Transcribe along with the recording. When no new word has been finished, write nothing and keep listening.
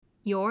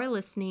You're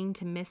listening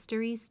to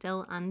Mystery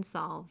Still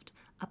Unsolved,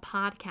 a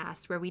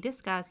podcast where we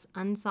discuss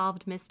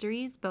unsolved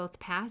mysteries, both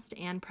past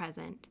and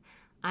present.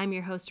 I'm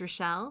your host,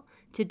 Rochelle.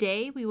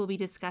 Today we will be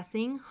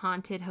discussing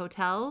haunted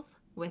hotels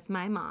with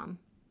my mom.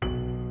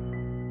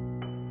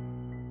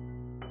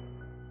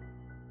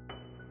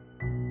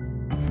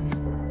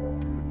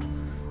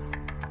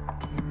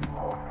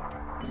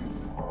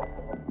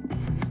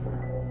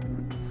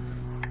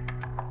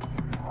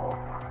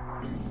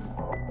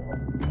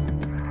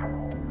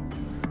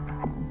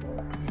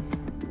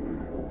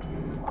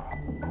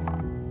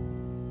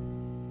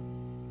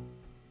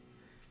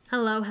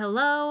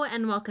 Hello,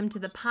 and welcome to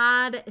the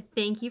pod.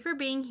 Thank you for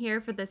being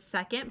here for the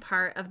second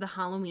part of the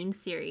Halloween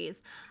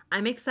series.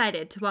 I'm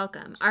excited to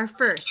welcome our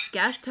first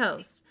guest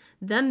host,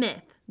 the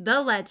myth,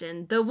 the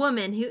legend, the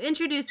woman who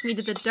introduced me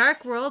to the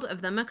dark world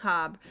of the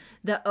macabre,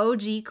 the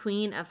OG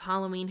queen of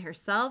Halloween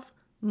herself,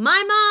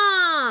 my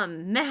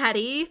mom,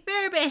 Maddie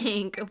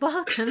Fairbank.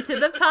 Welcome to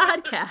the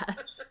podcast.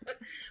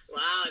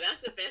 Wow,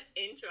 that's the best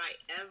intro I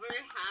ever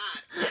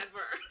had,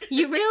 ever.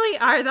 You really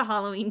are the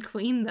Halloween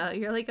queen, though.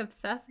 You're like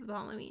obsessed with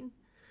Halloween.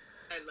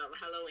 I love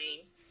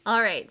Halloween.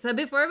 All right, so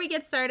before we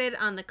get started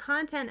on the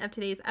content of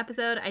today's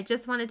episode, I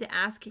just wanted to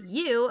ask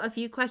you a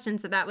few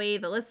questions so that way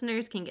the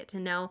listeners can get to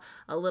know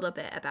a little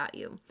bit about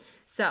you.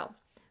 So,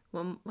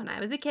 when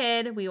I was a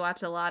kid, we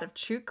watched a lot of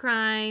true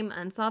crime,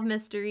 unsolved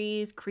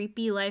mysteries,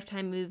 creepy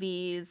Lifetime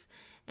movies,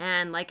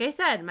 and like I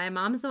said, my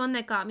mom's the one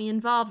that got me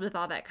involved with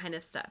all that kind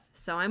of stuff.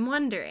 So I'm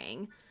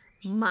wondering,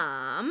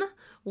 Mom,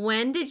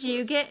 when did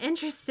you get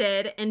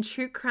interested in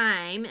true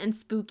crime and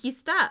spooky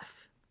stuff?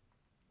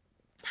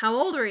 How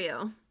old were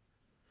you?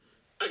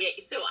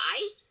 Okay, so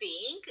I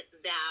think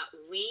that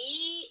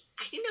we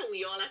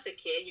all as a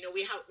kid,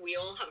 we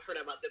all have heard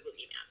about the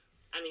boogeyman.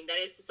 I mean, that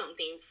is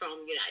something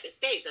from United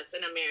States. That's the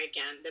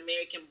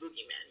American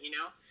boogeyman,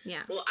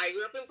 Yeah. Well, I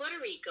grew up in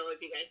Puerto Rico.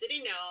 If you guys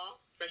didn't know,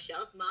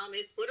 Rochelle's mom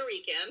is Puerto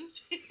Rican.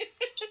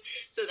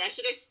 So that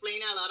should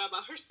explain a lot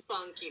about her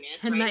spunkiness.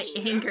 And right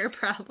my here. anger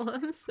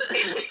problems. The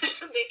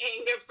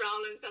anger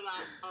problems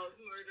about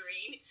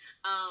murdering.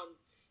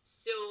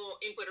 So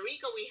in Puerto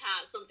Rico, we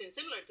have something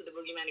similar to the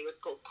boogeyman. It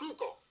was called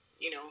cuco,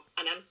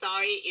 And I'm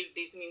sorry if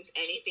this means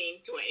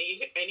anything to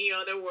any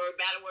other word,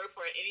 bad word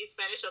for any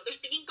Spanish other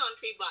speaking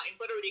country, but in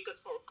Puerto Rico,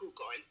 it's called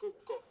cuco. El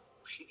cuco.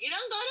 You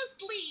don't go to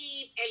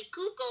sleep. El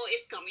cuco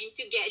is coming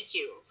to get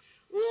you.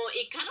 Well,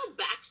 it kind of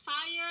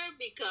backfired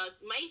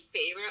because my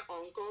favorite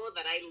uncle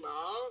that I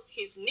love,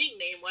 his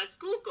nickname was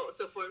Cuco.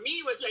 So for me,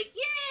 it was like,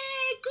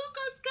 yay,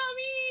 Cuco's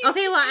coming.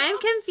 Okay, well, I'm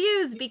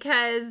confused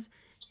because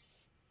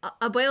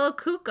Abuelo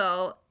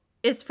Cuco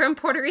is from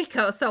Puerto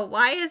Rico. So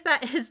why is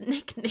that his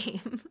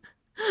nickname?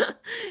 I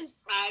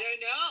don't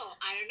know.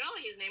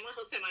 His name was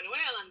Jose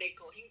Manuel and they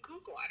call him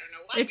Cuco. I don't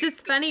know why. It's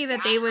just funny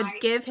that they would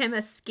give him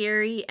a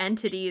scary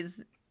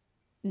entity's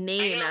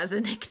name as a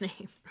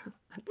nickname.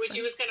 Which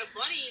it was kind of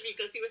funny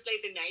because he was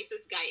like the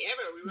nicest guy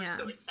ever. We were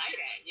so excited.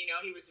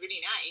 He was really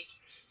nice.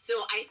 So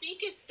I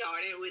think it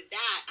started with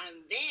that,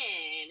 and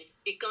then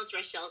it comes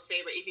Rochelle's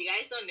favorite. If you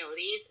guys don't know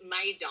this,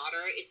 my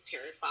daughter is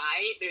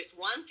terrified. There's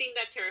one thing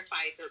that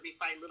terrifies her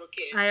besides little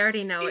kids. I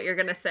already know what you're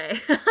going to say.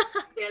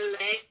 The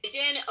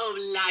Legend of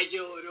La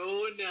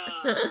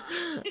Llorona.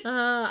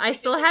 I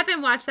still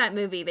haven't watched that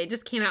movie. They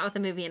just came out with a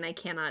movie, and I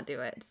cannot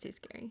do it. It's too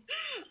scary.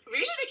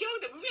 Really? They came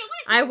out with a movie?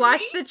 I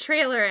watched the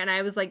trailer, and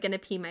I was like going to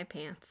pee my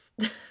pants.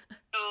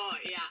 Oh,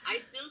 yeah. I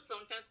still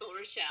sometimes go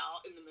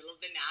Rochelle in the middle of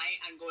the night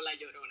and go La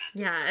Llorona.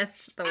 Yeah,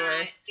 it's the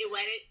worst.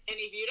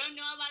 And if you don't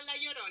know about La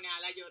Llorona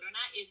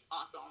is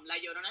awesome. La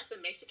Llorona is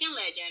a Mexican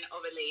legend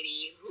of a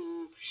lady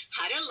who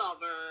had a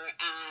lover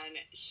and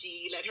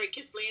she let her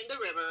kids play in the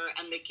river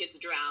and the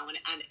kids drown.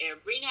 And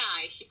every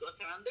night she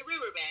goes around the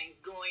riverbanks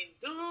going,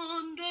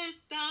 ¿Dónde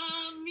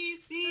están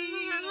mis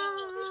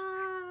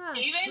hijos?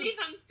 Even if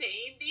I'm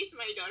saying this,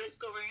 my daughter's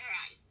covering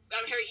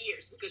her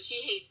ears because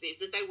she hates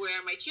this. It's like, where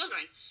are my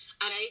children?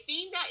 And I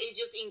think that it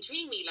just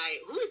intrigued me.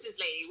 Like, who is this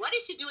lady? What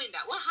is she doing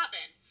that? What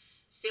happened?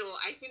 So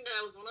I think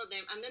that was one of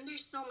them. And then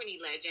there's so many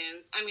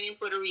legends. I mean, in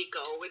Puerto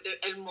Rico with the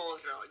El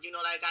Morro,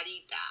 la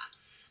Garita.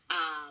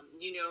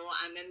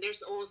 And then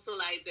there's also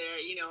like the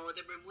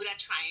Bermuda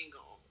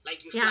Triangle.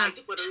 Like you fly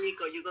to Puerto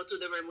Rico, you go to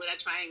the Bermuda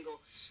Triangle.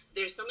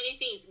 There's so many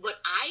things.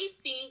 But I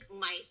think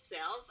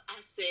myself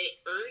as an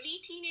early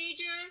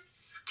teenager,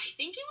 I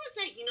think it was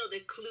like,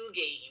 the Clue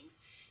game.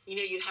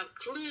 You have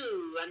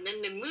Clue, and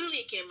then the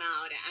movie came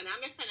out, and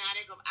I'm a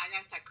fanatic of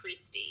Agatha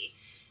Christie.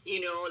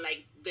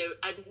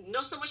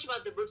 Not so much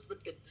about the books, but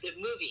the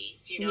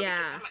movies. Because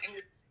I'm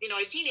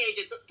a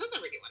teenager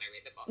doesn't really want to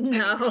read the books.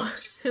 No,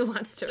 who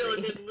wants to read?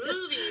 So the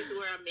movies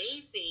were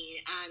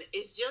amazing, and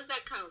it's just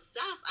that kind of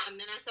stuff. And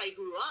then as I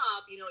grew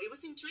up, it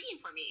was intriguing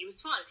for me. It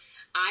was fun.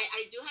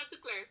 I do have to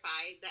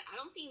clarify that I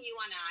don't think you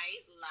and I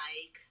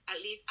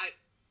at least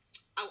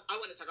I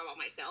want to talk about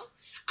myself.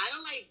 I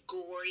don't like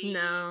gory,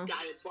 No.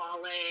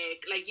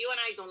 diabolic. Like you and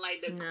I don't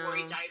like the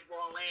gory, No.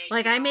 diabolic.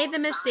 Like, you I know, made the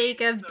mistake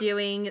science of or-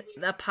 doing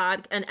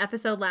an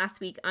episode last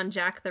week on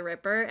Jack the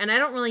Ripper, and I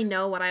don't really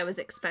know what I was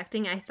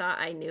expecting. I thought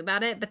I knew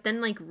about it, but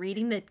then, like,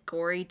 reading the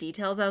gory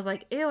details, I was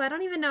like, ew, I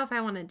don't even know if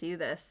I want to do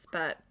this,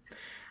 but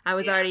I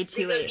was Yeah, already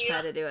too because late, so I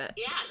had to do it.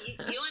 yeah, you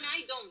and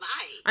I don't like.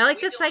 I like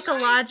We the don't like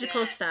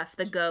psychological the stuff,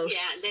 the ghosts,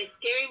 yeah, the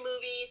scary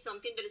movie,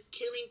 something that is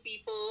killing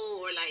people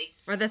or like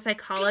or the guns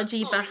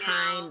psychology falling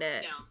behind out.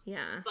 it. No.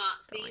 Yeah, But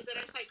don't things like that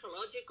are that.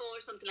 psychological or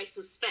something like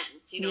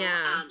suspense,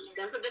 Yeah.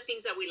 those are the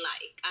things that we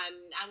like,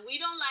 and we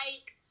don't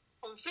like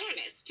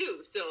unfairness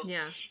too. So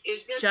Yeah.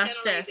 it's just kind of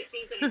like the Justice.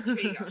 things that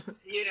intrigue us,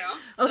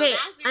 So Okay,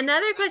 that's the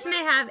another reason question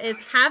I wanted to have is,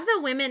 start. have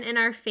the women in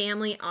our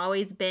family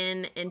always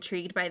been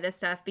intrigued by this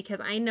stuff? Because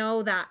I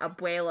know that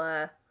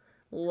Abuela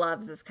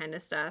loves this kind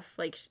of stuff.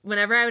 Like,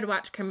 whenever I would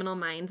watch Criminal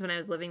Minds when I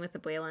was living with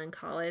Abuela in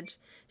college,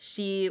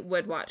 she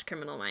would watch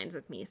Criminal Minds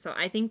with me. So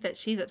I think that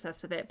she's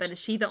obsessed with it. But is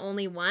she the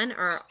only one,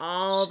 or are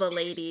all the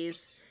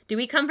ladies? Do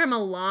we come from a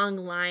long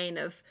line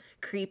of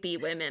creepy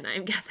women? I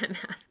guess I'm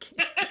asking.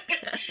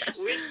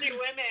 Witchy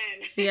women.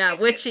 Yeah,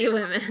 witchy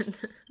women.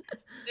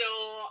 So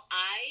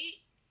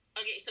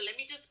okay, so let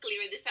me just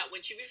clear this out.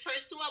 When she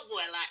refers to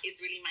abuela,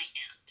 it's really my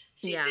aunt.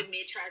 She's Yeah. the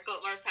matriarch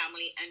of our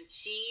family, and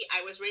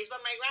I was raised by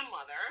my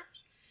grandmother,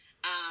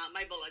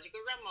 my biological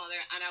grandmother,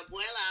 and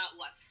abuela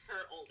was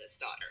her oldest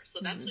daughter. So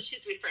that's what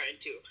she's referring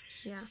to.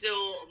 Yeah.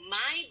 So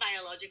my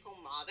biological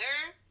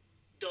mother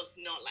does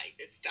not like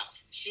this stuff.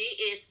 She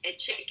is a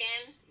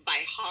chicken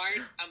by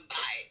heart and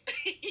by.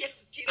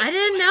 I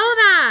didn't know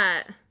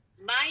that.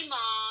 My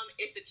mom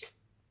is a chicken.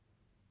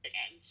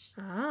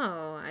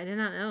 Oh, I did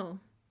not know.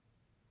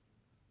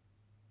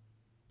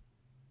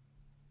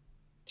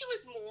 It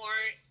was more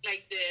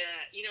like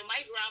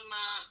my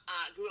grandma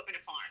grew up in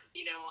a farm,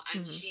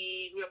 and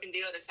she grew up in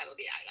the other side of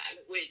the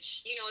island,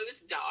 which, it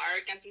was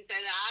dark and things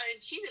like that,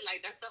 and she didn't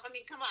like that stuff. I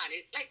mean, come on,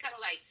 it's like kind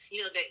of like,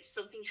 that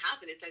something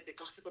happened. It's like the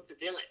gossip of the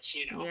village,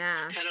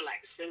 Yeah. kind of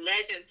like the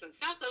legends and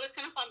stuff. So it was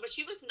kind of fun, but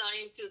she was not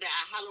into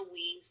that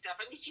Halloween stuff.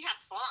 I mean, she had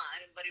fun,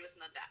 but it was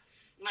not that.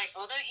 My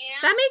other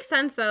aunt. That makes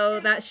sense, though,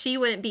 that she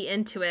wouldn't be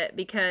into it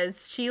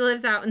because she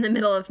lives out in the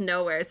middle of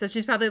nowhere. So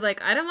she's probably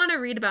like, I don't want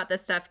to read about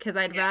this stuff because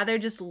I'd rather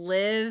just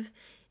live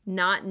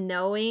not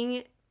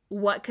knowing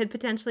what could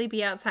potentially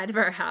be outside of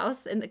our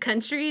house in the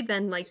country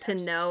than, like, to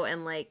know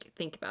and, like,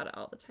 think about it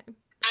all the time.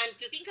 And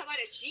to think about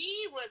it,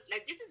 she was,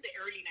 like, this is the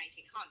early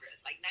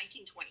 1900s, like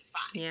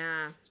 1925.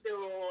 Yeah.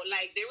 So,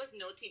 like, there was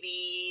no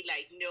TV,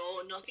 like,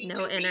 nothing.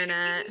 No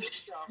internet.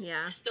 So,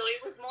 yeah. So it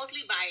was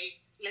mostly by,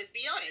 let's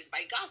be honest,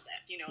 by gossip.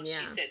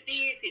 Yeah. She said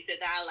this, he said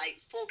that, like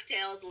folk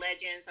tales,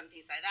 legends, and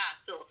things like that.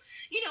 So,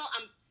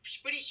 I'm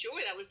pretty sure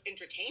that was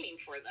entertaining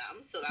for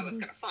them. So that was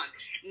kind of fun.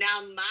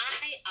 Now,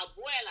 my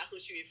abuela, who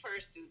she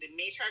refers to, the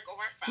matriarch of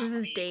our family,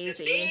 This is Daisy.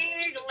 the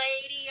big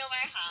lady of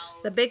our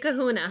house, the big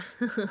kahuna.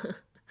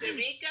 the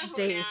big kahuna,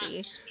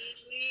 Daisy.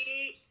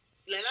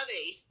 Lela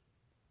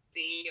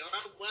Daisy, or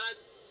abuela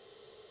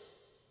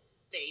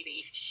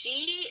Daisy,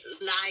 she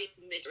liked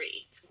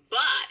mystery.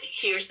 But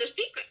here's the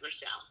secret,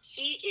 Rochelle.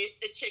 She is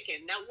a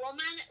chicken. That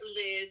woman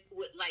lives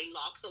with, like,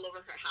 locks all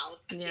over her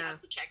house, and she has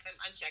to check them,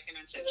 uncheck and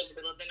uncheck in the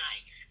middle of the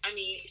night. I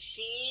mean,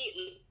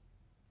 she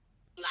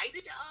liked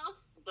the job,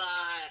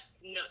 but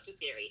not too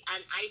scary. And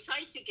I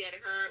tried to get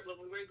her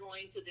when we were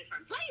going to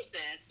different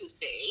places to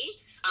stay.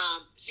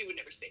 She would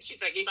never stay.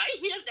 She's like, if I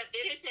hear that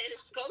there is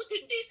a ghost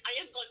in this, I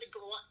am going to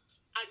go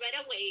right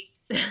away.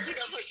 You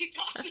know how she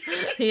talks.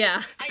 Yeah.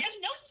 I have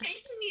no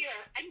space here.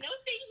 I'm no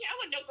staying here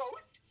with no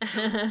ghost.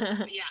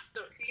 Yeah,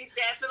 so she's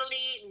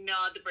definitely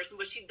not the person,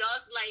 but she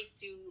does like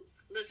to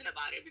listen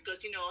about it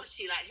because,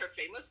 she like her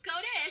famous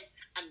quote is,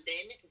 and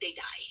then they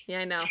die. Yeah,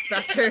 I know.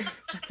 That's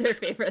her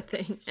favorite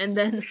thing. And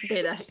then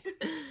they die.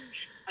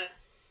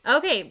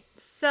 Okay,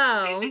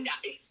 so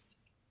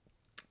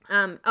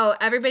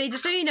everybody,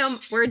 just so you know,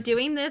 we're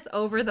doing this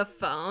over the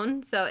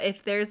phone. So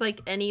if there's like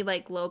any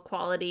like low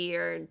quality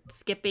or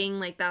skipping,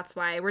 like that's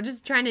why we're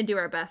just trying to do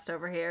our best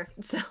over here.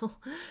 So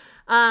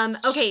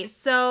okay,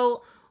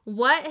 so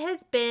what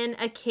has been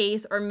a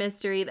case or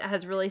mystery that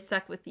has really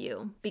stuck with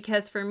you?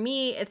 Because for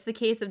me, it's the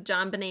case of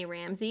JonBenet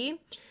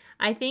Ramsey.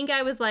 I think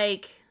I was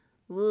like,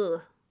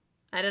 ugh,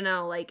 I don't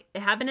know, like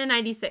it happened in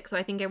 96, so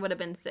I think I would have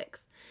been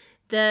 6.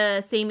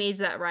 The same age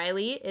that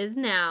Riley is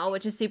now,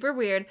 which is super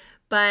weird.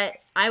 But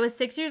I was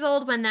 6 years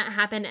old when that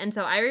happened. And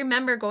so I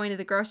remember going to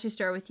the grocery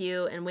store with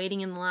you and waiting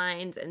in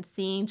lines and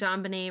seeing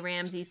JonBenet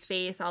Ramsey's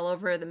face all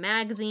over the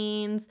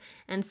magazines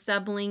and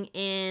stumbling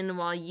in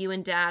while you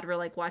and Dad were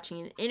like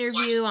watching an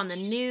interview on the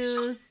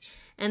news.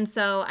 And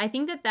so I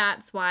think that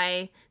that's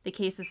why the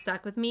case has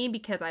stuck with me,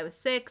 because I was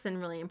 6 and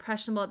really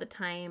impressionable at the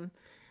time.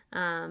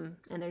 And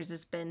there's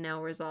just been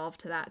no resolve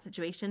to that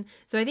situation.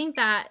 So I think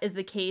that is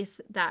the case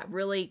that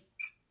really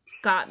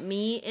got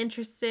me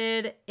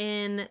interested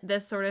in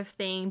this sort of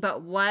thing.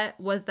 But what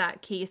was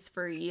that case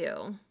for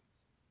you?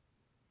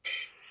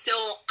 So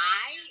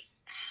I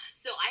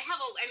have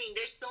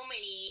there's so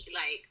many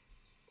like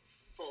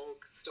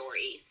folk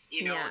stories,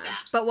 you know,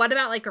 that. But what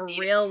about like a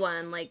real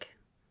one? Like,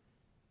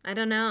 I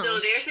don't know. So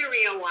there's a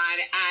real one,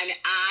 and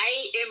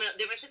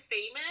there was a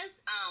famous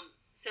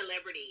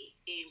celebrity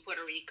in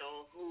Puerto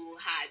Rico who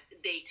had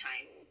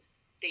daytime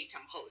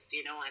host,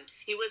 you know, and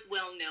he was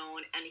well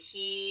known, and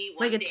he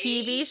like a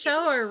TV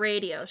show or a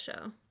radio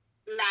show?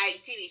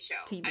 Like TV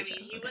show. He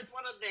was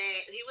one of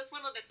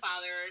the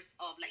fathers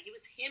of, like, it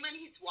was him and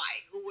his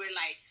wife who were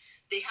like,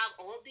 they have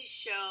all these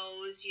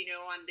shows, you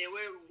know, and they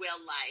were well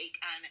liked,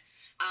 and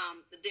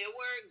they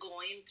were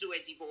going through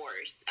a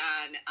divorce,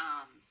 and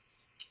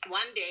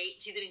one day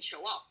he didn't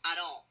show up at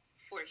all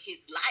for his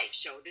live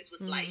show. This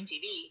was live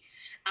TV,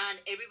 and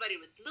everybody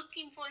was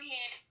looking for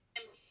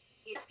him.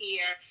 He's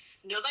here.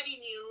 Nobody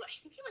knew. I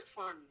think it was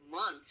for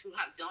months who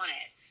have done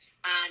it.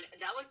 And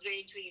that was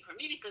very intriguing for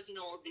me because, you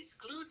know, these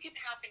clues kept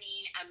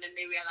happening, and then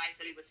they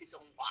realized that it was his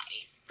own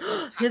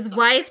wife. His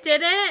wife did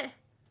it?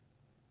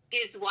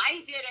 His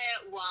wife did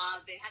it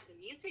while they had the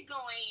music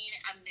going,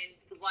 and then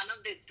one of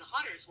the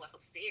daughters was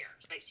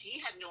upstairs. Like, she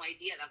had no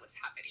idea that was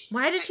happening.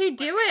 Why did she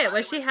do it?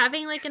 Was she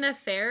having, like, an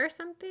affair or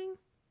something?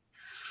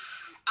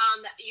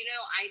 You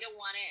know, I don't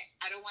want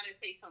to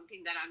say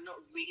something that I'm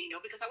not really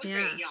know, because I was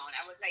very young.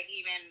 I was like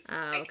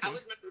I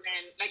was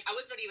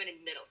not even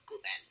in middle school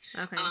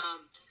then. Okay.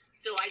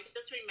 So I just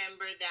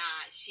remember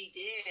that she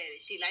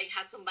like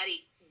had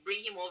somebody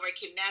bring him over,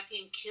 kidnap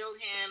him, kill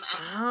him.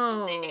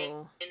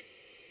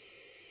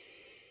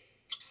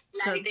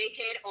 Like, they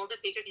hid all the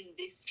pictures in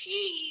these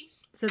caves.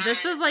 So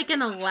this was like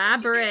an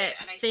elaborate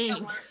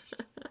thing.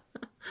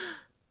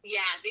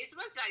 Yeah, this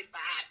was like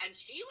bad, and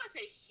she was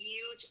a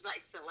huge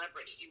like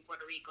celebrity in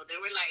Puerto Rico. They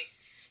were like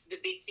the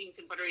big things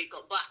in Puerto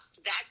Rico, but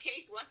that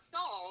case was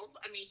solved.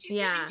 I mean, she's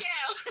in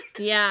jail.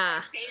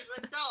 Yeah. That case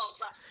was solved.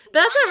 But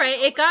that's all right.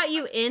 It got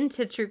you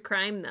into true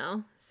crime,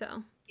 though.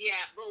 So. Yeah,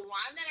 but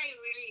one that I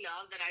really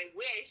love, that I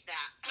wish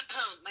that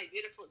my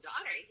beautiful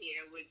daughter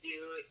here would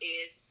do,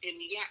 is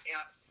Emilia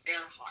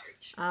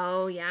Earhart.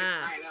 Oh,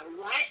 yeah.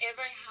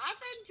 Whatever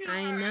happened to her?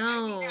 I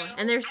know.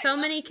 And there's so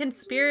many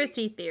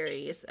conspiracy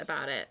theories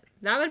about it.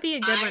 That would be a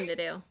good one to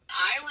do.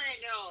 I want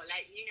to know,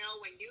 like, you know,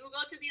 when you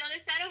go to the other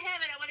side of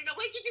heaven, I want to know,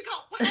 where did you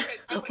go? What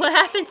happened? What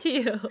happened to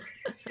you?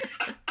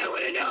 I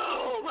want to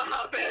know what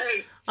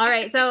happened. All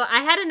right, so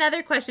I had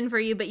another question for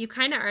you, but you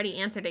kind of already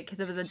answered it because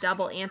it was a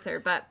double answer.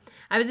 But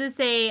I was going to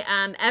say,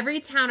 every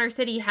town or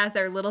city has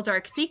their little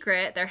dark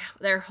secret,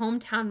 their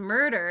hometown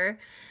murder.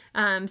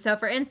 So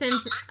for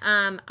instance,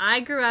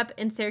 I grew up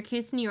in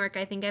Syracuse, New York.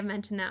 I think I've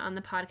mentioned that on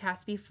the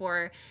podcast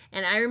before.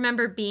 And I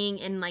remember being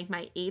in like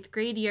my 8th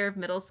grade year of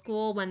middle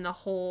school when the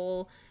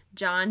whole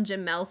John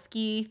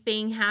Jamelski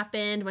thing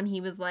happened, when he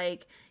was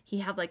like, he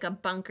had like a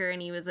bunker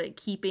and he was like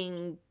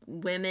keeping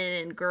women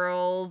and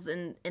girls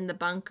in the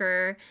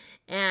bunker.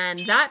 And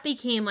that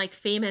became like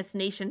famous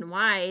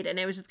nationwide. And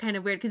it was just kind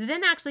of weird because it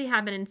didn't actually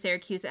happen in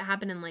Syracuse. It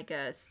happened in like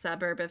a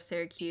suburb of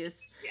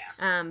Syracuse.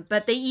 Yeah.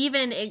 But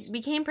it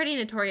became pretty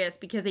notorious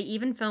because they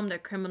even filmed a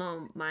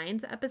Criminal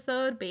Minds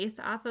episode based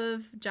off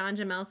of John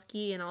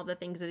Jamelski and all the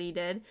things that he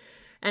did.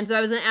 And so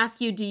I was going to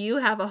ask you, do you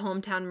have a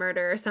hometown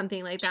murder or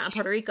something like that in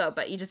Puerto Rico?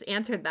 But you just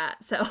answered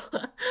that. So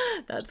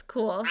that's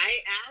cool. I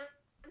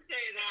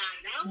answered that.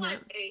 That was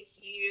a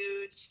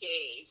huge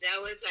case.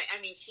 That was like,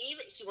 I mean, she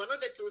one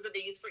of the tools that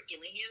they used for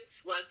killing him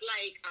was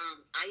like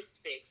ice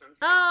picks and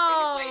stuff.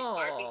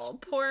 Oh,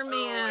 poor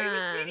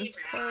man.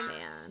 Poor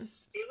man.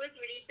 It was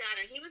really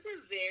sad, and he was a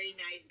very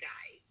nice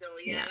guy. So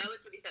yeah, that was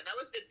really sad. That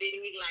was the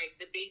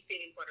big thing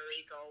in Puerto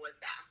Rico was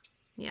that.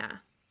 Yeah.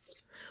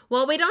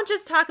 Well, we don't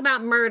just talk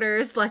about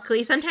murders,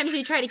 luckily. Sometimes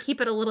we try to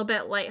keep it a little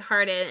bit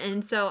lighthearted.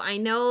 And so I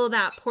know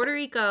that Puerto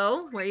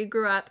Rico, where you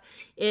grew up,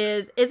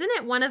 isn't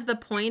it one of the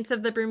points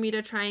of the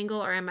Bermuda Triangle,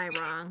 or am I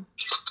wrong?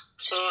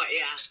 Oh,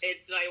 yeah.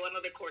 It's like one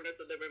of the corners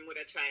of the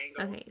Bermuda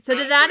Triangle. Okay. So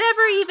did that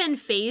ever even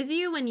faze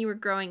you when you were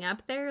growing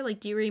up there? Like,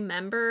 do you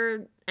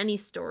remember any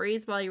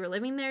stories while you were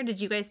living there?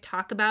 Did you guys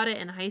talk about it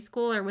in high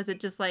school, or was it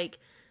just like,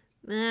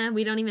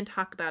 we don't even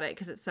talk about it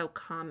because it's so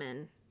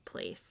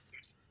commonplace?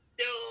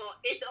 So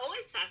it's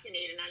always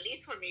fascinating. At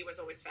least for me, it was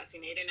always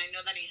fascinating. I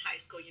know that in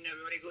high school, you know,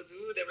 everybody goes,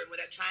 ooh, the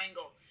Bermuda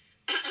Triangle.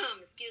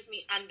 Excuse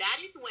me. And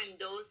that is when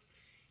those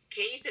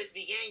cases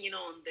began, you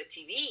know, on the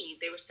TV.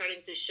 They were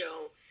starting to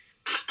show,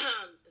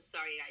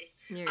 sorry, guys.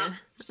 They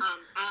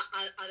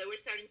were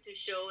starting to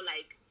show,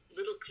 like,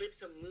 little clips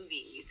of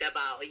movies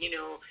about, you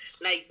know,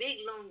 like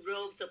big long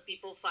ropes of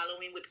people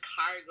following with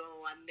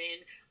cargo. And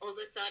then all of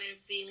a sudden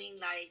feeling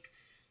like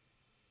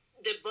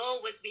the boat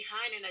was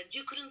behind and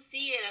you couldn't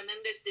see it, and then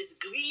there's this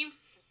green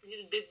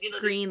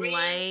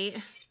light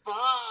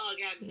fog,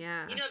 and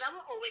yeah, you know that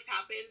one always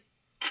happens.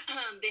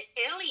 The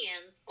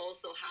aliens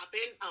also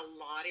happen a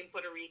lot in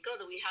Puerto Rico.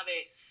 That we have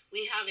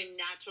a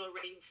natural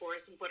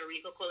rainforest in Puerto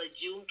Rico called a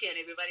yunque, and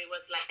everybody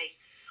was like,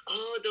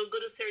 oh, don't go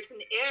to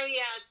certain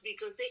areas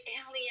because the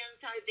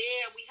aliens are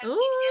there. We have seen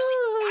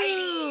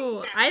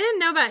alien sightings. I didn't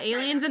know about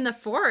aliens in the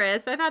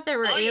forest. I thought there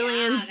were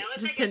aliens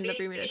just in the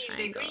Bermuda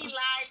Triangle. The green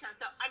lights and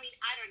stuff. I mean,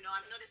 I don't know.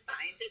 I'm not a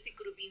scientist. It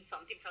could have been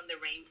something from the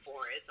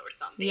rainforest or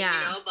something, you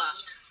know, but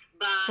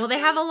Well, they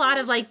have a lot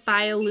of like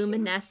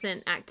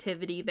bioluminescent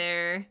activity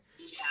there.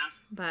 Yeah.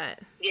 But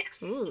yeah.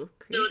 Ooh,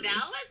 creepy. So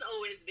that was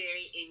always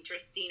very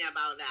interesting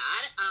about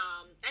that.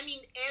 I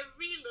mean,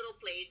 every little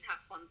place have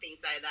fun things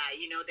like that.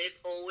 You know, there's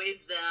always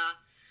the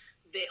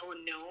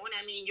unknown.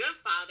 I mean, your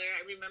father,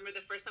 I remember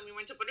the first time we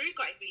went to Puerto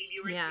Rico, I believe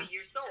you were 3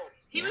 years old.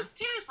 He was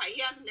terrified.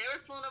 He has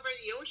never flown over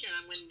the ocean.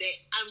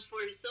 And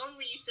for some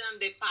reason,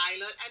 the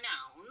pilot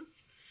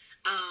announced,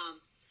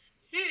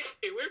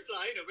 hey, we're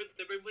flying over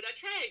the Bermuda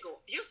Triangle.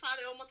 Your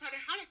father almost had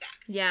a heart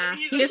attack. Yeah,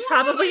 he was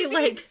probably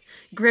like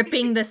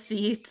gripping the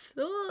seats.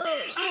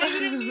 I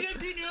didn't need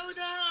to know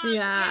that.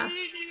 Yeah. I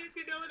didn't need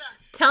to know that.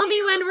 Tell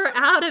me when we're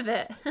out of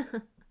it.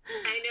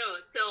 I know.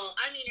 So,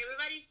 I mean,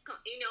 everybody's,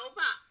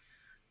 but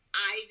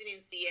I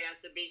didn't see it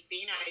as a big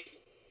thing.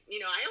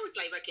 I always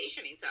like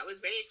vacationing, so I was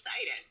very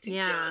excited to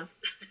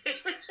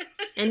just...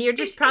 And you're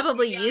just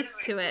probably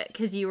used to it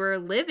because you were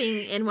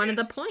living in one of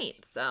the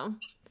points, so...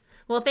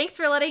 Well, thanks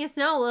for letting us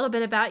know a little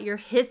bit about your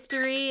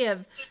history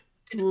of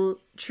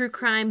true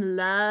crime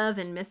love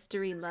and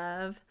mystery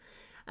love.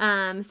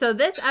 So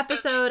this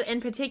episode in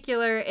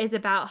particular is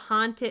about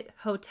haunted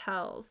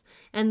hotels.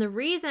 And the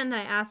reason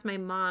that I asked my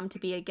mom to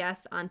be a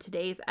guest on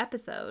today's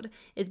episode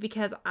is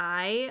because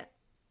I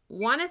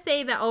want to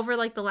say that over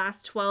like the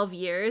last 12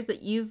 years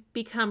that you've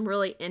become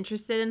really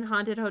interested in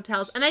haunted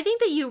hotels. And I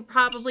think that you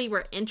probably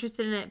were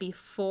interested in it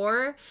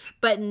before,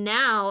 but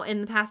now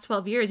in the past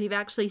 12 years, you've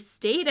actually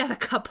stayed at a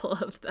couple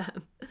of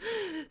them.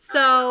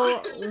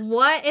 So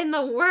what in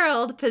the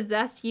world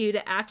possessed you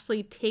to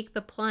actually take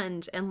the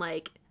plunge and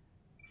like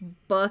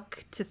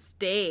book to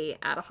stay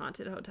at a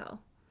haunted hotel?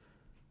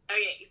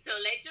 Okay, so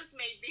let's just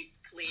make this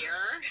clear.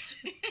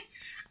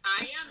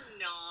 I am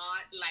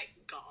not like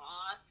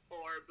goth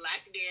or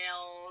black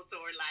nails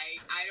or like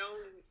I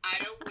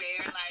don't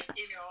wear like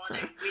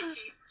like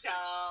witchy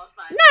stuff.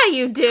 No,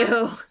 you do.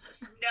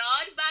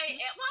 Not by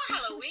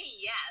Halloween,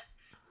 yes,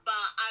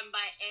 but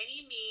by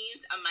any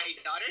means. And my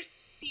daughter's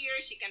here;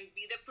 she can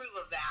be the proof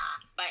of that.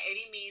 By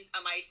any means,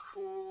 am I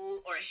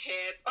cool or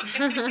hip?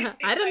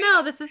 I don't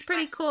know. This is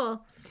pretty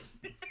cool.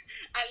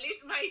 At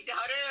least my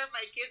daughter or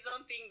my kids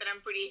don't think that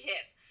I'm pretty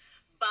hip,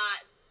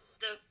 but.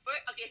 So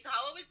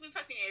I've always been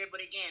fascinated,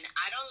 but again,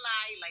 I don't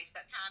like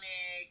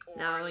satanic or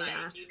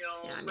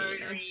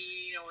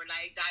murdering or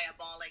like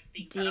diabolic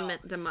things.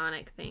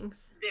 Demonic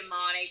things.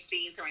 Demonic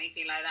things or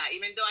anything like that.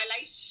 Even though I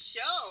like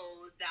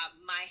shows that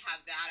might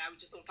have that, I would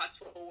just don't fast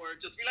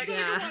forward, just be like,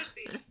 I don't watch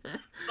these.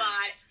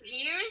 But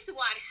here's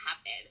what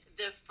happened.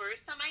 The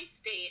first time I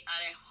stayed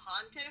at a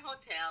haunted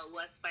hotel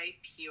was by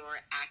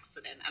pure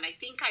accident. And I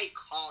think I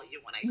called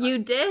you when I got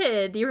You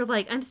did. You were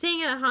like, I'm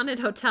staying at a haunted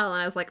hotel. And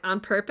I was like, on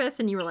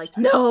purpose? And you were like,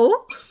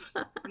 no.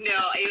 No,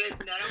 it was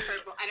not on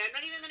purpose. And I'm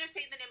not even going to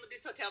say the name of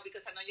this hotel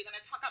because I know you're going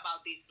to talk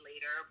about this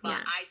later. But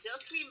I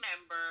just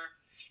remember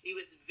it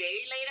was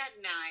very late at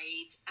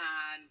night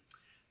and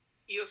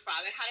your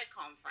father had a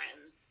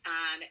conference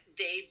and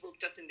they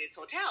booked us in this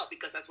hotel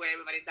because that's where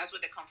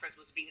the conference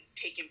was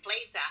taking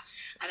place at.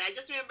 And I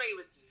just remember it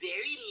was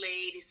very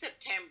late in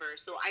September.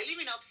 So I live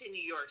in upstate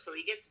New York. So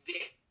it gets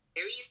very,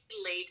 very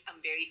late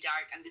and very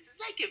dark. And this is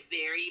like a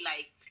very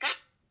kind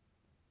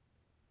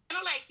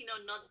of like,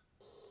 not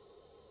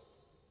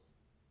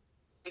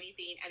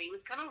anything, and it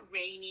was kind of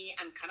rainy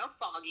and kind of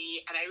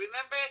foggy, and I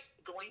remember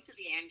going to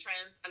the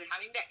entrance and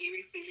having that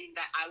eerie feeling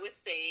that I was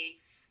staying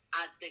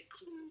at the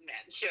Clue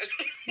Mansion.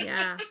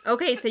 Yeah.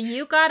 Okay, so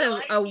you got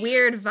a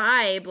weird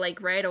vibe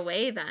like right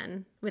away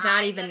then,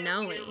 without even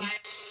knowing.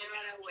 Right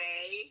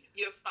away.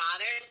 Your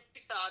father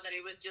thought that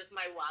it was just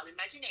my wild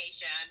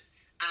imagination.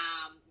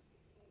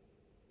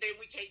 Then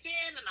we checked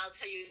in, and I'll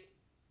tell you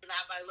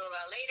that by a little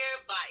while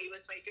later, but it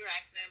was my pure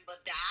accident.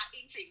 But that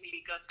intrigued me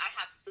because I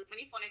have so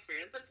many fun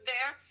experiences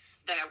there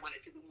that I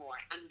wanted to do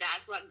more, and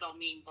that's what got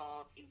me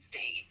involved in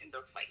staying in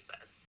those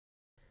places.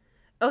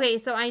 Okay,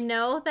 so I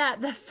know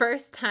that the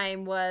first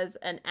time was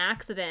an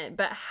accident,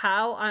 but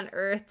how on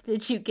earth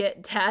did you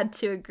get Dad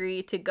to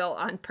agree to go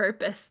on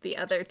purpose the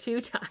other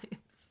 2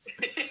 times?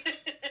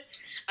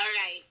 All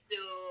right,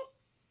 so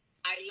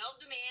I love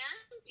the man.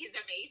 He's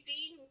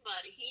amazing,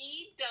 but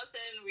he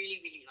doesn't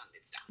really believe on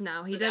this stuff.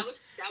 No, he doesn't.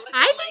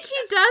 I think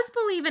he does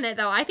believe in it,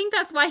 though. I think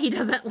that's why he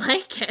doesn't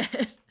like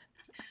it.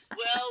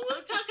 Well,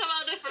 we'll talk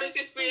about the first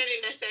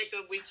experience in a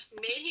second, which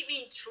made him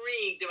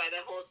intrigued by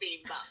the whole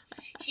thing. But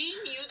he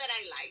knew that I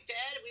liked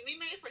it. We've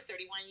been married for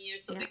 31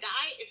 years, so the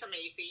guy is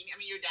amazing.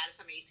 I mean, your dad is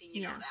amazing.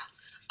 You know that.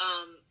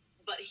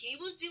 But he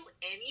will do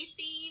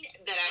anything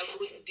that I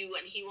would do,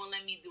 and he won't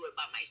let me do it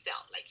by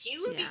myself. Like, he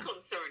would be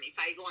concerned if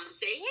I go and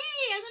say,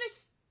 hey, I'm going to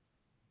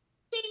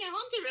stay in a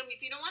haunted room.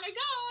 If you don't want to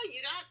go, you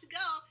don't have to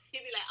go.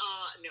 He'd be like,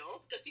 no,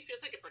 because he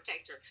feels like a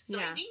protector.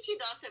 So I think he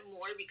does it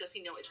more because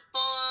he knows it's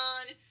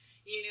fun,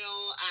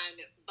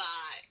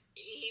 but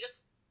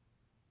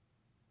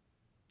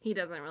he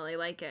doesn't really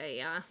like it,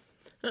 yeah.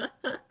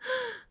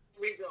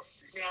 We go.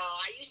 No,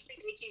 I usually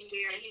take him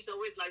there, and he's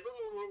always like,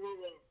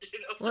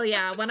 Well,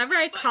 yeah, whenever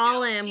I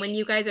call him when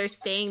you guys are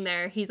staying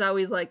there, he's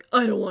always like,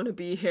 I don't want to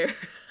be here.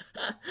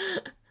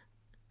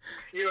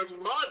 Your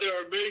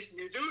mother makes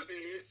me do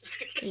this.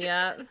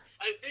 Yeah.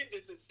 I think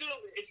this is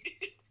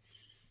silly.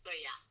 So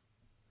yeah.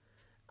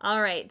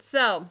 All right.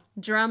 So,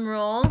 drum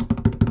roll.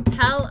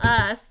 Tell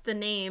us the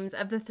names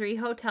of the 3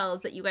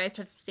 hotels that you guys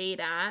have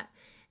stayed at,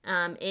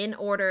 in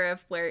order of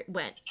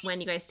when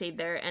you guys stayed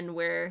there and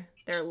where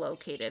they're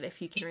located,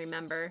 if you can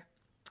remember.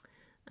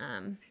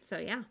 So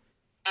yeah.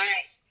 All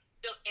right.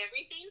 So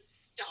everything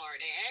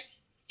started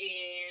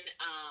in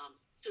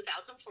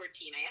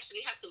 2014. I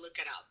actually have to look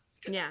it up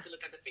because I have to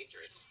look at the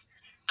pictures.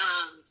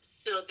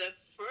 So the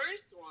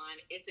first one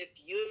is a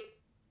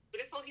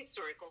beautiful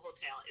historical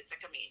hotel. It's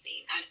like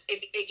amazing. And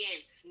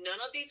again,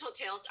 none of these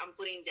hotels I'm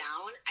putting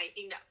down. I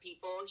think that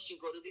people should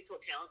go to these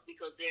hotels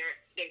because their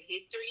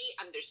history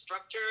and their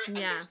structure and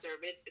their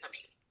service is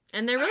amazing.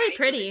 And they're really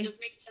pretty. So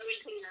just make sure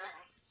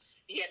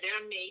yeah,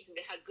 they're amazing.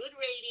 They have good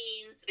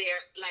ratings.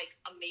 They're like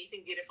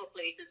amazing, beautiful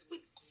places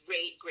with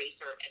great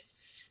service.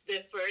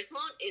 The first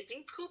one is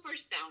in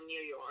Cooperstown,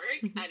 New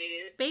York, and it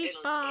is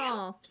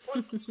baseball.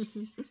 Otesaga,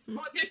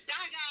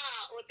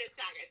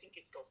 I think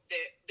it's called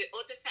the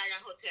Otesaga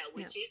Hotel,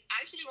 which is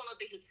actually one of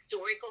the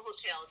historical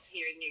hotels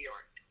here in New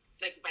York,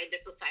 like by the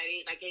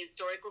society, like a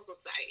historical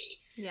society.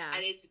 Yeah,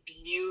 and it's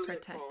beautiful.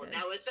 Protected.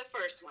 That was the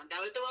first one.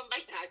 That was the one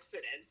by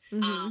accident.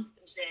 The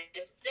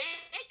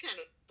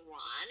second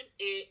one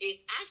is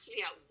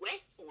actually at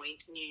West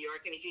Point, New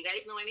York, and if you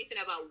guys know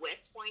anything about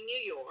West Point, New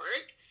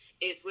York,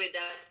 it's where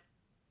the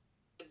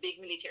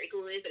big military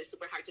school is that is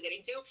super hard to get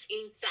into.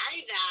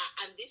 Inside that,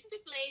 and this is a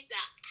place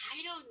that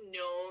I don't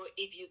know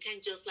if you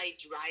can just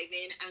like drive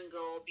in and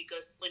go,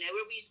 because when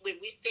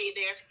we stay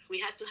there, we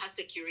had to have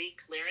security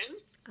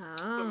clearance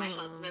for my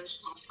husband's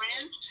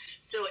conference.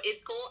 So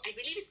it's called, I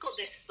believe it's called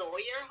the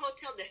Thayer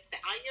Hotel. The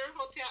Thayer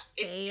Hotel.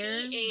 It's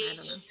Thayer.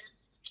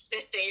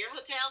 The Thayer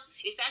Hotel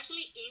is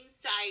actually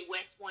inside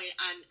West Point,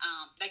 and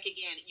like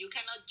again, you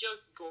cannot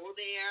just go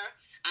there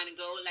and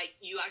go, like,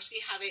 you actually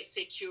have a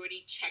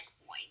security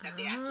checkpoint that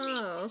they actually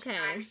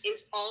and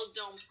it's all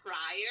done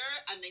prior,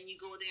 and then you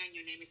go there and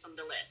your name is on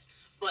the list.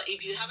 But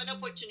if you have an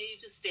opportunity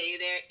to stay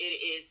there, it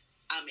is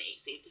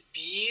amazing,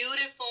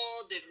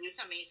 beautiful, the view is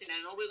amazing.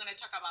 I know we're going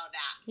to talk about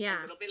that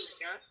a little bit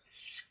later,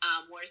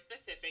 more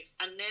specifics.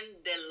 And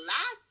then the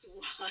last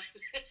one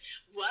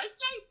was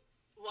like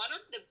one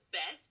of the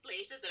best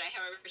places that I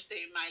have ever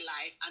stayed in my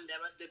life, and that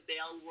was the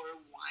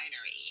Belvoir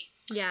Winery.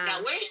 Yeah.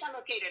 Now, where is that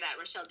located at,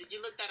 Rochelle? Did you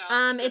look that up?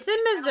 It's in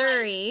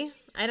Missouri.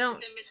 I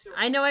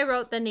know I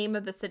wrote the name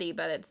of the city,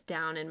 but it's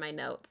down in my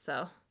notes,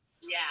 so.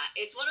 Yeah,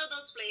 it's one of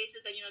those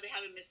places that, you know, they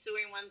have in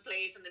Missouri in one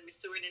place and then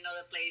Missouri in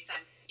another place,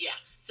 and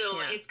so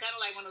it's kind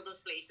of like one of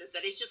those places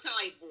that it's just kind of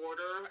like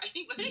border. I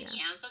think, was it in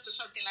Kansas or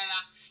something like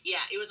that?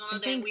 Yeah, it was one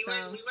of them.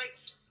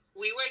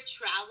 We were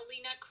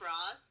traveling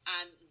across,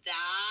 and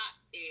that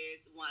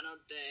is one of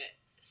the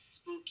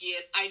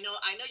spookiest. I know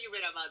you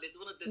read about this.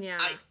 One of the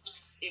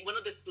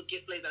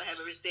spookiest places that I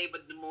have ever stayed,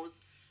 but the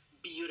most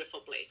beautiful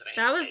place that I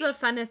have stayed. That was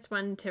the funnest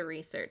one to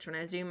research when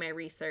I was doing my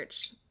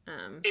research.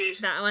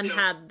 That one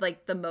had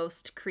like the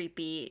most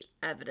creepy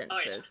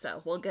evidences,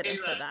 so we'll get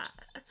into that.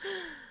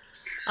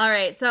 All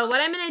right, so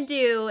what I'm going to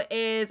do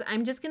is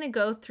I'm just going to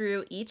go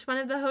through each one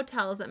of the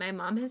hotels that my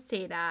mom has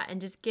stayed at and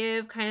just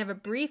give kind of a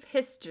brief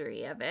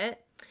history of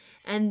it.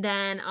 And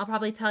then I'll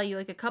probably tell you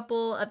like a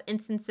couple of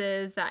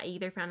instances that I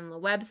either found on the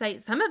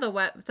website. Some of the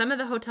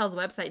hotels'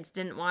 websites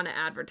didn't want to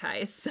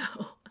advertise, so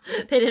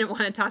they didn't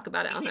want to talk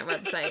about it on their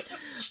website.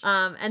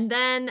 And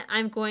then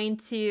I'm going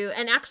to,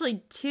 and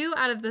actually 2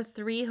 out of the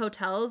 3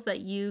 hotels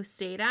that you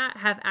stayed at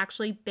have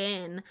actually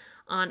been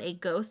on a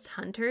Ghost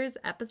Hunters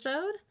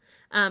episode.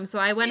 So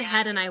I went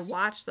ahead and I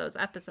watched those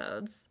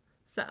episodes.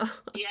 So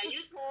yeah,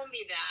 you told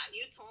me that.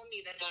 You told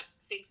me that.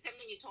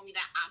 You told me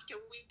that after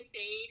we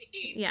stayed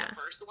in the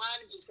first one,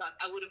 because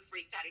I would have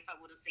freaked out if I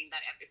would have seen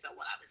that episode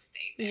while I was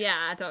staying there.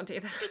 Yeah, don't do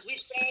that. Because we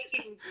stayed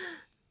in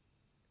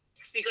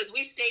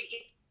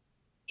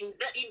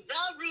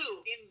the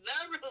room.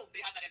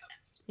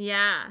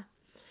 Yeah.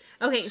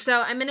 Okay,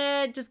 so I'm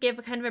gonna just give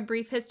a kind of a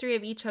brief history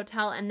of each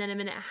hotel, and then I'm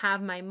gonna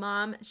have my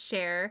mom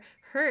share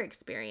her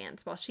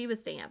experience while she was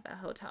staying at the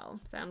hotel.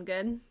 Sound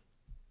good?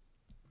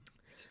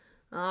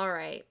 All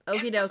right.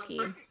 Okie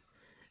dokie.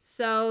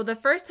 So the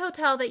first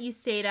hotel that you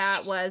stayed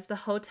at was the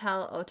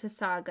Hotel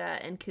Otesaga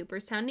in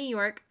Cooperstown, New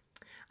York.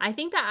 I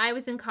think that I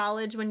was in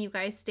college when you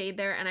guys stayed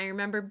there, and I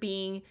remember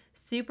being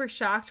super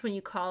shocked when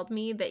you called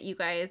me that you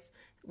guys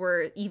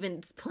were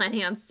even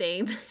planning on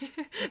staying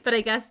there. But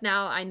I guess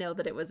now I know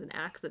that it was an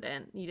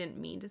accident. You didn't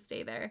mean to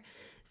stay there.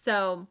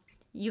 So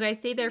you guys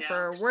stayed there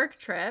for a work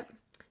trip.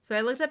 So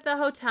I looked up the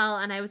hotel,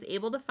 and I was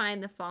able to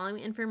find the following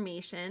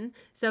information.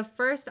 So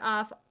first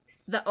off,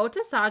 the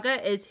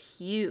Otesaga is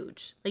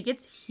huge. Like,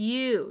 it's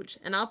huge.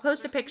 And I'll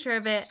post a picture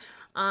of it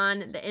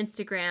on the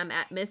Instagram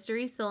at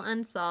Mystery Still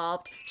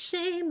Unsolved.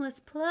 Shameless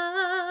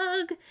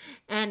plug.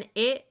 And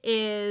it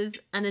is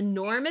an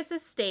enormous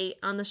estate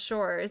on the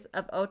shores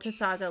of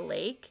Otesaga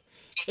Lake.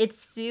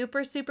 It's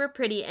super, super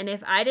pretty. And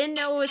if I didn't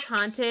know it was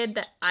haunted,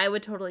 that I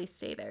would totally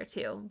stay there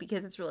too,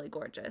 because it's really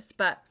gorgeous.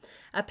 But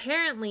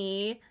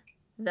apparently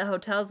the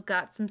hotel's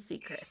got some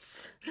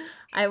secrets.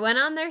 I went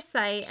on their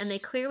site, and they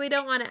clearly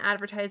don't want to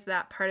advertise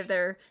that part of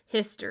their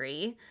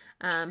history.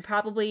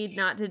 Probably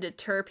not to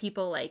deter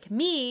people like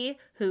me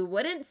who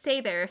wouldn't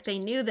stay there if they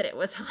knew that it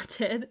was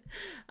haunted.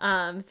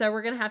 So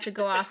we're going to have to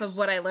go off of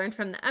what I learned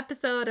from the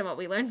episode and what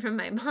we learned from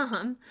my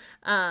mom.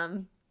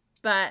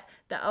 But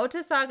the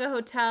Otesaga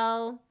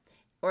Hotel,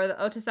 or the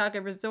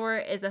Otesaga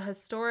Resort, is a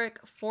historic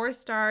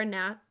four-star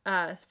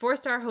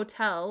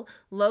hotel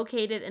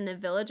located in the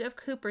village of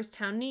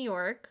Cooperstown, New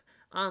York,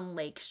 on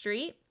Lake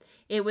Street.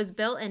 It was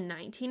built in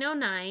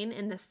 1909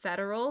 in the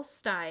Federal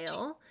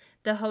style.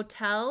 The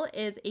hotel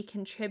is a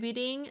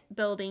contributing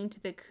building to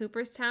the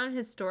Cooperstown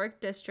Historic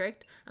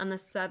District on the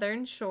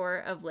southern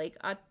shore of Lake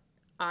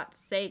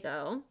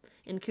Otsego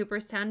in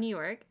Cooperstown, New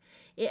York.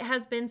 It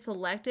has been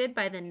selected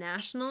by the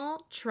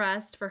National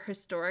Trust for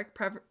Historic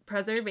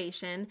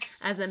Preservation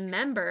as a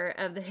member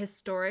of the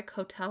Historic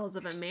Hotels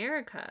of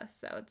America,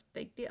 so it's a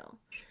big deal.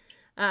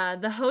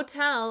 The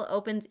hotel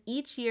opens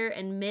each year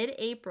in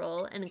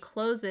mid-April and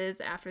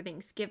closes after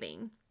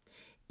Thanksgiving.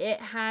 It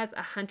has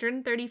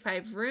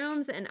 135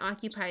 rooms and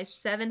occupies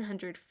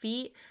 700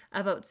 feet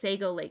of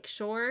Otsego Lake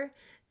Shore.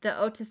 The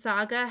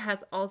Otesaga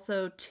has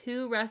also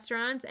 2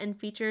 restaurants and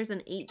features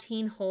an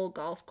 18-hole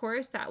golf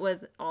course that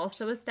was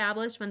also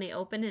established when they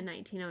opened in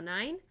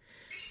 1909.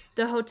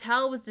 The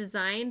hotel was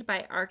designed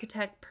by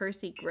architect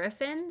Percy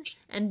Griffin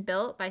and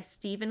built by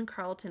Stephen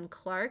Carlton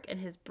Clark and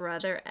his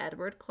brother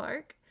Edward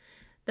Clark.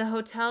 The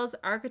hotel's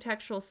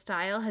architectural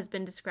style has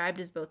been described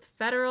as both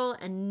federal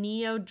and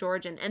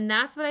neo-Georgian, and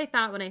that's what I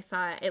thought when I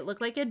saw it. It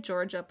looked like a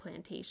Georgia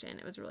plantation.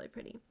 It was really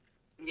pretty.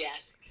 Yes.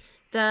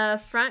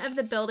 The front of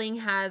the building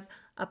has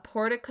a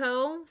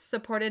portico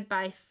supported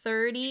by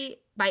 8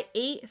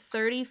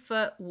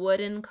 30-foot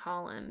wooden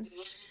columns.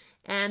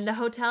 And the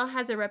hotel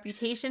has a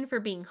reputation for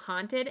being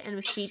haunted and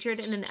was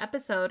featured in an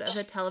episode of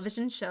the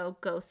television show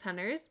Ghost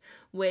Hunters,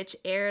 which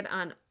aired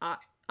on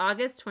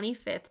August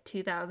 25th,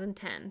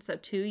 2010. So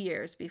 2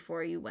 years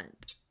before you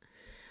went.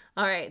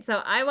 All right,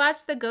 so I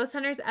watched the Ghost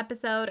Hunters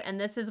episode, and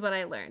this is what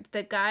I learned.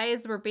 The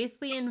guys were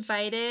basically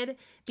invited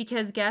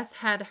because guests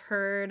had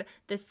heard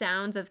the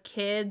sounds of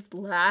kids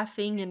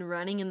laughing and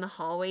running in the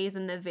hallways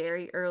in the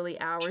very early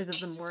hours of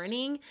the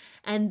morning.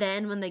 And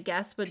then when the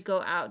guests would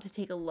go out to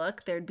take a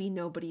look, there'd be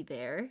nobody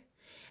there.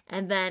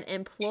 And then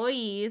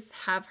employees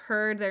have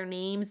heard their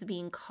names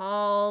being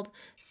called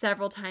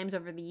several times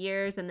over the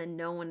years, and then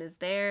no one is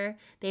there.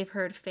 They've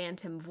heard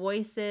phantom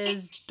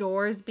voices,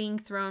 doors being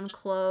thrown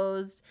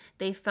closed.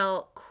 They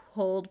felt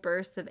cold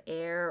bursts of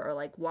air or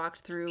like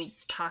walked through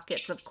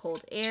pockets of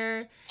cold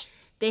air.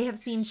 They have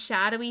seen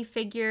shadowy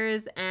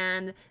figures,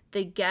 and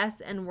the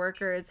guests and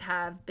workers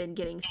have been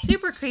getting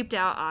super creeped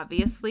out,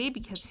 obviously,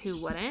 because who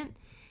wouldn't?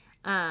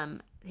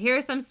 Here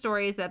are some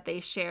stories that they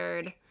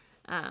shared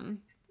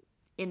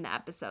in the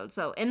episode.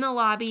 So in the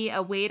lobby,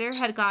 a waiter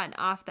had gotten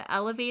off the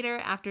elevator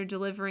after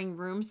delivering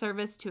room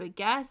service to a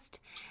guest,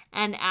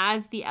 and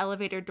as the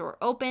elevator door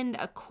opened,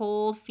 a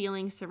cold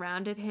feeling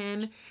surrounded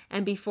him,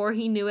 and before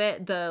he knew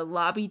it, the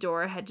lobby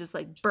door had just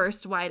like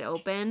burst wide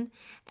open,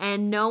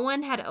 and no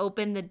one had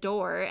opened the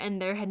door, and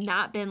there had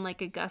not been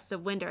like a gust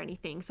of wind or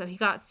anything, so he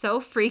got so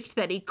freaked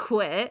that he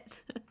quit.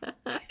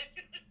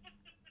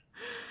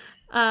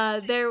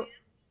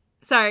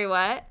 Sorry,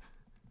 what?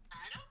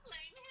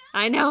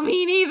 I know,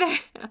 me neither.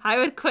 I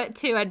would quit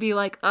too. I'd be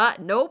like,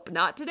 nope,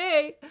 not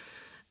today.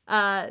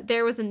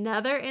 There was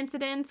another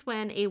incident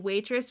when a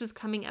waitress was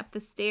coming up the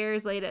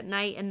stairs late at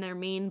night in their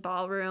main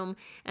ballroom,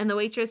 and the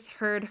waitress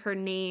heard her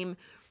name,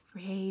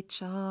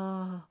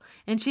 Rachel,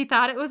 and she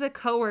thought it was a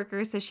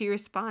coworker, so she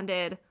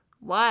responded,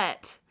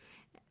 "What?"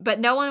 But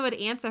no one would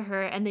answer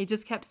her, and they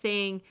just kept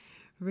saying,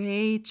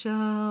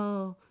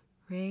 Rachel,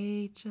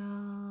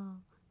 Rachel.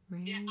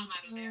 Yeah, I'm out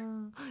of there.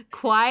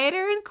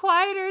 Quieter and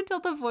quieter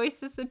until the voice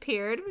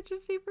disappeared, which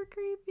is super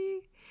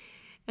creepy.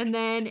 And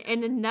then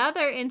in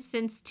another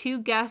instance,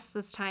 2 guests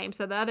this time.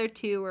 So the other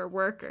 2 were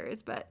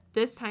workers, but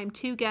this time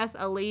 2 guests,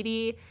 a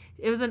lady,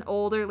 it was an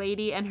older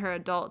lady and her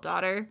adult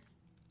daughter,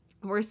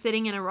 were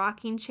sitting in a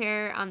rocking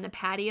chair on the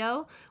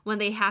patio when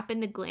they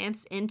happened to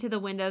glance into the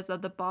windows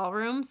of the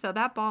ballroom. So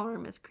that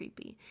ballroom is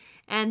creepy.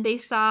 And they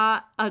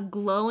saw a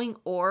glowing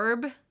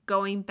orb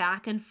going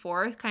back and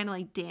forth, kind of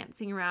like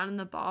dancing around in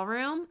the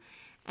ballroom.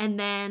 And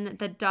then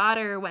the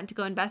daughter went to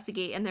go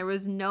investigate, and there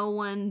was no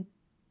one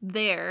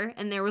there,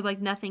 and there was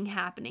like nothing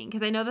happening.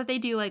 Because I know that they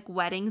do like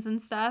weddings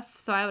and stuff,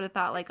 so I would have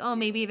thought like, oh,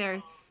 maybe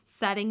they're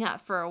setting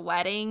up for a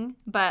wedding,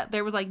 but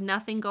there was like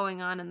nothing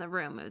going on in the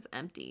room. It was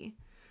empty.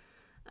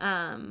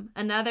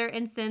 Another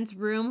instance,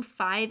 room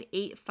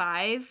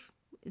 585.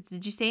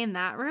 Did you stay in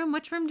that room?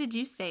 Which room did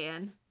you stay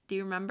in? Do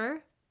you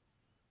remember?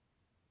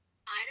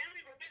 I don't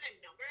remember the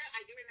number.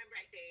 I do remember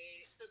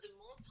so the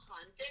most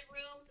haunted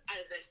rooms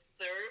are the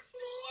 3rd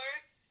floor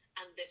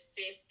and the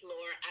 5th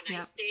floor, and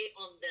yep. I stayed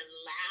on the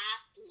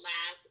last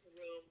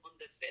room on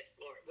the 5th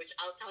floor, which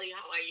I'll tell you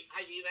how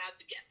you have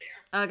to get there.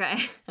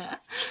 Okay.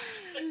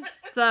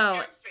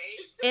 So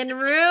in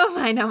room,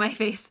 I know my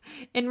face.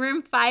 In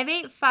room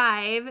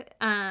 585,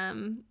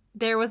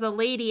 there was a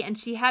lady and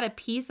she had a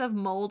piece of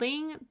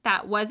molding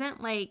that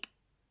wasn't like,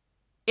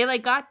 it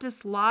like got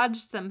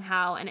dislodged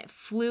somehow and it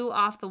flew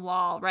off the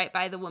wall right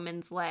by the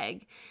woman's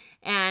leg.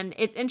 And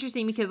it's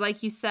interesting because,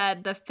 like you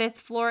said, the 5th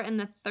floor and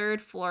the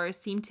 3rd floor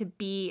seem to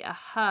be a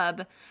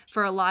hub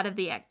for a lot of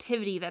the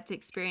activity that's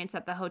experienced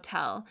at the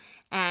hotel.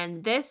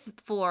 And this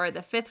floor,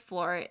 the 5th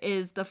floor,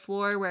 is the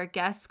floor where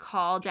guests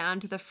call down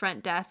to the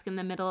front desk in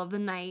the middle of the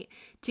night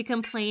to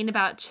complain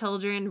about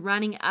children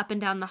running up and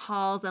down the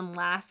halls and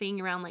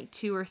laughing around like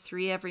 2 or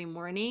 3 every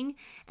morning.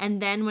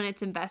 And then when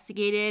it's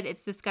investigated,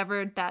 it's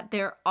discovered that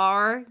there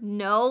are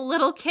no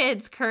little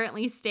kids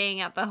currently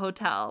staying at the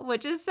hotel,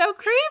 which is so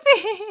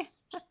creepy.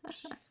 All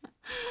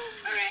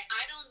right,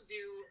 I don't do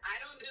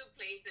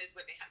places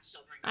where they have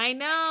children. I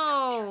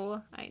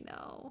know.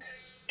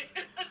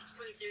 That's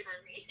freaky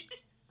for me.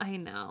 I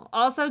know.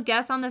 Also,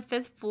 guests on the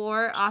 5th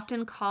floor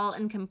often call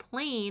and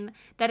complain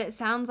that it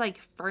sounds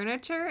like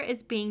furniture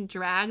is being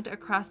dragged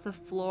across the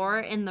floor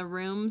in the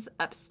rooms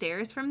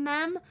upstairs from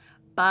them.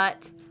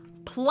 But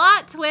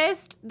plot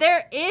twist,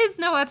 there is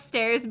no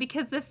upstairs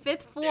because the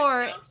 5th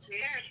floor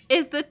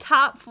is the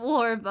top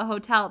floor of the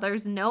hotel.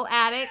 There's no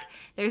attic,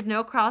 there's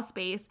no crawl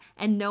space,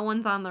 and no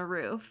one's on the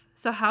roof.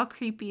 So how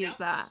creepy is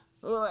that?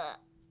 Ugh.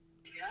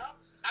 Yep.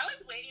 I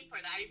was waiting for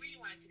that. I really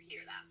wanted to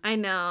hear that. I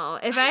know.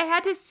 If I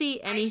had to see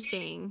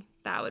anything,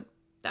 that would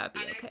be okay.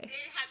 I did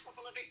have a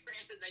couple of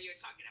experiences that you're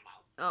talking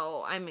about.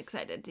 Oh, I'm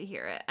excited to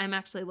hear it. I'm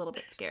actually a little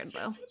bit scared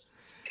though.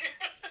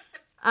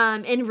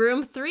 In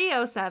room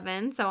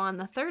 307, so on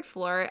the 3rd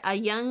floor, a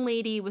young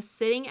lady was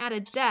sitting at a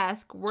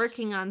desk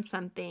working on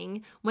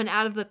something when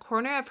out of the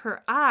corner of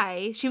her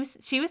eye, she was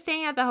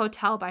staying at the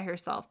hotel by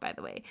herself, by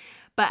the way,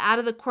 but out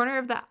of the corner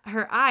of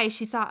her eye,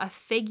 she saw a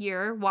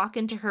figure walk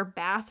into her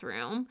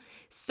bathroom.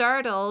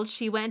 Startled,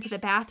 she went to the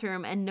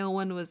bathroom and no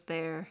one was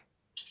there.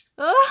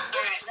 All right,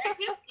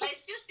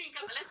 let's just think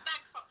of it. Let's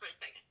back up for a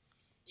second.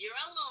 You're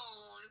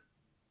alone,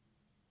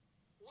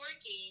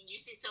 working, you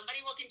see somebody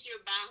walk into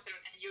your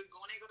bathroom and you're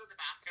going to go to the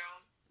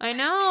bathroom. I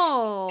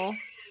know.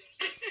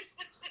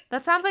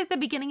 That sounds like the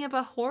beginning of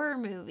a horror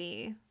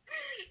movie.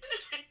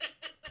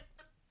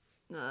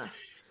 Ugh.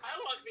 I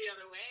walk the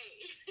other way.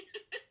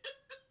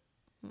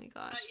 Oh my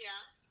gosh.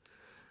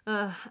 But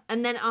yeah.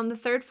 And then on the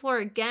 3rd floor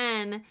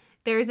again,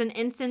 there's an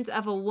instance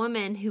of a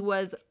woman who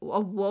was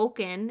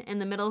awoken in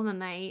the middle of the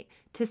night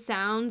to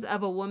sounds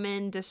of a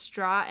woman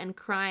distraught and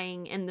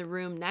crying in the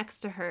room next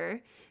to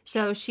her.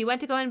 So she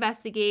went to go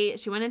investigate.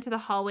 She went into the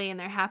hallway and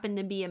there happened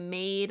to be a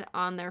maid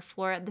on their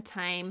floor at the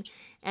time.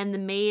 And the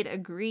maid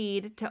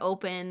agreed to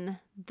open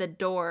the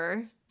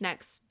door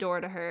next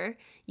door to her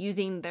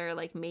using their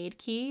like maid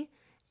key.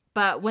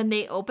 But when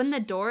they opened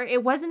the door,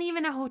 it wasn't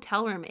even a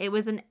hotel room. It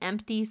was an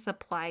empty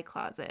supply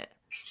closet.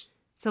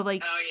 So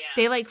like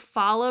they like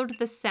followed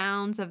the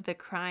sounds of the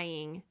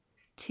crying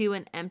to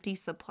an empty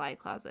supply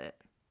closet.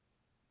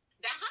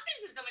 That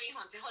happens in so many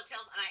haunted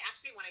hotels, and I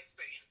actually want to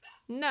experience that.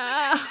 No.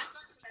 Like, that's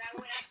something that I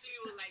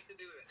would like to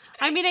do.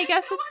 I mean,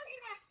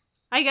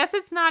 I guess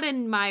it's not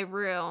in my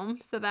room,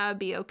 so that would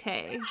be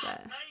okay.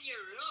 But not in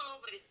your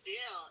room, but it's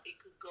still, it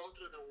could go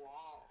through the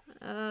wall.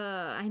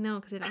 I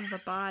know, because I don't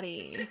have a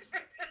body.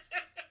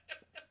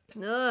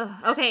 Ugh.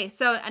 Okay,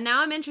 so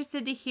now I'm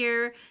interested to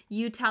hear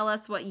you tell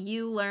us what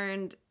you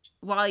learned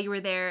while you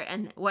were there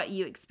and what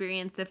you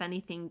experienced, if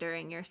anything,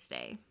 during your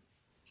stay.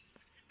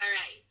 All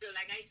right, so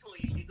like I told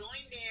you, you're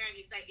going there, and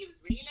it's like it was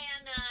really late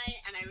at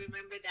night, and I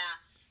remember that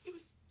it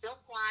was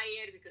so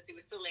quiet because it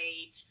was so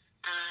late,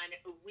 and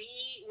we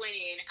went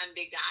in, and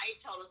the guy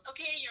told us,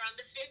 okay, you're on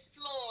the 5th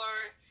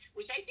floor,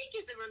 which I think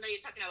is the room that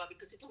you're talking about,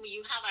 because he told me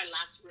you have our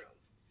last room.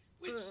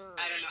 Which,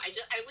 I don't know.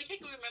 I wish I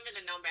could remember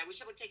the number. I wish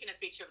I would have taken a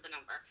picture of the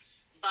number.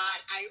 But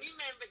I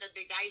remember that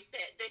the guy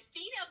said, the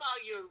thing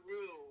about your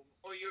room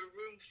or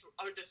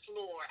the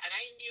floor, and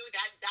I knew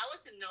that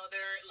was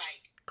another,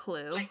 like,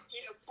 clue. Like,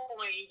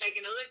 point, like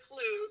another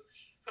clue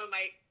from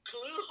my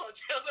Clue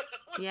hotel that I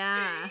was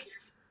staying,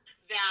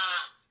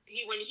 that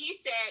when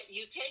he said,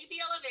 you take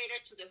the elevator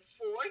to the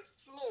 4th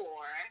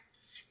floor,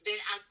 then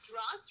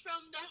across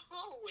from the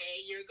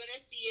hallway, you're going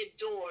to see a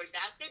door.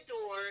 That's the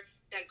door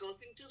that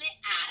goes into the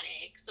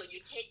attic. So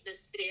you take the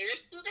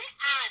stairs to the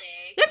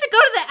attic. You have to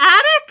go to the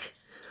attic?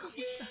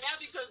 Yeah,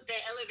 because the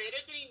elevator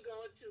didn't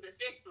go to the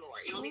 5th floor.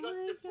 It only goes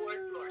to the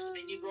 4th floor. So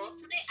then you go up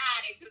to the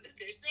attic, to the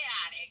stairs to the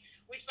attic,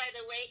 which, by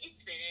the way,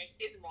 is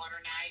finished. It's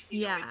modernized.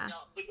 Yeah.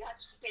 But you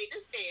have to take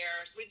the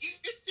stairs with your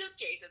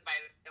suitcases, by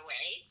the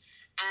way.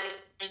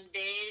 And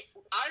then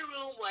our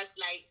room was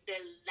like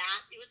it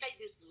was like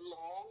this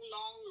long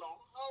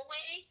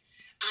hallway.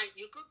 And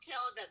you could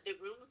tell that the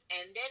rooms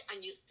ended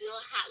and you still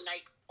had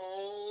like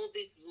all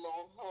this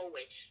long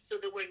hallway. So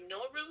there were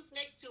no rooms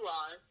next to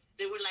us.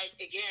 They were like,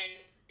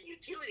 again,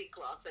 utility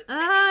closets.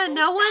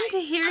 No one to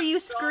hear you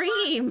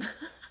scream.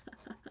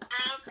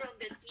 And from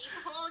the deep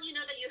hole,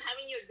 that you have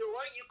in your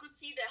door, you could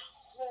see the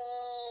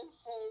whole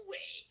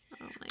hallway.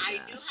 Oh my I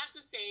gosh. do have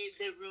to say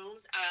the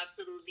rooms are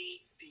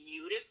absolutely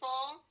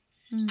beautiful.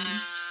 Mm.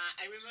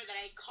 I remember that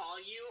I call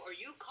you or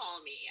you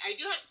call me. I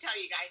do have to tell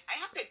you guys, I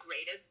have the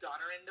greatest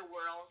daughter in the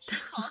world. She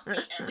calls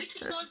me every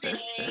single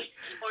day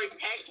or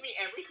texts me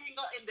every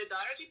single in the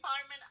daughter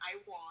department. I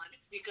won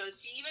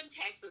because she even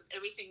texts us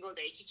every single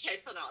day. She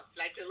checks on us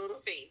like the little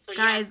thing. So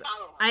Guys, yes,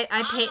 follow her.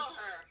 Follow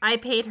her. I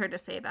paid her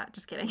to say that.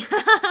 Just kidding.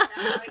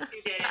 No,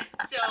 she didn't.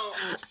 So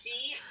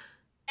she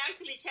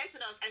actually checked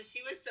on us, and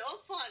she was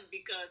so fun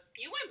because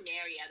you were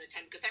married at the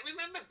time. Because I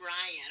remember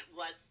Brian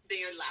was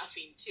there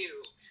laughing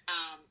too,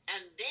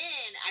 and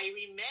then I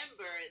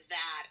remember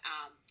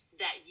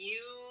that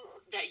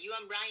you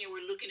and Brian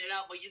were looking it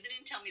up, but you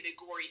didn't tell me the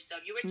gory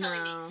stuff. You were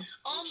telling me,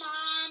 "Oh,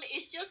 Mom,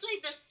 it's just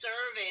like the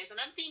service," and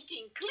I'm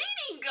thinking,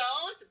 "Cleaning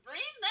ghosts,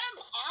 bring them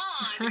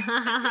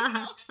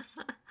on."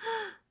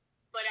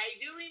 But I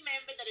do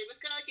remember that it was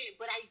kind of like,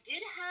 but I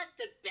did have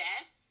the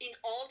best in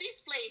all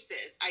these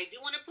places. I do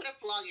want to put a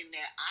plug in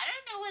there. I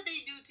don't know what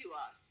they do to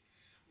us,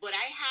 but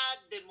I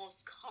had the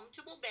most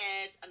comfortable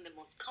beds and the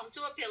most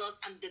comfortable pillows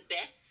and the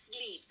best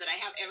sleeps that I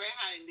have ever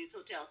had in these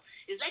hotels.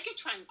 It's like a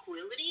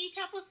tranquility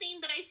type of thing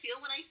that I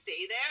feel when I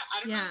stay there. I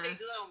don't know if they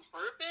do that on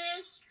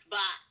purpose,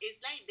 but it's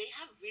like they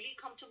have really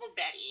comfortable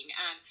bedding.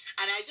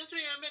 And I just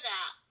remember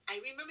that. I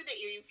remember the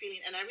eerie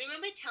feeling. And I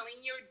remember telling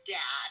your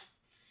dad,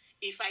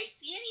 if I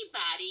see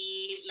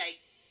anybody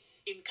like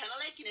in kind of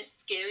like in a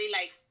scary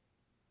like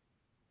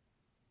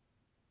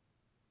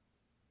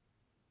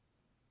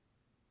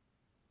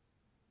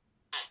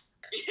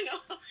you know,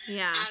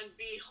 and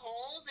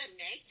behold, the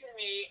next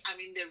day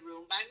I'm in the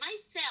room by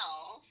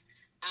myself.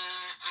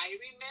 I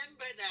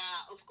remember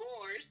that, of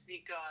course,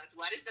 because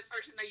what is the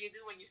first thing that you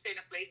do when you stay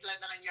in a place like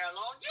that and you're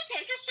alone? You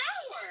take a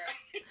shower.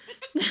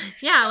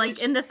 Yeah, like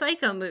in the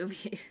Psycho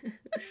movie.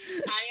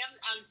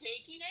 I'm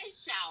taking a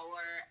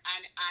shower,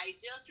 and I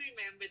just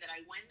remember that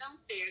I went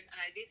downstairs and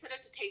I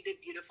decided to take the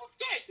beautiful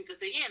stairs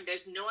because, again,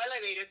 there's no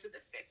elevator to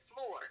the 5th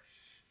floor.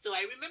 So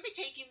I remember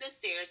taking the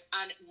stairs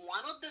on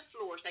one of the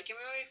floors. I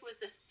can't remember if it was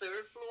the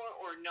 3rd floor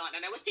or not.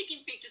 And I was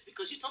taking pictures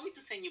because you told me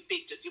to send you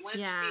pictures. You wanted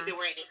to see if there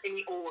were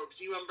any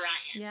orbs, you and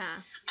Brian. Yeah.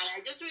 And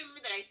I just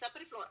remember that I stopped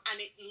at the floor, and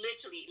it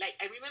literally, like,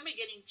 I remember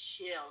getting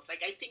chills.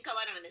 Like, I think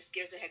about it, and it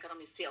scares the heck out of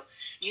me still.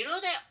 You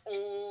know that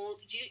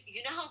old,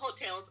 you know how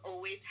hotels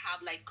always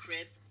have, like,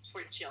 cribs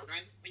for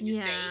children when you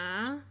stay?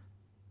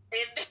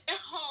 In the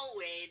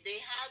hallway,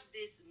 they have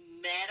this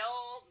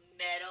metal,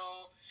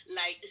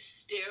 like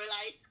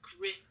sterilized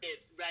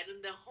cribs right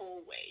in the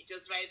hallway,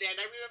 just right there. And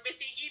I remember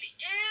thinking,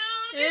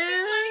 ew, this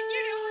is like,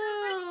 you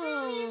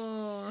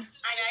know,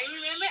 and I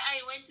remember I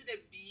went to the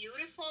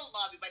beautiful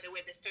lobby. By the way,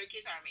 the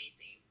staircases are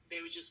amazing.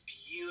 They were just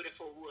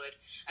beautiful wood.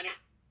 And I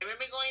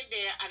remember going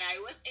there, and I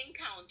was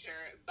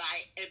encountered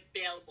by a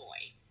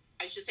bellboy.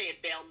 I should say a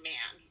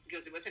bellman,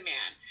 because it was a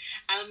man.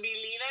 And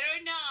believe it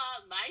or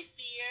not, my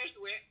fears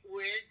were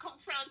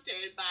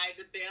confronted by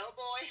the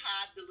bellboy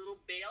had the little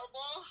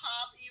bellboy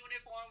hop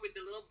uniform with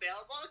the little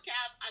bellboy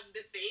cap, and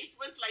the face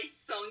was like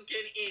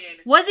sunken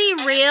in. Was he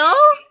real?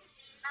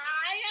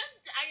 I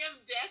am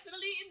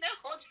definitely in the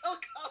Hotel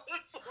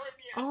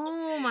California.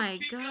 Oh my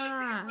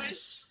gosh. It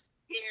was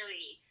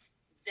scary.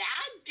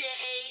 That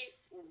day,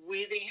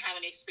 we didn't have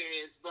an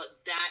experience, but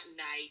that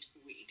night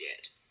we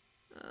did.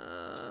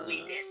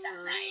 We did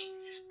that night.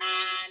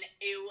 And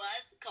it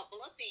was a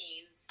couple of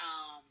things.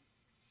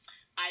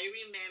 I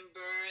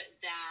remember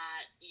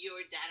that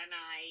your dad and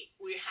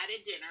we had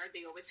a dinner.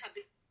 They always have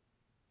the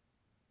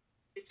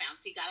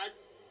fancy gala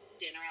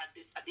dinner at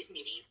this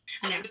meeting.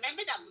 And I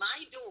remember that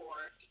my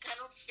door kind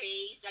of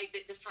faced, like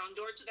the front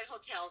door to the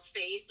hotel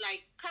faced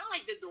like kind of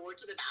like the door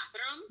to the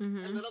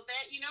bathroom a little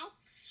bit, you know?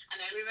 And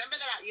I remember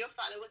that your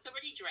father was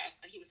already dressed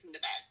and he was in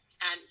the bed.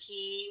 And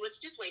he was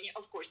just waiting.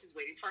 Of course, he's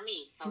waiting for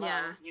me.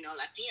 Hello, you know,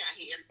 Latina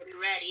here,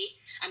 ready.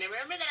 And I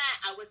remember that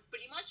I was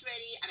pretty much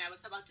ready, and I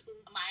was about to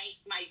put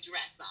my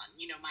dress on,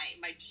 you know, my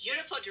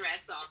beautiful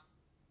dress on.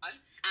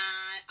 And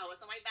I was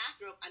on my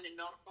bathrobe, and a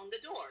knock on the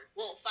door.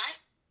 Well,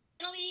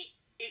 finally,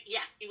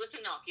 yes, it was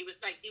a knock. It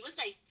was like 5:55,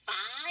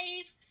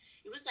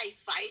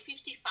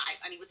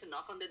 and it was a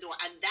knock on the door.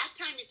 And that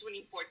time is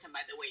really important,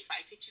 by the way,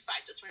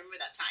 5:55. Just remember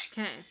that time.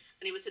 Okay.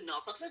 And it was a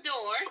knock on the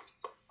door.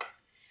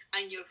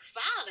 And your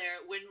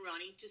father went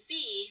running to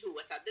see who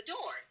was at the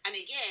door. And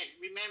again,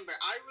 remember,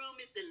 our room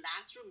is the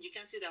last room. You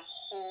can see the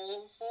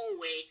whole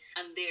hallway,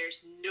 and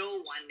there's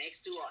no one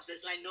next to us.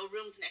 There's like no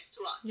rooms next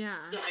to us.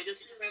 Yeah. So I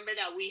just remember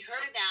that we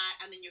heard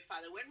that, and then your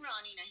father went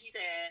running, and he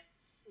said,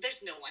 "There's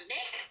no one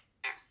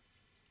there."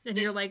 And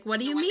you're like, "What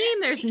do you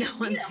mean there's no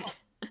one there?"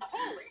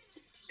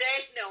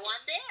 There's no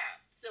one there.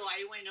 So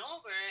I went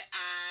over,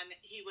 and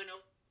he went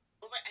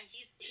over, and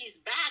his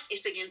back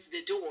is against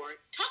the door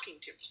talking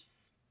to me.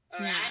 All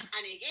right.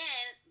 And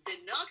again,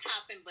 the knock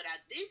happened, but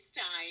at this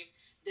time,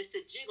 there's a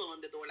jiggle on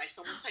the door, like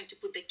someone's trying to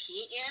put the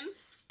key in.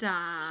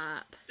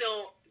 Stop.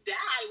 So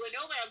Dad went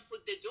over and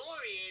put the door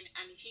in,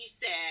 and he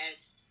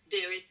said,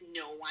 "There is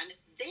no one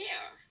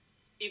there."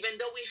 Even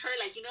though we heard,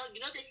 like, you know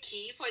the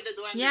key for the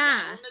door, and the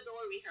on the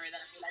door, we heard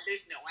that, like,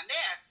 there's no one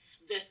there.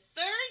 The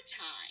third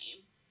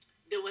time,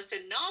 there was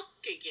a knock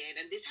again,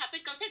 and this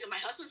happened because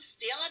my husband's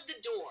still at the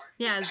door.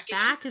 Yeah, his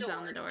back is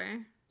on the door.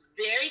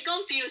 Very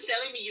confused,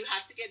 telling me you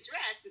have to get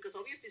dressed because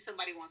obviously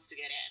somebody wants to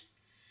get in.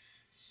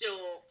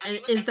 So, and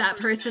is that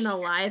person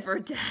alive or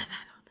dead?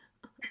 I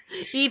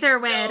don't know. Either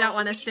way, I don't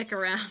want to stick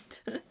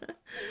around.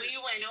 We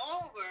went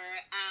over,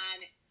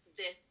 and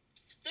the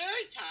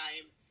third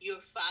time, your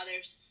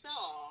father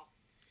saw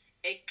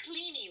a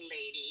cleaning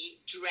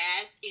lady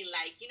dressed in,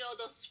 like, you know,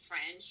 those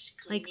French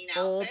cleaning like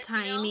outfits,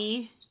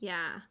 old-timey, you know?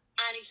 Yeah.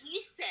 And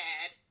he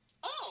said,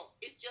 oh,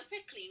 it's just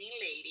a cleaning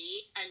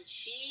lady, and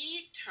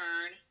she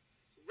turned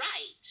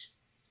right,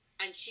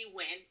 and she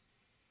went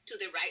to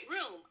the right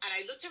room. And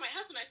I looked at my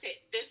husband and I said,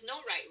 there's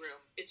no right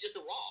room. It's just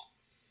a wall.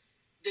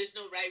 There's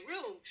no right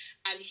room.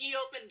 And he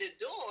opened the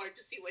door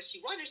to see what she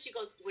wanted. She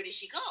goes, where did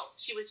she go?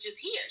 She was just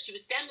here. She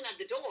was standing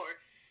at the door.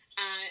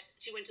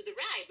 She went to the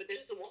right, but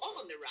there's a wall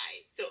on the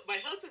right. So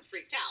my husband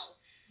freaked out.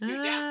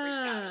 Your dad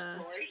freaked out,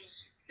 of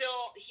course. So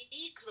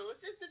he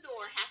closes the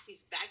door, has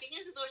his back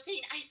against the door,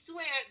 saying, I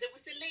swear there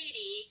was a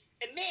lady,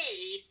 a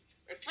maid,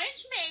 a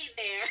French maid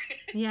there.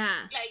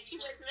 Yeah. Like, she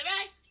went to the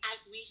right.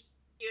 As we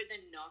hear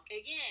the knock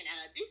again, and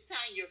at this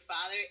time your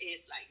father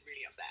is like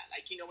really upset,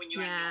 like, you know, when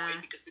you're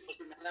annoyed because people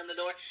knock on the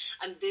door.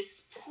 And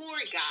this poor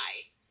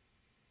guy,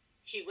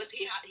 he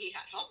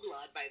had hot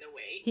blood, by the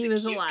way. He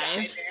was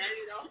alive. There,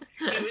 you know?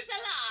 He was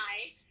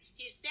alive.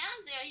 He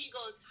stands there, he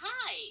goes,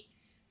 hi,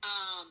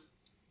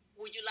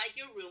 would you like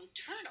your room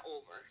turned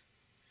over?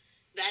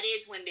 That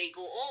is when they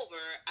go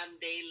over and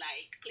they,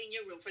 like, clean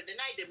your room for the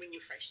night. They bring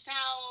you fresh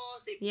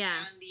towels. They put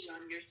candy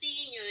on your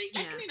thing. You know,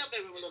 they clean up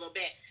the room a little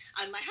bit.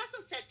 And my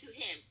husband said to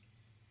him,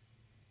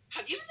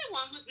 have you been the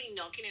one who's been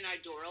knocking on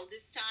our door all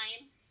this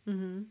time?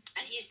 Mm-hmm.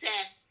 And he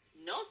said,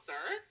 no,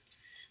 sir.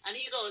 And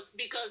he goes,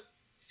 because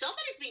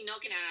somebody's been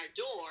knocking on our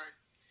door.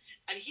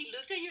 And he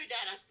looked at your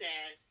dad and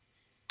said,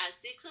 at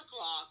 6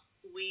 o'clock,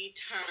 we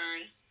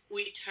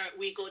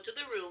go to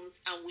the rooms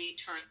and we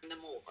turn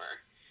them over.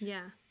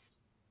 Yeah.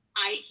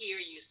 I hear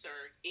you,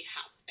 sir. It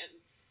happened.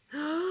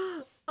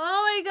 Oh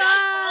my gosh!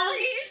 That's all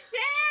he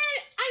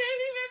said. And I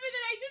remember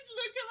that I just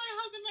looked at my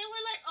husband and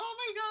we're like, oh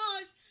my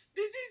gosh,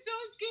 this is so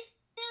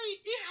scary.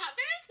 It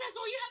happens? That's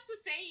all you have to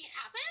say? It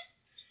happens?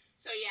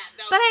 So yeah.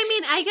 But I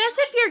mean, I guess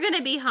if you're going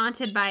to be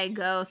haunted by a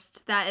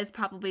ghost, that is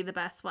probably the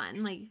best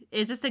one. Like,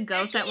 it's just a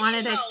ghost that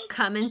wanted to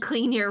come and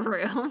clean your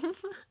room.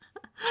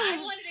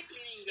 I wanted a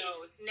cleaning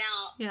ghost.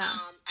 Now, yeah.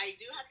 I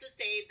do have to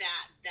say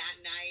that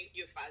night,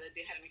 your father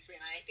did have an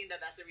experience. And I think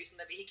that's the reason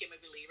that he became a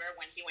believer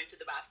when he went to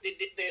the bathroom.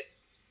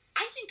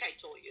 I think I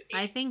told you this.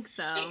 I think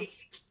so.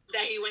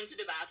 That he went to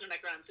the bathroom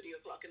like around 3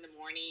 o'clock in the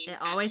morning. It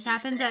always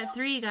happens at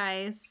 3,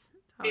 guys.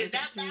 In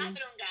that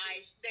bathroom,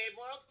 guys, the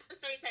moral of the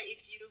story is that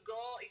if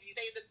you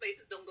stay in this place,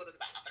 don't go to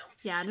the bathroom.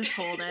 Yeah, just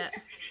hold it.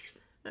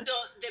 So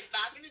the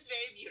bathroom is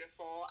very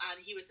beautiful,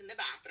 and he was in the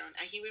bathroom,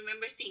 and he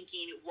remembers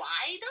thinking,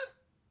 why does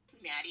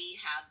Maddie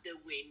have the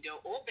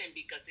window open?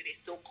 Because it is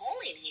so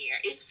cold in here.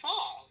 It's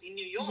fall in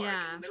New York,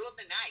 in the middle of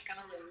the night,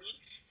 kind of rainy.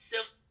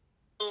 So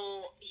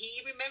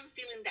he remembered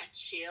feeling that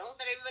chill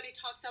that everybody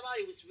talks about.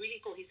 It was really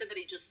cold. He said that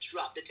it just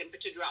dropped. The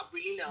temperature dropped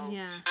really low.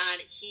 Yeah.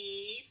 And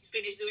he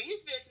finished doing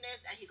his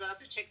business, and he got up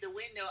to check the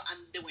window,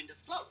 and the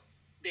window's closed.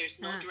 There's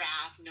no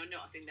draft, no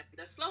nothing. The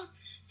window's closed.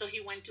 So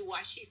he went to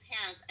wash his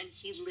hands, and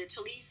he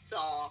literally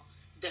saw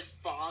the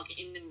fog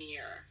in the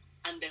mirror.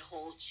 And the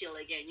whole chill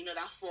again. You know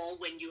that fall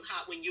when you're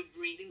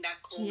breathing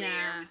that cold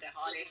air with the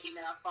hot air in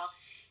that fall.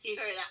 He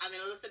heard that, and then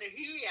all of a sudden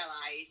he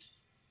realized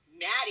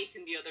Maddie's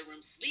in the other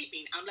room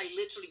sleeping. I'm like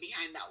literally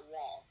behind that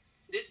wall.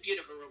 This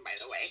beautiful room, by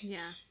the way.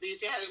 Yeah. They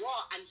had a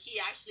wall, and he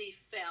actually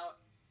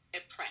felt a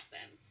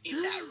presence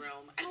in that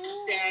room, and he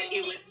said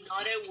it was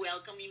not a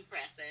welcoming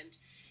presence.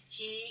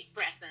 He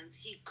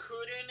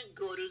couldn't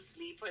go to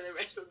sleep for the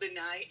rest of the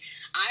night.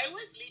 I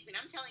was sleeping.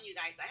 I'm telling you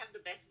guys, I have the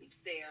best sleeps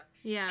there.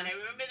 Yeah. And I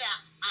remember that.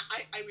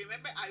 I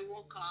remember I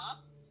woke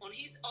up on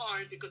his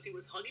arms because he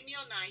was hugging me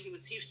all night.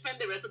 He spent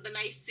the rest of the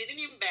night sitting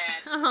in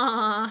bed.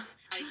 Aww.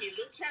 And he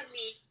looked at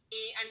me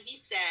and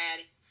he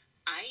said,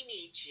 I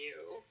need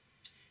you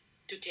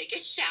to take a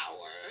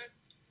shower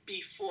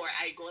before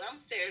I go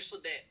downstairs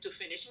to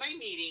finish my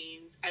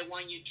meetings. I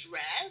want you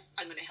dressed.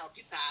 I'm going to help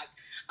you pack.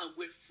 And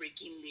we're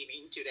freaking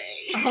leaving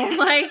today. Oh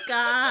my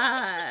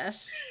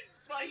gosh.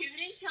 But he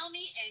didn't tell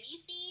me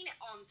anything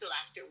until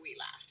after we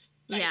left.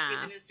 Like,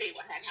 he didn't say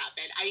what had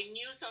happened. I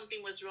knew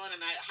something was wrong,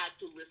 and I had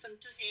to listen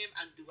to him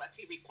and do as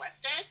he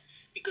requested,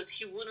 because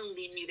he wouldn't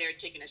leave me there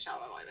taking a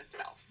shower by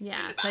myself.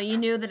 Yeah, so you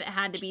knew that it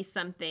had to be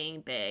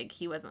something big.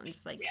 He wasn't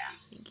just like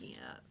thinking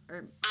it up.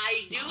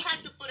 I do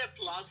have to put a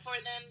plug for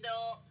them,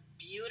 though.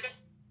 Beautiful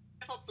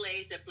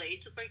place. The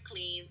place super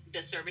clean.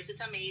 The service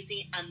is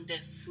amazing, and the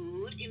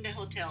food in the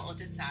Hotel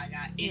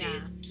Otesaga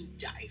is to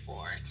die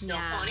for. No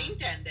pun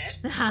intended.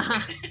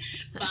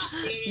 But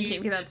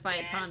maybe that's why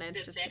it's haunted. The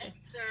best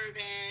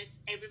service.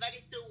 Everybody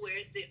still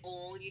wears the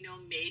old,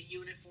 maid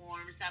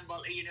uniforms and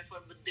butler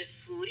uniform. But the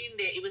food in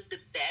there, it was the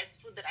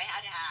best food that I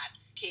had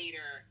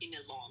cater in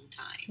a long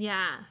time.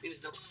 Yeah. It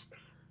was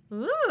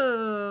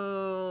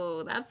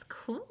Ooh, that's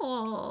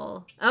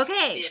cool.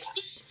 Okay. Yeah.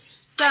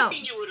 So, I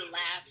think you would have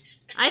laughed.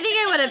 I think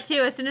I would have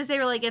too. As soon as they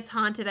were like, it's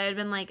haunted, I would have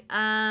been like,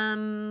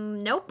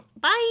 nope,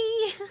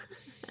 bye.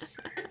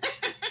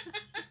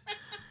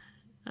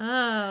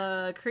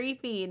 Oh,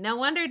 creepy. No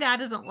wonder Dad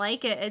doesn't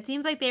like it. It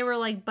seems like they were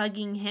like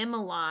bugging him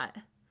a lot,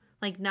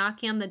 like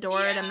knocking on the door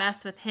to Yeah.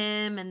 mess with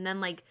him. And then,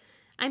 like,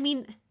 I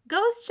mean,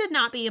 ghosts should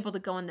not be able to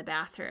go in the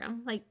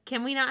bathroom. Like,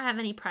 can we not have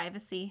any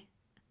privacy?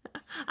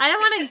 I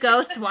don't want a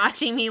ghost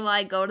watching me while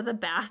I go to the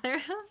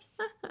bathroom.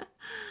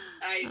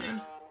 I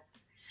know.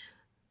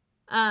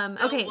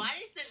 Okay. So what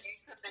is the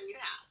next one that you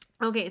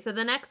have? Okay, so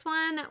the next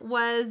one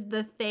was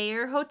the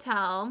Thayer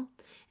Hotel.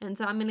 And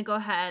so I'm going to go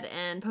ahead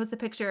and post a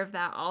picture of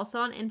that also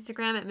on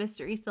Instagram at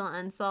Mystery Still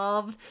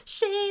Unsolved.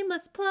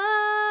 Shameless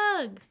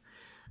plug!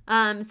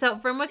 So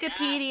from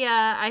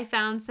Wikipedia, I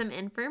found some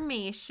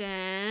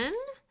information.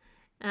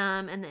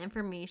 And the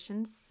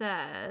information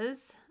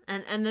says,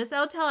 and this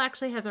hotel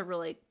actually has a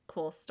really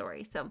cool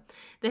story. So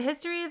the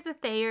history of the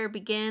Thayer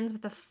begins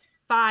with a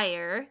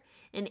fire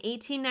in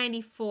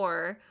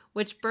 1894,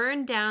 which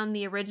burned down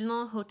the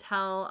original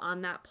hotel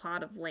on that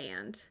plot of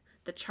land,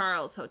 the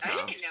Charles Hotel.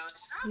 I didn't know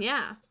that.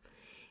 Yeah.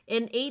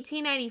 In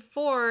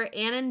 1894,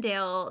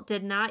 Annandale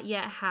did not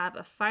yet have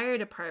a fire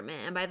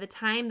department, and by the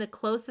time the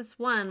closest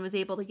one was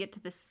able to get to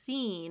the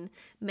scene,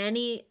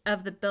 many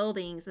of the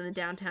buildings in the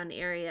downtown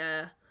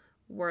area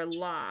were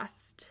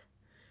lost.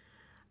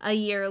 A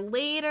year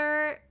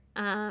later,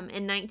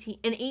 in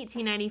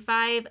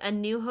 1895, a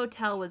new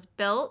hotel was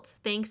built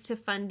thanks to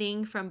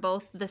funding from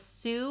both the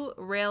Sioux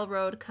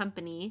Railroad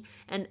Company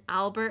and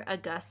Albert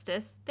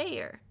Augustus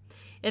Thayer.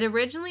 It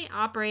originally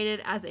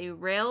operated as a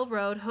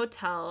railroad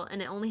hotel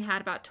and it only had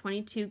about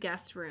 22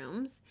 guest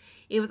rooms.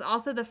 It was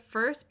also the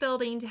first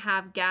building to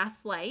have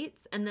gas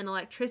lights and then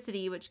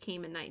electricity, which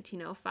came in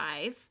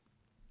 1905.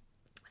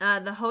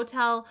 The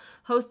hotel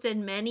hosted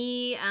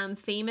many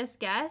famous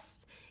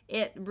guests.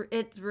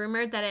 It's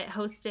rumored that it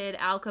hosted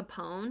Al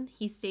Capone.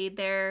 He stayed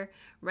there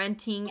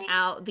renting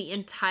out the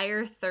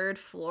entire third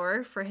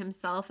floor for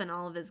himself and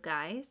all of his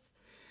guys.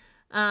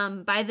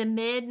 By the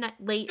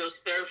late... Those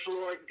third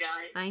floors,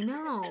 guys. I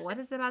know. What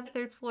is it about the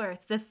third floor?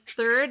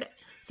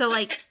 So,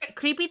 like,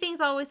 creepy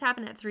things always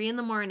happen at 3 a.m,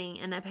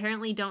 and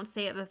apparently don't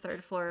stay at the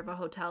third floor of a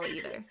hotel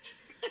either.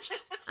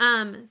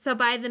 So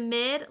by the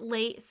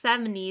late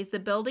 70s, the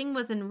building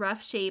was in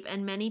rough shape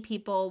and many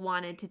people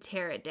wanted to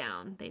tear it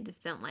down. They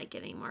just didn't like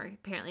it anymore.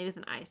 Apparently it was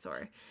an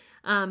eyesore.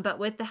 But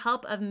with the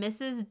help of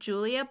Mrs.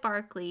 Julia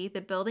Barclay,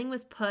 the building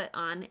was put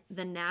on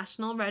the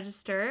National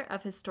Register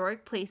of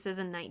Historic Places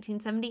in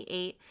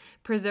 1978,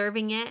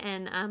 preserving it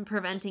and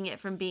preventing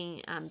it from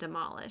being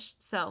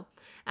demolished. So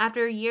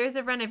after years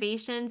of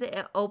renovations,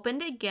 it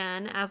opened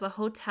again as a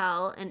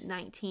hotel in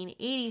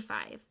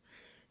 1985.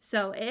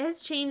 So it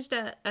has changed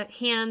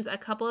hands a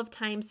couple of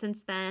times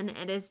since then.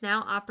 It is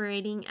now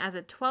operating as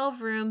a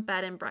 12-room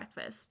bed and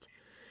breakfast.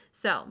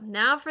 So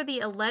now for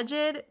the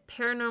alleged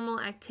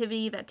paranormal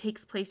activity that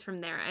takes place from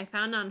there. I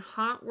found on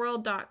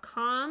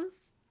hauntworld.com,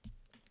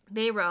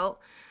 they wrote,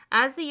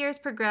 as the years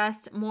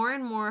progressed, more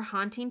and more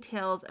haunting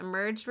tales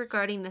emerged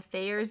regarding the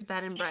Thayer's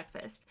bed and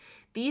breakfast.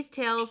 These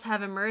tales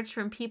have emerged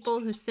from people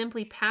who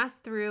simply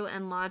passed through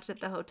and lodged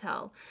at the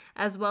hotel,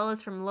 as well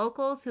as from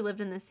locals who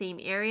lived in the same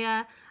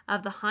area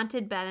of the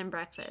haunted bed and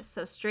breakfast.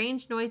 So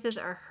strange noises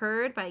are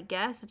heard by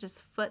guests, such as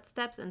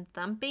footsteps and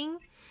thumping.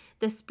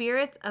 The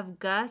spirits of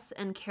Gus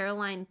and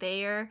Caroline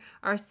Thayer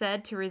are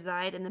said to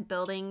reside in the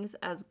buildings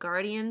as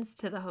guardians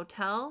to the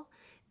hotel.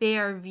 They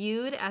are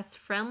viewed as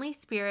friendly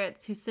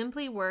spirits who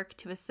simply work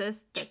to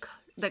assist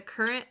the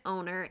current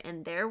owner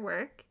in their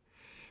work.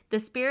 The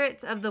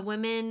spirits of the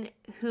women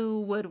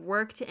who would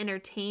work to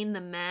entertain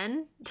the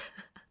men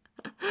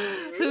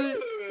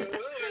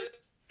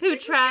who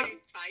travel.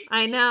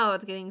 I know,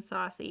 it's getting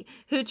saucy.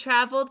 Who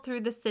traveled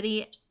through the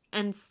city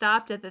and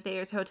stopped at the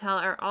Thayer's Hotel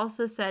are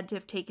also said to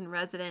have taken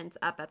residence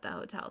up at the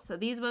hotel. So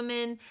these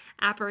women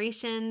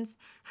apparitions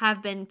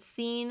have been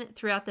seen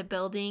throughout the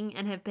building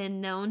and have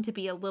been known to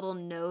be a little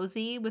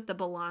nosy with the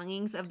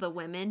belongings of the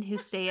women who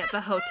stay at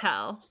the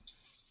hotel.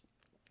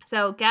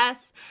 So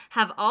guests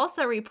have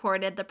also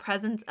reported the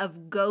presence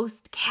of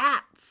ghost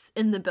cats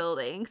in the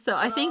building. So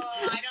I think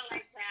I don't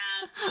like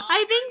that.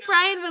 I think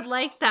Brian would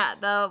like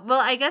that though. Well,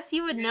 I guess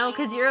you would know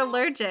because you're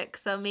allergic.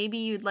 So maybe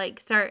you'd like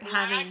start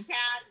having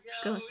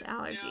ghost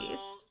allergies.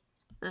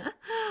 No.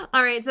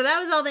 All right, so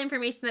that was all the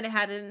information that it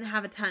had. It didn't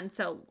have a ton.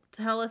 So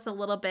tell us a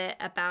little bit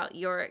about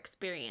your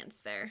experience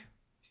there.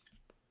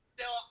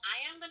 So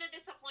I am going to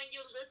disappoint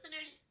you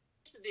listeners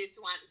to this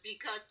one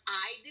because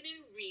I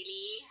didn't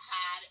really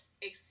had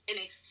an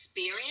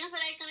experience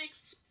that I can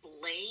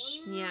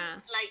explain.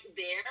 Yeah. Like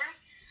there.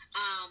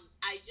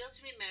 I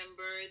just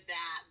remember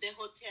that the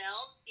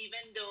hotel,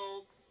 even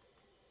though,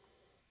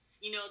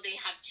 you know, they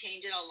have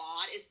changed it a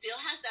lot, it still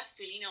has that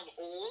feeling of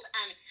old.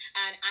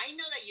 And I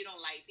know that you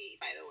don't like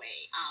these, by the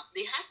way.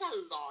 It has a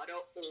lot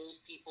of old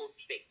people's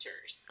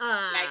pictures.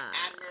 Like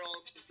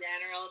admirals,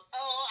 generals.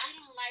 Oh, I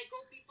don't like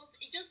old people's.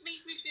 It just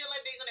makes me feel like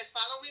they're going to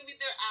follow me with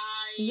their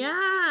eyes.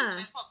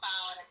 Yeah. They're gonna pop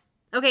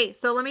Okay,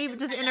 so let me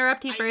just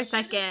interrupt you I for a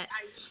shouldn't- second.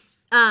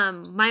 I-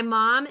 My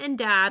mom and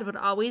dad would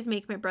always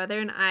make my brother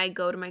and I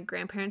go to my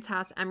grandparents'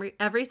 house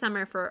every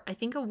summer for I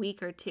think a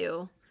week or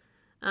two.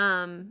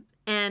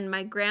 And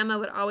my grandma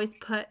would always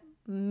put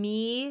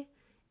me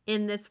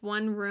in this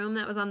one room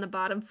that was on the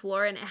bottom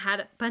floor, and it had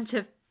a bunch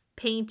of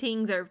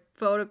paintings or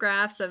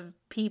photographs of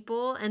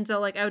people. And so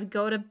like I would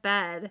go to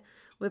bed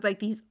with like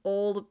these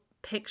old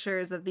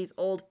pictures of these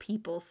old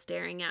people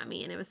staring at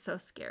me, and it was so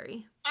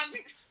scary. I'm the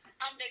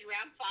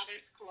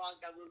grandfather's clock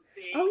that will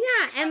ding. Oh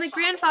yeah, and the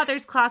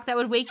grandfather's clock that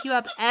would wake you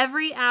up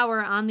every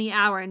hour on the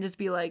hour and just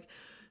be like,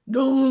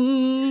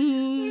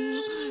 dong,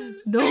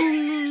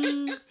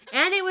 dong.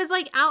 And it was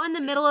like out in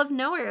the middle of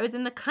nowhere. It was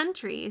in the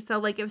country, so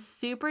like it was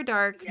super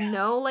dark, Yeah.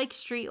 no like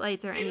street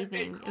lights or In the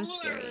anything. It was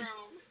cooler scary. room.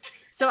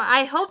 So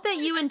I hope that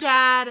you and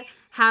Dad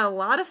had a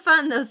lot of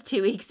fun those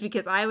 2 weeks,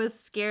 because I was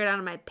scared out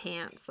of my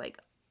pants like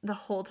the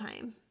whole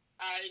time.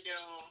 I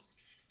know.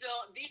 So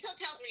these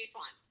hotels really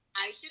fun.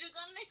 I should have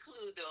gotten a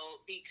clue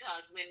though,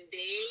 because when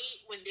they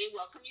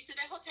welcome you to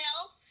the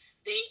hotel,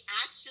 they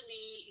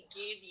actually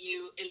give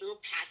you a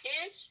little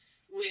package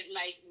with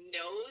like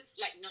earplugs,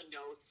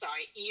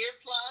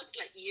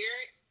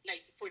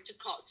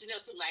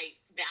 to like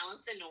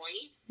balance the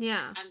noise.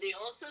 Yeah. And they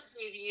also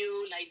give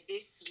you like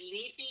this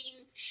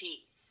sleeping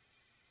tea.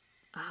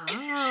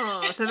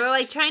 Oh, so they're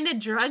like trying to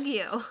drug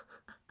you.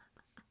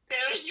 They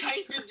were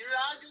trying to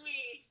drug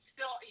me.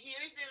 So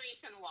here's the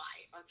reason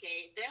why,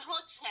 okay? The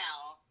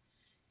hotel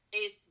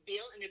is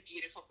built in a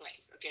beautiful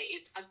place, okay?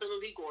 It's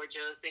absolutely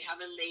gorgeous. They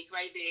have a lake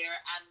right there,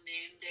 and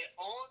then they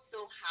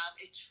also have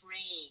a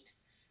train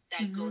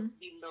that goes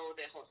below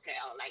the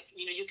hotel. Like,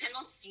 you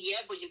cannot see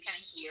it, but you can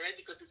hear it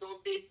because there's all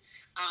this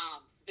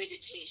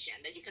vegetation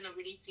that you cannot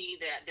really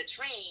see the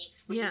train,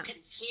 but you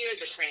can hear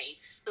the train.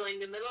 So in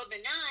the middle of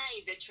the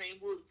night, the train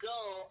will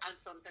go, and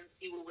sometimes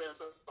it will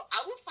whistle. So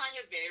I would find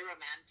it very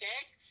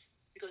romantic,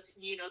 because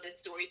the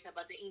stories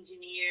about the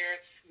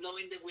engineer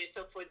blowing the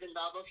whistle for the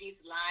love of his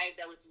life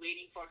that was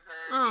waiting for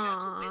her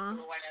to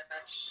whistle or whatever.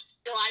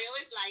 So I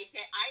always liked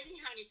it. I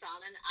didn't have any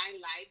problem.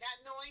 I like that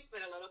noise,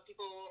 but a lot of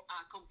people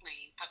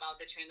complain about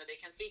the train that they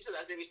can sleep. So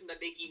that's the reason that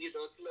they give you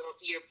those little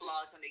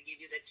earplugs and they give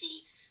you the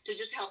tea to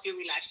just help you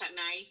relax at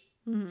night.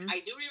 Mm-hmm.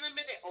 I do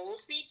remember the old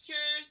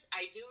pictures.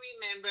 I do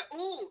remember.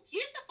 Oh,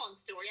 here's a fun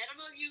story. I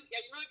don't know if you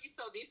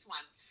saw this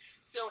one.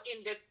 So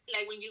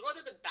when you go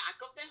to the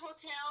back of the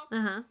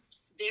hotel,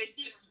 there's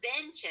these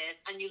benches,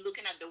 and you're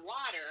looking at the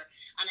water.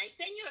 And I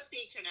sent you a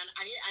picture,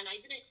 and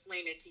I didn't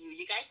explain it to you.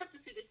 You guys have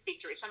to see this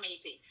picture. It's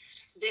amazing.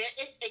 There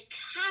is a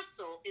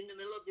castle in the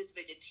middle of this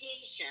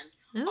vegetation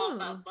up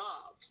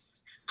above.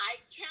 I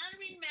can't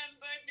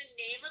remember the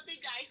name of the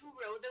guy who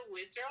wrote The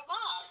Wizard of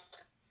Oz,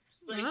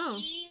 but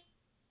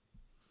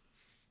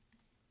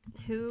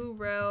Who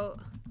wrote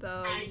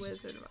The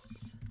Wizard of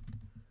Oz?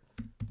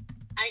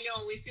 I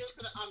know, we feel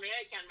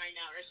American right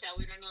now, Rochelle.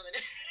 We don't know the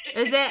name.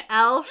 Is it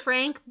L.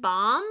 Frank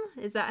Baum?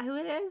 Is that who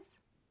it is?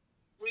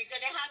 We're going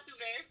to have to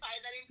verify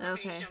that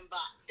information,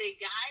 but the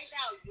guy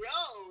that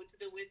wrote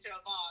The Wizard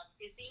of Oz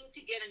is seemed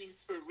to get an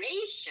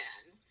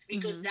inspiration,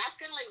 because that's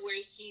kind of like where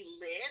he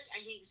lived,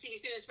 and he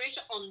received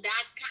inspiration on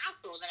that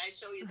castle that I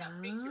show you that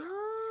picture of.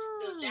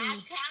 So that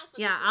castle.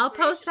 Yeah, I'll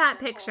post that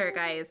picture,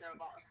 guys.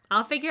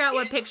 I'll figure out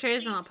what picture it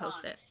is and I'll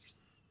post it.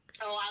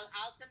 Oh,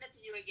 I'll send it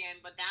to you again.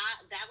 But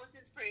that was the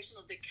inspiration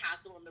of the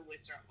castle and the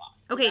Wizard of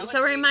Oz. Okay,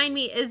 so remind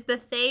me, is the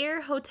Thayer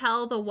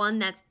Hotel the one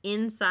that's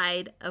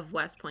inside of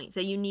West Point?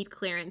 So you need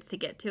clearance to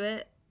get to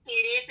it? It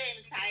is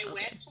inside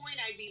West Point.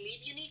 I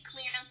believe you need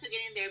clearance to get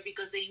in there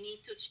because they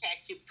need to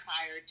check you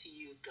prior to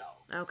you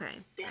go.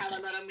 Okay. They have a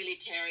lot of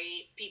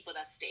military people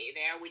that stay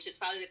there, which is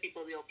probably the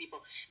old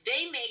people.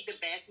 They make the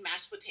best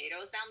mashed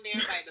potatoes down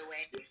there, by the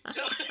way.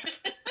 So,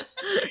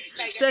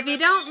 so if you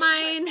don't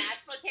mind,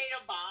 mashed potato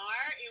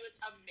bar, it was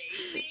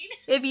amazing.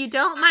 If you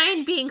don't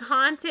mind being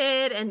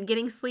haunted and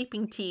getting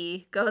sleeping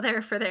tea, go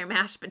there for their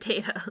mashed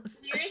potatoes.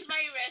 Here's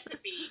my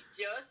recipe.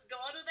 Just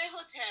go to the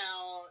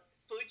hotel,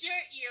 put your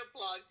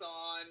earplugs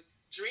on,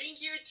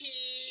 drink your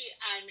tea,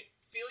 and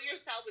fill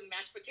yourself with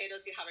mashed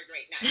potatoes. You have a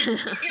great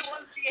night.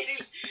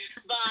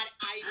 But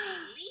I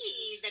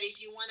believe that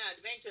if you want to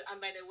adventure, and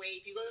by the way,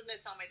 if you go in the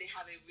summer, they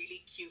have a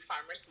really cute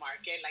farmer's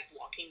market, like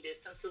walking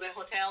distance to the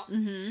hotel.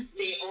 You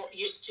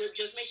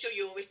just make sure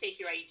you always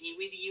take your ID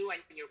with you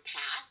and your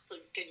pass, so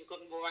you can go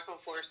back and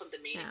forth on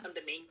the main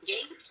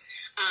gate.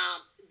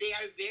 They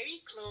are very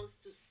close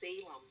to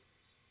Salem,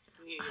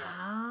 New York.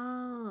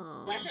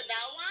 Oh. Was it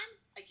that one?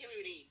 I can't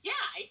really.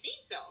 Yeah, I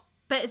think so.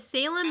 But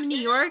Salem, New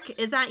York,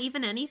 is that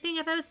even anything?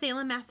 I thought it was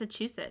Salem,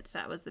 Massachusetts.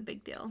 That was the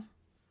big deal.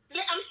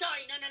 I'm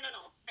sorry. No.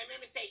 I made a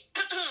mistake.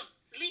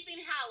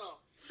 Sleepy Hollow.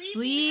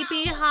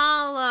 Sleepy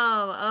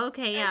Hollow.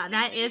 Okay, yeah,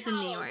 that is in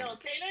New York. No,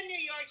 Salem,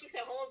 New York is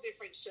a whole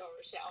different show,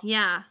 Rochelle.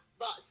 Yeah.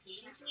 But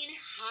Sleepy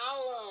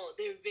Hollow,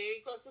 they're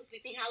very close to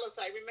Sleepy Hollow.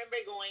 So I remember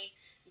going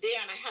there,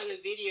 and I have a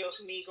video of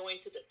me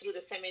going through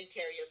the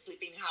cemetery of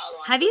Sleepy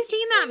Hollow. Have you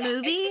seen that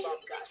movie?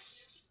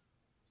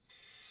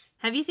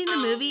 Have you seen the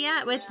movie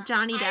yet with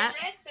Johnny Depp?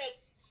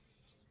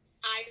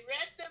 I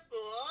read the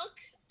book.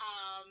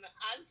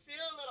 I'm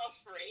still a little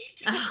afraid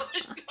to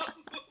watch the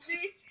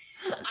movie.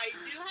 I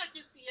do have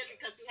to see it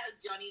because he has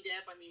Johnny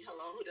Depp. I mean,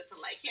 hello, who doesn't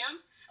like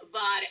him?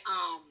 But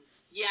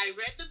yeah, I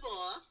read the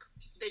book,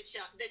 the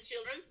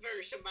children's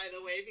version, by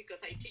the way, because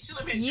I teach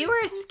elementary You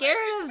were school, so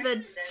scared of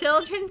the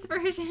children's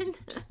version?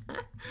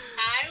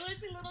 I was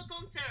a little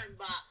concerned,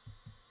 but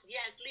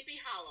yeah, Sleepy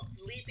Hollow.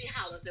 Sleepy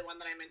Hollow is the one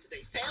that I meant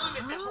today. Salem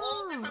is a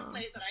whole different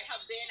place that I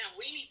have been and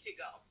we need to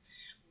go.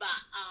 But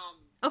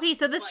okay,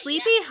 so the but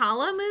Sleepy yeah,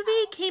 Hollow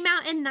movie came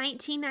out in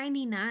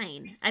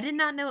 1999. I did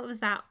not know it was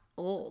that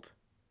old.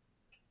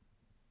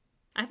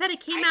 I thought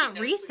it came I out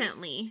think that's pretty-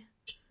 recently.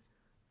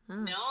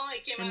 Oh. No,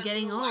 it came I'm out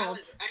getting a little while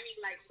old. ago. I mean,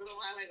 like a little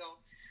while ago.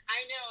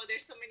 I know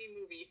there's so many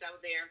movies out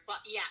there,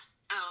 but yes,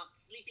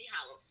 Sleepy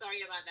Hollow.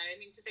 Sorry about that. I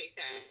didn't mean to say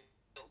sorry.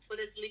 For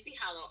the Sleepy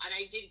Hollow, and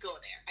I did go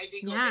there.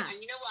 Yeah. And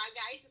you know what,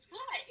 guys? It's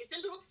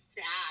a little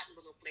sad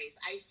little place.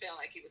 I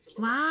felt like it was a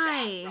little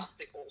Why? sad,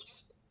 rustic, old.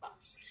 I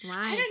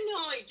Why? don't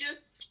know. I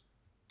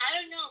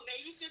don't know.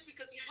 Maybe it's just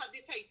because you have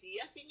these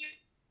ideas in your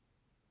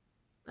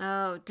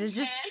Oh, did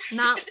it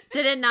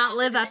head. not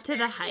live up to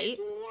the hype?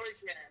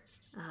 Gorgeous.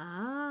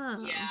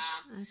 Oh. Yeah.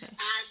 Okay.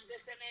 And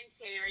the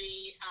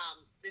cemetery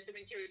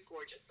is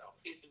gorgeous though.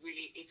 It's a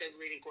really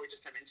gorgeous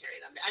cemetery.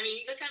 I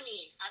mean, look at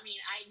me. I mean,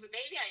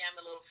 maybe I am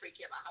a little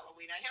freaky about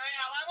Halloween. I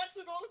want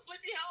to go to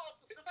Sleepy Hollow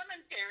to the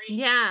cemetery.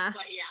 Yeah.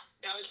 But yeah,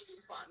 that was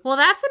really fun. Well,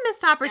 that's a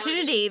missed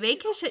opportunity. They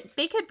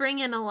could bring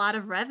in a lot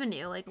of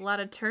revenue, like a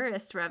lot of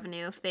tourist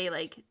revenue, if they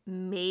like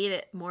made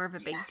it more of a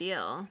big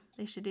deal.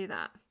 They should do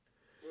that.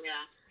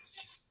 Yeah.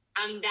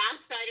 And that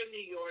side of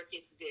New York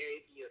is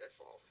very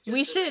beautiful.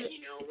 We should,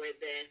 you know, where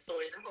the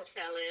Thornton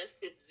Hotel is.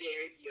 It's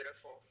very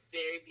beautiful.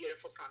 Very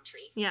beautiful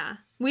country. yeah.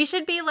 We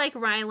should be like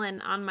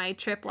Rylan on my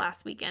trip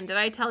last weekend. Did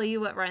I tell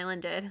you what Rylan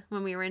did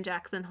when we were in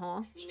Jackson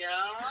Hole?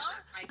 No,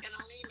 I can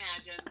only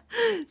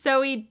imagine. So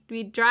we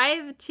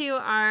drive to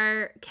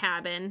our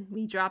cabin,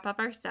 we drop off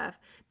our stuff,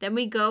 then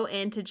we go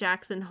into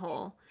Jackson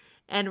Hole.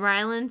 And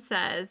Rylan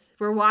says,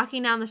 we're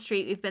walking down the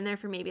street. We've been there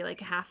for maybe like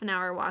a half an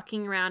hour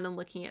walking around and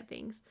looking at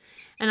things.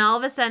 And all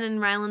of a sudden,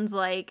 Rylan's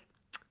like,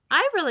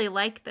 I really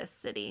like this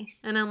city.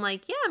 And I'm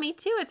like, yeah, me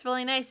too. It's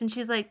really nice. And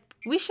she's like,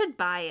 we should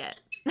buy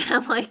it. And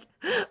I'm like,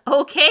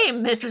 okay,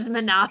 Mrs.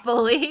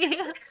 Monopoly.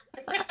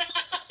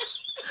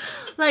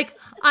 Like,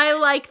 I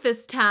like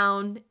this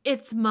town.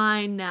 It's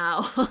mine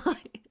now.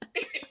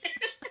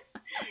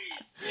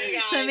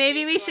 So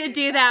maybe we should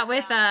do that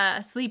with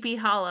Sleepy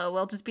Hollow.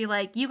 We'll just be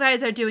like, you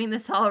guys are doing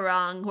this all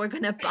wrong. We're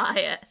going to buy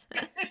it.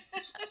 And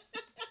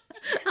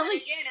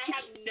again, I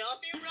have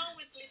nothing wrong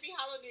with Sleepy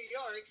Hollow, New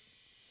York.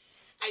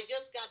 I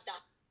just got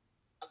that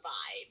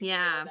vibe. Yeah. You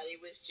know, that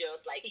it was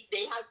just like,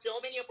 they have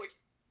so many opportunities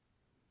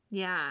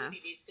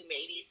to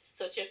make these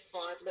such a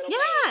fun little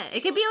place.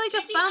 It could be like a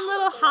Sleepy fun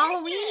little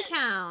Hollow, Halloween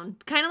town.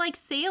 Kind of like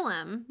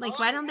Salem. Like,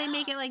 why don't they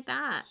make it like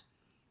that?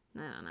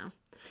 I don't know.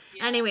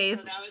 Yeah, Anyways.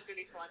 So that was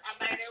really fun. And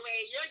by the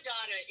way, your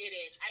daughter, it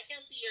is. I can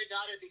see your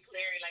daughter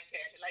declaring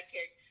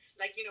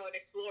like you know, an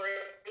explorer.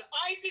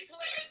 I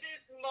declare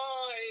this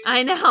mine.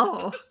 I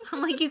know.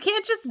 I'm like, you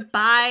can't just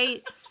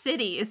buy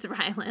cities,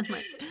 Rylan.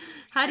 Like,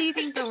 how do you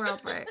think the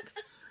world works?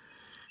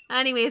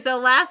 Anyway, so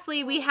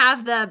lastly, we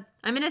have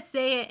I'm going to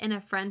say it in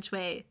a French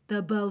way,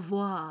 the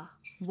Belvoir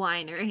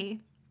Winery.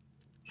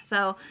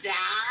 So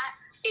that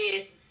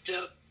is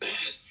the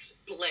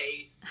best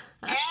place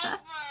ever.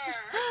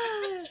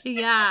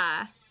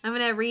 Yeah. I'm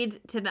going to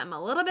read to them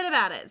a little bit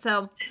about it.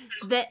 So,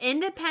 the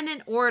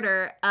Independent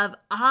Order of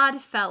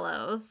Odd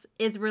Fellows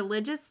is a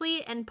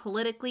religiously and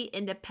politically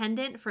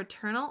independent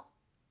fraternal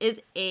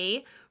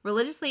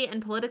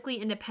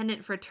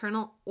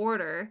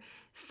order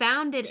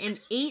founded in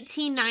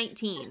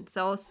 1819,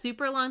 so a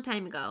super long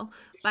time ago,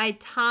 by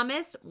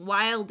Thomas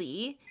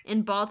Wildey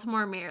in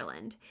Baltimore,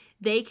 Maryland.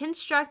 They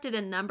constructed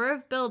a number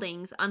of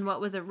buildings on what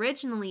was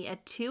originally a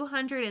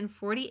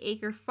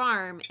 240-acre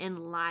farm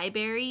in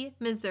Liberia,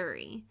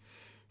 Missouri.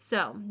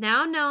 So,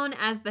 now known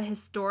as the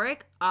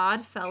historic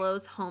Odd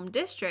Fellows Home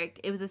District,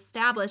 it was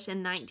established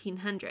in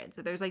 1900.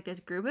 So there's like this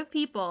group of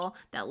people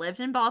that lived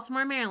in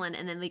Baltimore, Maryland,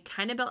 and then they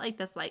kind of built like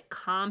this like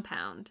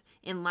compound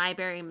in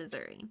Liberia,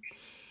 Missouri.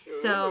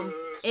 So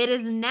it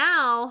is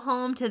now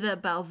home to the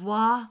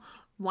Belvoir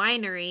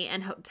Winery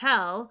and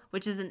Hotel,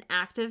 which is an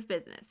active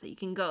business. So you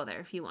can go there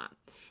if you want.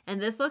 And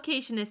this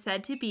location is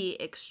said to be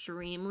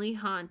extremely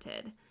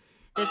haunted.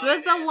 This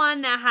was the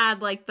one that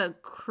had like the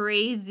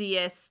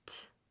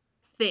craziest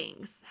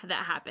things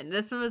that happened.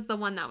 This one was the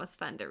one that was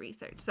fun to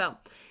research. So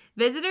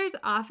visitors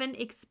often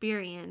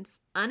experience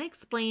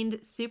unexplained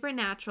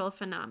supernatural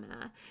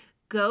phenomena.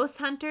 Ghost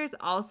Hunters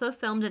also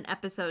filmed an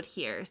episode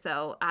here.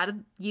 So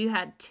you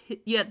had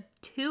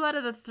two out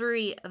of the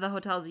 3 of the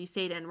hotels you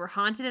stayed in were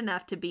haunted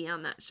enough to be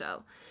on that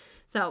show.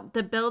 So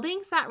the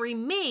buildings that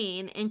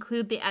remain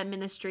include the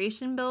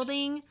administration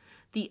building,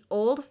 the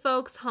old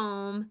folks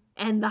home,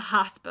 and the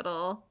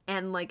hospital,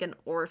 and like an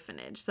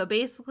orphanage. So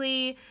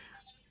basically,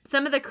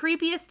 some of the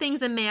creepiest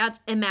things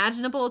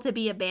imaginable to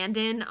be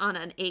abandoned on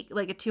a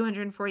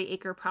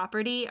 240-acre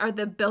property are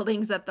the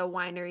buildings that the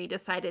winery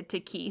decided to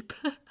keep.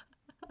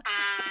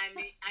 I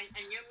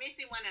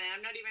one, and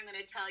I'm not even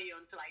going to tell you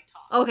until I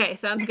talk. Okay,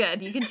 sounds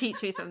good. You can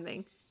teach me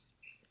something.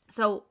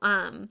 So,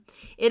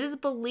 it is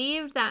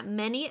believed that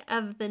many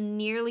of the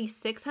nearly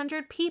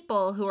 600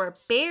 people who are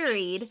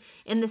buried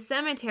in the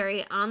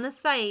cemetery on the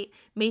site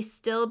may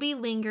still be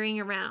lingering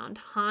around,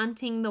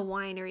 haunting the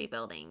winery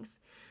buildings.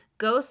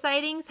 Ghost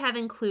sightings have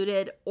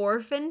included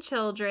orphan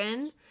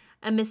children,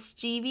 a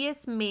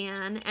mischievous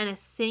man, and a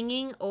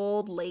singing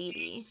old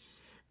lady.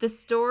 The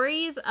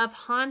stories of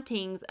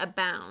hauntings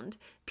abound.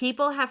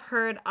 People have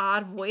heard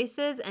odd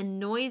voices and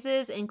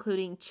noises,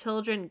 including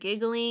children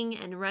giggling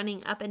and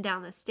running up and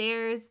down the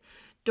stairs.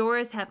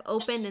 Doors have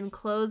opened and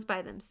closed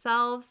by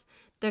themselves.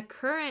 The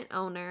current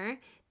owner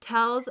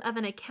tells of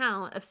an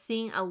account of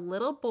seeing a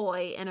little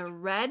boy in a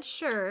red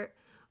shirt,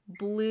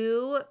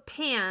 blue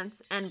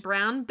pants, and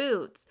brown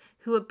boots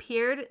who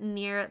appeared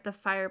near the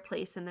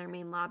fireplace in their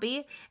main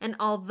lobby. And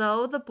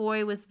although the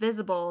boy was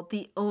visible,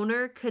 the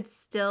owner could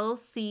still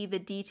see the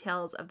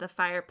details of the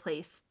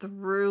fireplace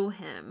through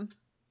him.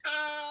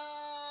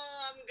 Oh,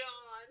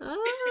 I'm gone.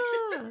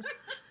 Ah.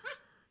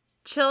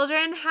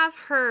 Children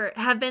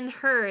have been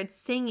heard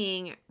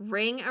singing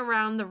Ring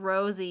Around the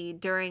Rosie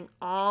during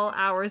all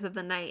hours of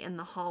the night in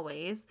the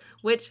hallways,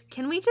 which,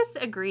 can we just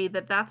agree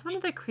that that's one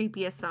of the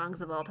creepiest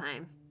songs of all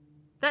time?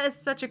 That is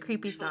such a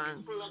creepy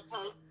song.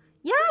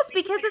 Yes,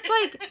 because it's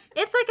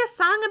like a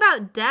song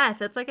about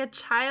death. It's like a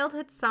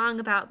childhood song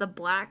about the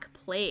Black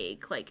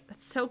Plague. Like,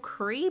 it's so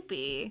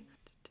creepy.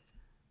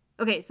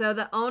 Okay, so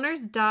the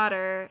owner's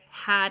daughter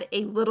had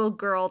a little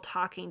girl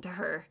talking to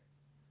her.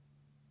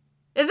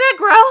 Isn't that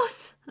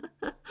gross?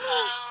 I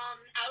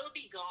would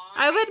be gone.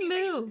 I would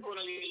move.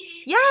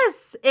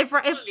 Yes, if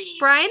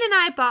Brian and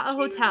I bought a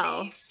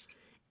hotel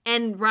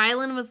and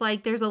Rylan was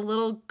like, "There's a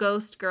little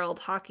ghost girl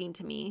talking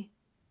to me,"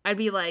 I'd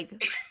be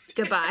like,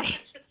 "Goodbye."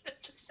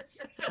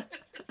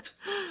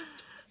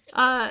 What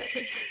are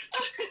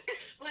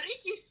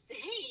you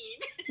saying?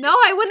 No,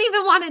 I wouldn't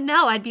even want to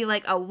know. I'd be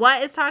like, "Oh,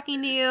 what is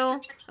talking to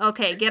you?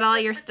 Okay, get all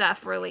your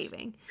stuff. We're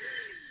leaving."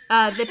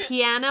 The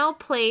piano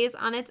plays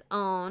on its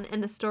own,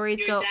 and the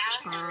stories go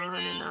on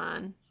and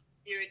on.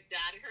 Your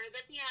dad heard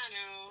the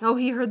piano. Oh,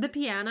 he heard the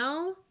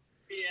piano?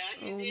 Yeah,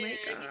 he did. My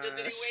gosh. He just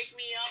didn't wake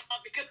me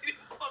up because he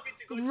didn't want me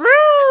to go.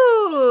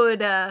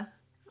 Rude! I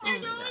Oh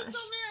know, my I'm gosh. so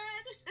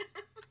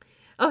mad.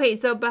 Okay,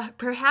 so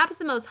perhaps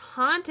the most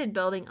haunted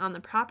building on the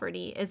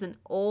property is an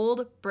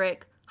old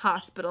brick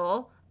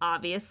hospital,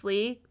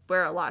 obviously,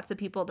 where lots of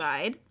people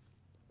died.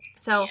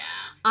 So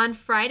on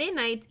Friday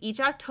nights each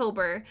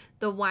October,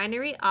 the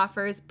winery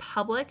offers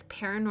public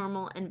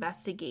paranormal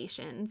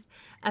investigations.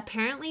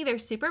 Apparently, they're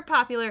super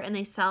popular and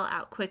they sell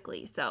out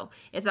quickly. So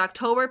it's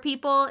October,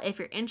 people. If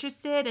you're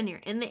interested and you're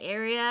in the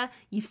area,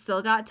 you've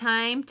still got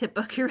time to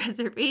book your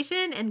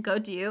reservation and go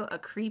do a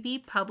creepy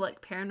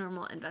public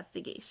paranormal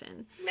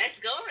investigation. Let's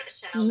go,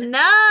 Rochelle.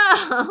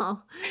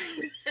 No!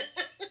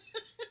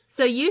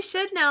 So you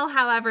should know,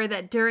 however,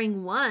 that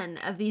during one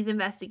of these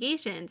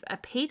investigations, a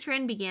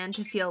patron began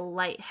to feel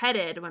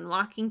lightheaded when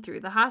walking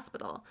through the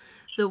hospital.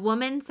 The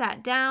woman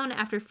sat down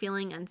after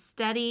feeling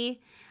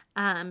unsteady.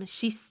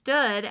 She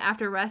stood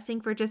after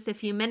resting for just a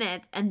few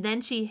minutes, and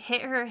then she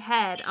hit her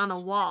head on a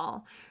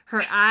wall.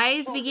 Her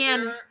eyes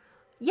began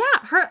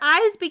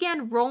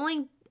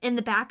rolling in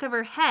the back of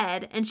her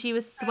head, and she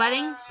was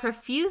sweating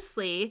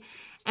profusely.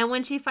 And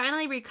when she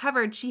finally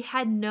recovered, she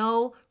had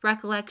no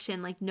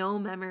recollection, like no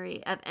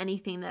memory of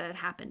anything that had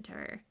happened to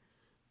her.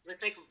 It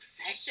was like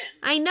obsession.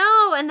 I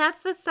know, and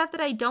that's the stuff that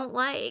I don't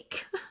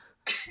like.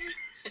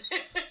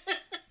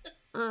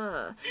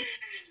 Well,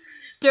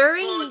 the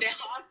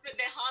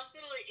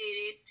hospital, it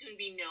is to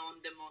be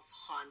known the most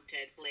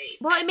haunted place.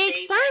 Well, it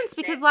makes sense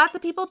because lots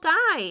of people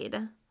died.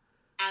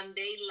 And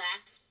they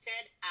left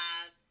it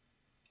as,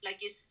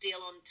 like, it's still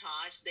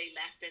untouched. They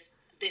left it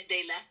as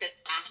they left it.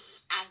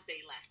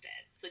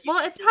 So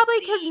it's probably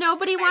because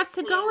nobody wants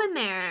to go in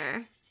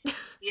there.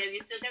 Yeah,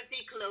 you still can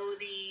see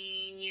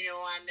clothing,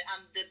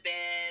 and the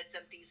beds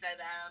and things like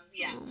that.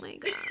 Yeah. Oh my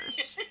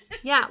gosh.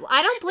 Yeah, well,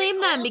 I don't blame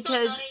them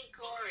because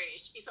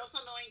it's also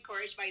not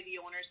encouraged by the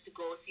owners to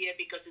go see it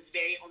because it's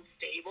very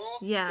unstable.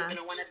 Yeah. So they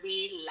don't want to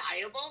be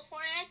liable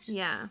for it.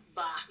 Yeah.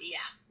 But yeah,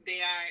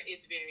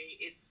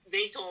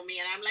 they told me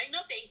and I'm like, no,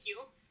 thank you.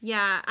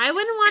 Yeah, I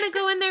wouldn't want to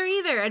go in there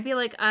either. I'd be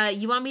like,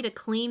 you want me to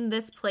clean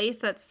this place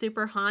that's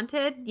super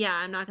haunted? Yeah,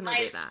 I'm not going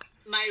to do that.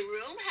 My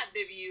room had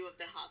the view of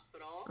the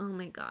hospital. Oh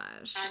my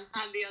gosh.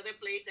 And the other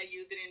place that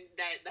you didn't,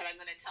 that I'm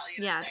going to tell you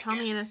in a second. Yeah, tell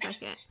me in a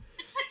second.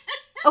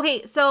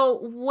 Okay, so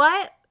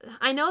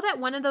I know that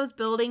one of those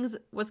buildings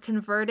was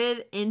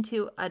converted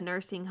into a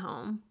nursing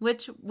home.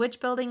 Which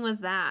building was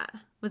that?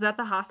 Was that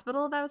the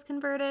hospital that was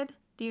converted?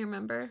 Do you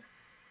remember?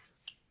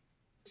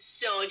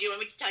 So, do you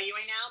want me to tell you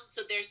right now?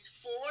 So, there's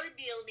 4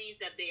 buildings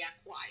that they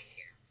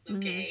acquired,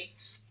 okay?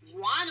 Mm-hmm.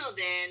 One of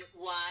them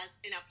was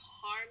an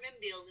apartment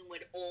building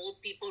where old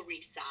people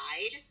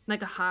reside.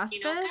 Like a hospice?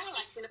 Kind of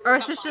like or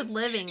assisted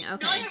living,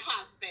 okay. Not a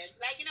hospice.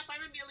 Like an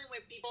apartment building where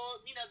people,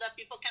 that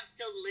people can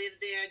still live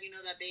there,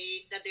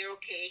 that they're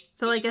okay.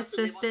 So, like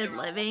assisted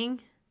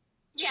living?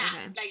 Yeah,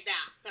 okay. Like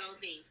that, some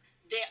things.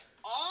 The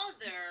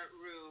other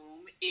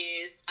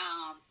is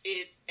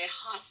a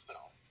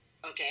hospital.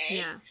 Okay.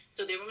 Yeah.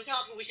 So the Women's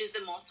Hospital, which is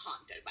the most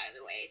haunted, by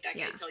the way, like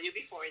I told you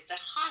before, is the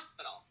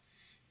hospital.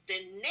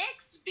 The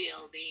next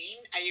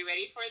building, are you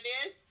ready for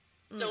this?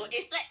 So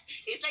it's like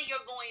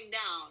you're going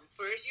down.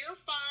 First you're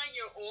fine,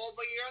 you're old,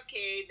 but you're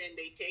okay. Then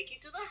they take you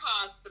to the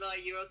hospital,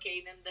 you're okay.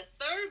 Then the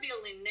third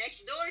building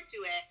next door to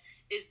it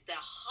is the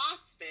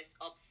hospice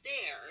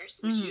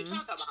upstairs, which you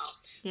talk about.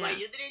 Yeah. What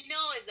you didn't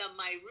know is that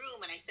my room,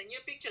 and I sent you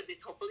a picture of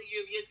this, hopefully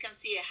your viewers can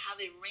see it, have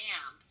a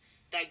ramp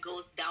that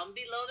goes down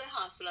below the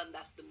hospital, and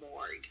that's the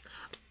morgue.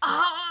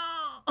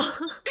 Oh!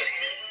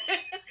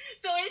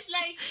 So it's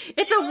like...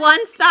 It's a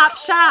one-stop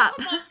shop.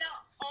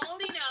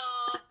 Old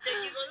enough, then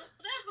you go to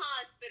the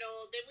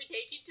hospital, then we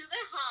take you to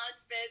the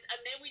hospice,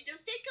 and then we just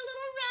take a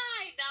little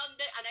ride down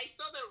there. And I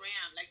saw the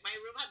ramp. Like, my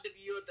room had the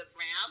view of the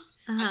ramp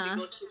as it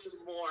goes to the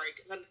morgue.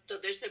 So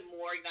there's a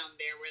morgue down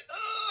there with...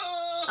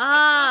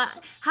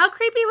 How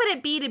creepy would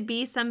it be to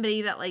be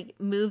somebody that, like,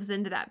 moves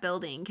into that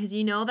building? Because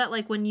you know that,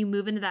 like, when you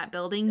move into that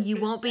building,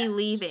 you won't be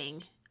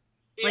leaving.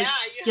 Like,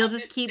 you'll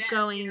just keep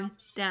going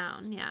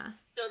down. Yeah.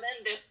 So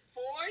then the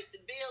fourth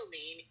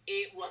building,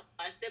 it was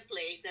the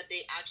place that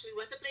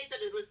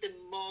it was the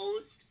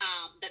most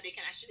that they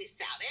can actually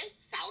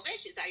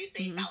salvage. Is that how you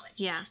say salvage?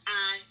 Yeah.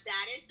 And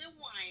that is the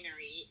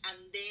winery. And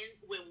then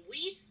when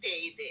we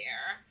stayed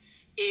there,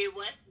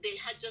 they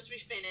had just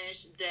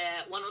refinished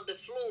one of the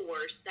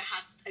floors that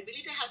has, I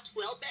believe they have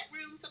 12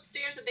 bedrooms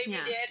upstairs that they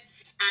redid.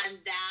 And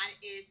that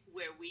is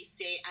where we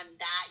stay. And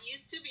that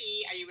used to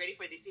be, are you ready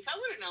for this? If I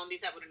would have known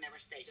this, I would have never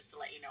stayed, just to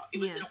let you know. It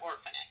was an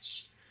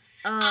orphanage.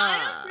 I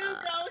don't do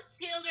those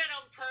children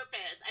on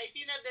purpose. I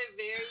think that they're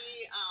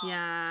very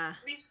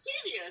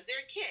mischievous.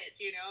 They're kids,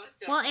 you know.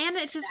 So well, and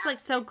it's just like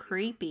so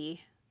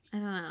creepy. I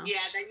don't know.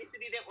 Yeah, that used to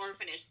be the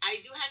orphanage.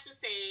 I do have to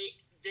say,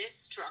 this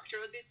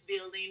structure of this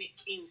building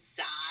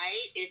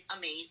inside is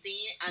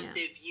amazing, and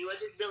the view of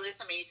this building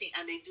is amazing,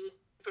 and they do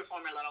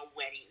perform a lot of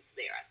weddings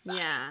there outside.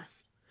 Yeah.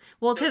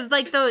 Well, because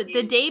like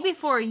the day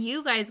before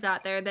you guys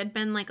got there, there'd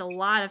been like a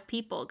lot of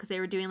people because they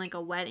were doing like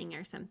a wedding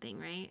or something,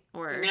 right?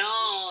 Or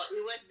no,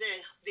 it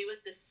was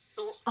the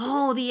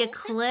the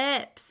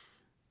eclipse.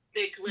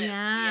 The eclipse.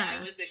 Yeah,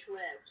 it was the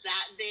eclipse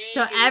that day.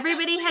 So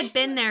everybody had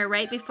been there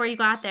right before you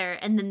got there,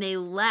 and then they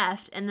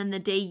left. And then the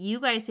day you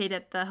guys stayed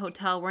at the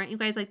hotel, weren't you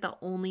guys like the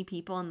only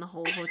people in the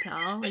whole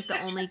hotel, like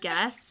the only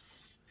guests?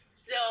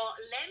 So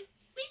let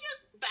me just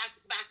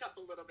back up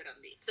a little bit on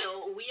this.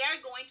 So we are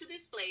going to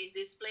this place.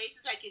 This place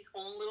is like its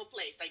own little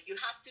place. Like you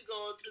have to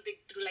go through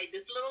like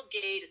this little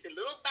gate. It's a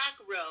little back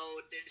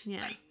road. There's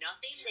like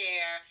nothing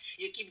there.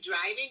 You keep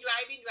driving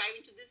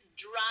to this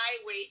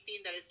driveway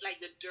thing that is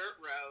like the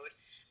dirt road,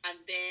 and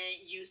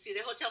then you see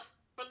the hotel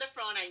from the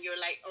front, and you're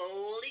like,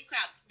 holy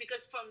crap!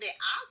 Because from the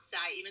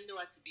outside, even though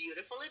as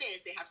beautiful it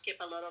is, they have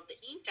kept a lot of the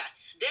intact.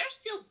 There's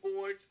still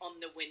boards on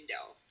the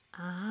window.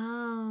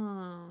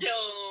 Oh. So,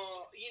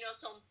 you know,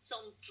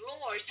 some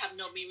floors have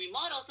not been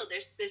remodeled, so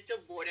there's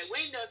still boarded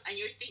windows, and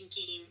you're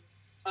thinking,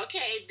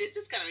 okay, this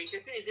is kind of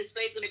interesting. Is this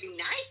place going to be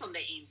nice on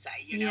the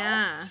inside, you know?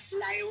 Yeah.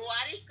 Like,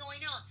 what is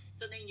going on?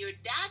 So then your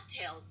dad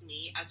tells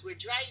me, as we're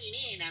driving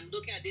in, I'm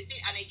looking at this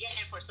thing, and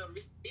again, for some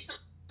reason,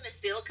 it's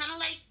still kind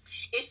of like,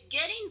 it's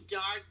getting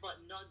dark,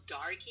 but not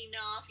dark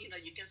enough. You know,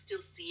 you can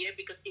still see it,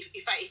 because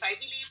if I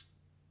believe,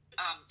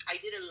 I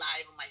did a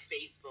live on my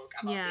Facebook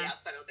about the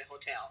outside of the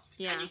hotel,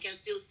 and you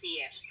can still see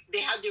it.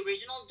 They have the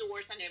original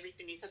doors and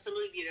everything. It's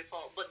absolutely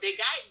beautiful. But the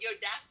guy, your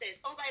dad says,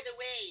 oh, by the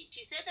way,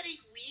 she said that if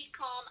we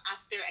come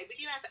after 4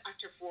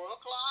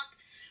 o'clock,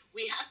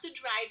 we have to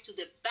drive to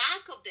the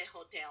back of the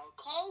hotel,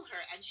 call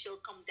her, and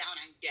she'll come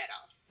down and get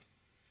us.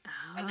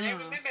 Oh. And then I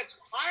remember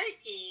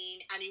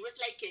parking, and it was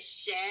like a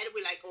shed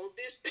with like all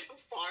this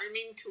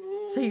farming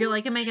tools. So you're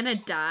like, am I gonna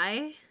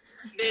die?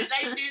 There's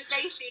like this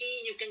like thing.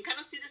 You can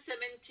kind of see the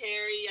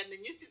cemetery, and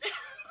then you see the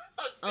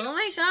hospital. Oh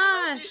my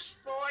gosh!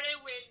 Boarded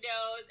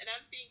windows, and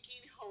I'm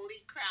thinking, holy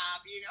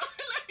crap! You know,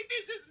 like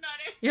this is not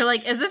a. You're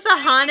like, is this a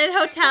haunted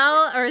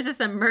hotel or is this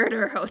a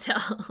murder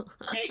hotel?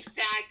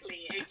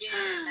 Exactly.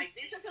 Again, like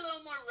this is a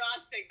little more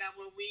rustic than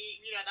when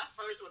that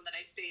first one that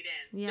I stayed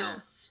in. Yeah.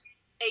 So,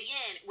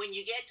 again, when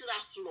you get to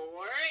that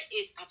floor,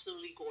 it's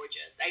absolutely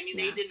gorgeous. I mean,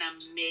 they did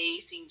an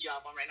amazing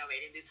job on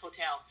renovating this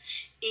hotel.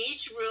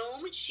 Each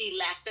room, she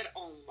left it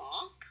on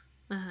lock,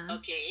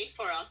 okay,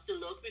 for us to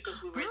look,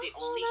 because we were the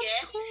only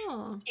guests.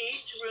 Cool.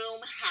 Each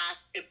room has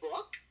a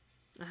book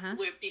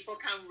where people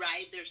can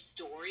write their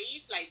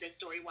stories, like the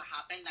story, what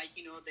happened, like,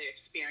 their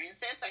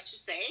experiences, I should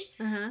say.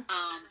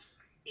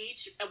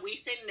 We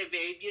stayed in a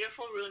very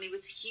beautiful room. It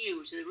was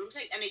huge. The room's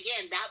like, and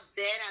again, that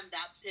bed and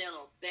that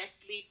pillow,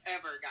 best sleep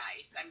ever,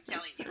 guys. I'm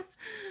telling you.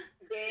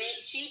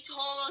 She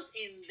told us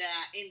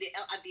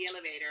at the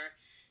elevator,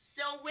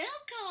 so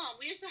welcome.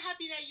 We're so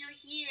happy that you're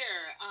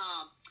here.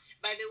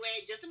 By the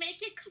way, just to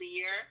make it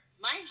clear,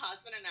 my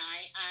husband and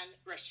I and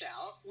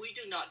Rochelle, we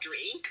do not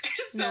drink.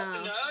 So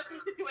none of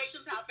these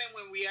situations happen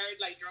when we are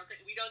like drunk.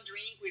 We don't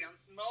drink. We don't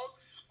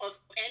smoke of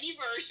any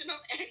version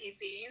of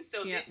anything.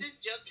 So this is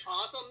just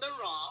us on the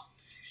raw.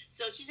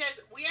 So she says,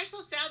 we are so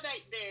sad that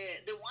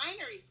the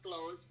winery is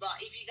closed, but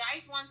if you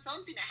guys want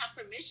something, I have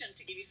permission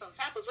to give you some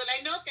samples. Well,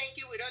 I know, thank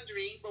you, we don't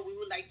drink, but we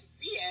would like to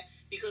see it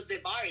because the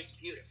bar is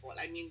beautiful.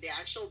 I mean, the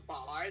actual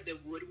bar,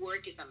 the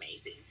woodwork is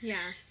amazing.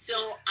 Yeah.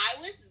 So I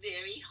was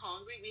very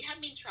hungry. We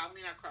had been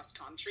traveling across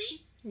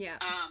country.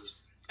 Yeah.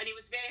 And it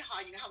was very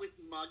hot. You know how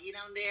it's muggy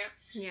down there?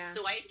 Yeah.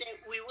 So I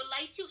said, we would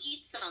like to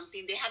eat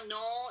something. They have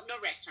no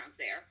restaurants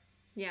there.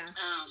 Yeah.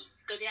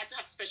 Because they had to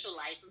have special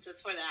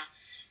licenses for that.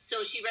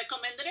 So she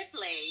recommended a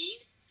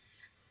place.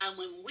 And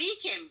when we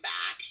came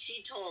back,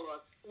 she told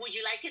us, would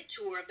you like a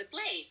tour of the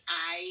place?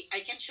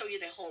 I can show you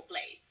the whole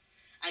place.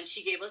 And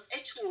she gave us a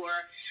tour.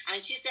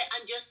 And she said,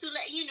 and just to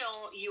let you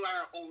know, you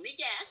are our only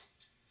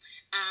guest.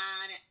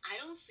 And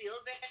I don't feel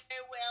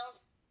very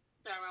well.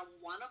 So around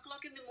 1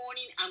 o'clock in the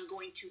morning, I'm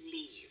going to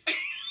leave.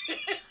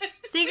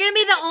 So you're going to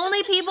be the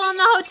only people in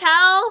the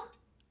hotel?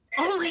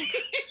 Oh, my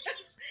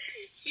God.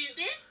 She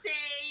did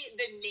say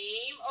the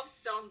name of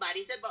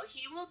somebody. Said, but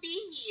he will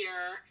be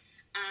here,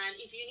 and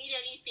if you need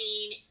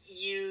anything,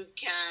 you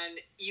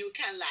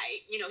can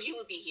like, you know, he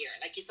will be here.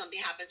 Like if something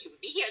happens, he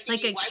will be here.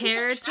 Like a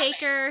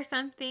caretaker or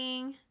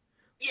something?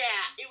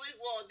 Yeah, it was.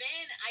 Well,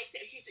 then I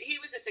said he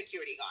was a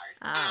security guard.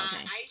 Oh,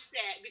 okay. I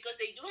said because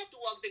they do have to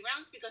walk the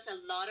grounds because a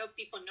lot of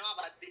people know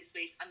about this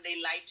place and they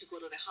like to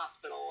go to the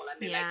hospital and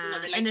they like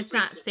and to it's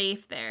not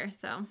safe there,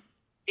 so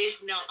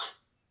it's not.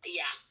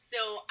 Yeah.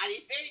 So, and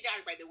it's very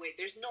dark, by the way.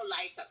 There's no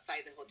lights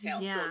outside the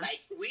hotel. Yeah. So,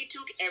 like, we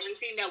took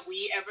everything that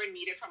we ever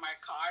needed from our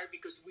car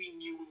because we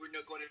knew we were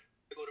not going to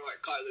go to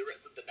our car the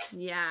rest of the night.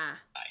 Yeah.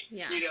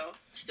 Yeah. You know?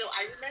 So,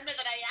 I remember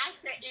that I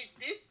asked her, is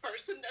this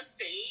person that's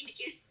staying,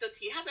 does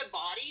he have a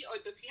body or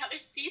does he have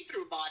a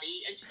see-through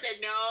body? And she said,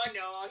 no,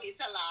 he's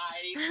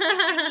alive. If you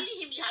need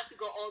him, you have to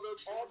go all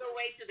the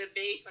way to the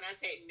basement. I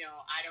said,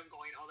 no, I don't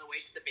going all the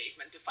way to the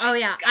basement to find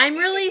this guy. I'm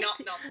really,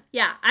 no.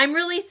 Yeah, I'm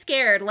really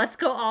scared. Let's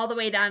go all the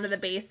way down to the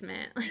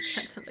basement. Like,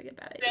 that sounds like a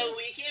bad idea. So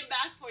we came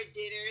back for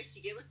dinner. She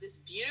gave us this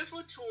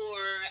beautiful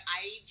tour.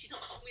 She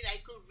told me that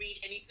I could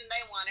read anything that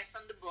I wanted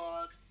from the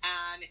books.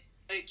 And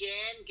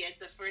again, guess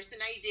the first thing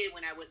I did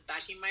when I was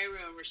back in my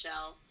room,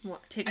 Rochelle?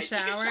 What, take a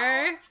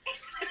shower?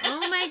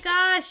 Oh my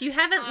gosh, you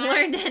haven't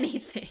learned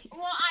anything.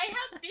 Well, I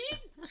have been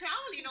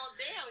traveling all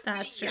day. I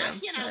was feeling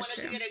yucky and I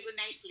wanted to get a good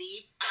night's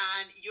sleep.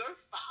 And your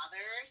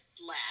father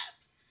slept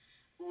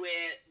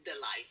with the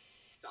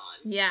lights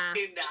on. Yeah.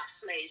 In that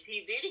place.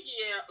 He did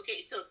hear,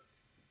 okay, so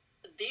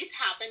this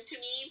happened to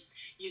me.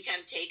 You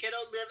can take it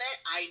or leave it.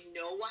 I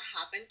know what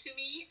happened to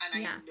me,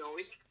 and I know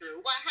it's true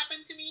what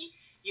happened to me.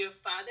 Your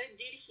father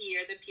did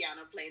hear the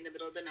piano play in the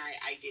middle of the night.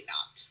 I did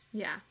not.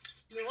 Yeah.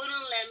 He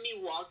wouldn't let me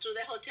walk through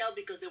the hotel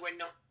because there were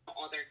no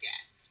other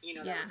guests. You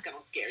know, that was kind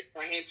of scary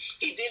for him.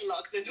 He did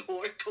lock the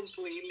door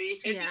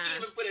completely. And he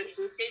even put a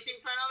suitcase in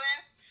front of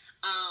it.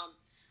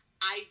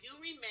 I do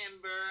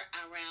remember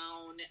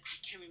around, I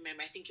can't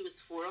remember, I think it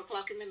was 4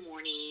 o'clock in the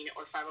morning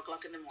or 5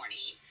 o'clock in the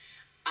morning.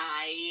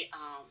 I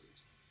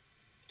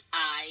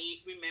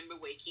remember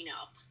waking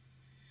up,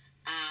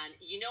 and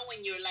you know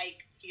when you're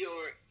like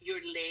you're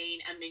laying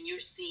and then you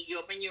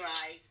open your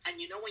eyes and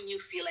you know when you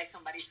feel like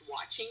somebody's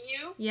watching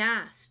you.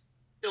 Yeah.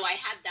 So I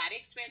had that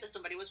experience that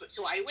somebody was.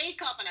 So I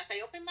wake up and as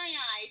I open my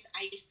eyes,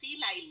 I see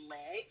like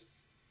legs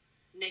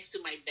next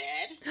to my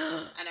bed,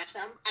 and as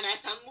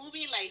I'm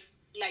moving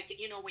like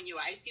you know when your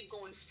eyes keep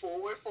going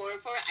forward,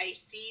 I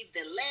see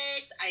the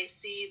legs, I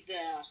see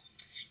the.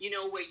 You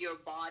know, where your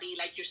body,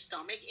 like your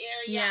stomach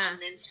area,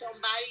 and then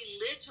somebody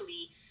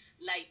literally,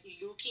 like,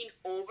 looking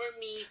over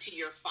me to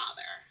your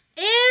father.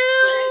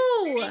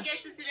 Ew! But I didn't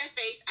get to see their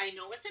face. I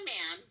know it's a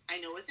man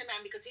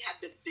because he had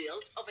the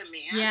build of a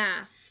man.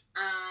 Yeah.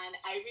 And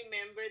I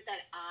remember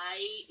that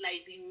I,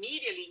 like,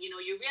 immediately, you know,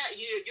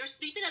 you're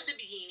sleeping at the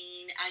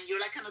beginning, and you're,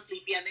 like, kind of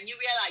sleepy, and then you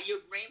realize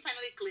your brain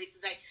finally clicks.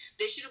 It's like,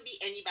 there shouldn't be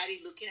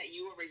anybody looking at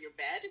you over your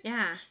bed.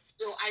 Yeah.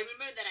 So I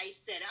remember that I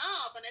sat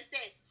up, and I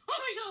said, oh,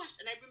 my gosh.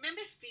 And I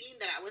remember feeling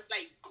that I was,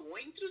 like,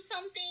 going through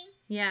something.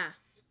 Yeah.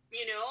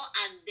 You know?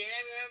 And then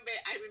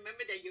I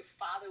remember that your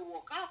father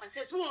woke up and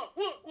says, whoa.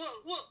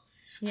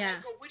 Yeah. And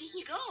I go, where did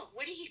he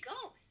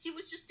go? He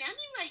was just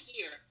standing right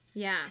here.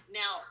 Yeah.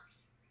 Now,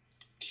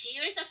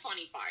 here's the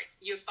funny part.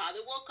 Your father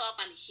woke up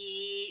and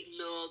he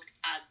looked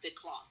at the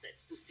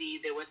closets to see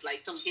there was like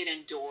some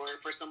hidden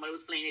door for somebody who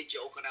was playing a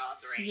joke on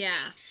us or anything.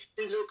 Yeah.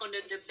 He looked under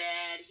the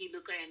bed. He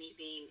looked at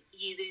anything.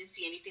 He didn't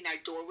see anything.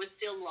 Our door was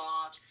still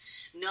locked.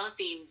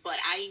 Nothing. But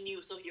I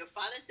knew. So your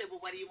father said,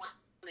 well, what do you want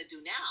to do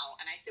now?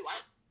 And I said, well,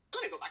 I'm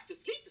going to go back to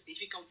sleep to see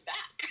if he comes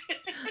back.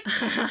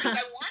 Because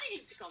I wanted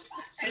him to come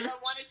back. I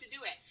wanted to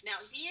do it.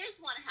 Now, here's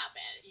what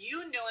happened.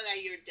 You know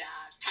that your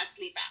dad has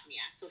sleep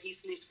apnea, so he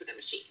sleeps with a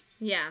machine.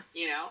 Yeah.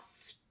 You know?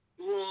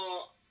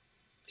 Well,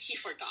 he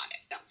forgot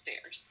it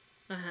downstairs.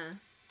 Uh-huh.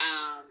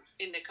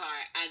 In the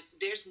car. And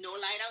there's no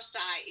light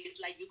outside. It's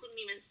like you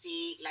couldn't even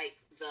see, like,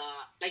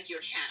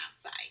 your hand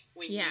outside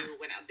when you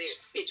went out there.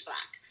 Pitch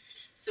black.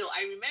 So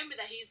I remember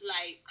that he's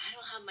like, I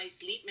don't have my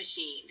sleep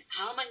machine.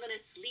 How am I going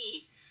to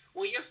sleep?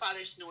 Well, your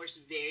father snores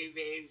very,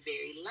 very,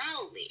 very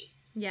loudly.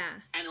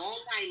 Yeah. And all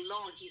night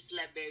long, he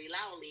slept very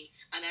loudly.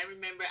 And I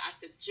remember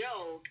as a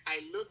joke,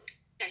 I looked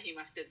at him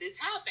after this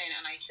happened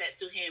and I said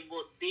to him,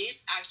 well,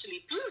 this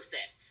actually proves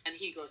it. And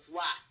he goes,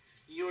 what?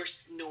 Your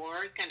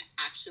snore can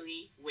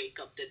actually wake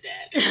up the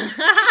dead.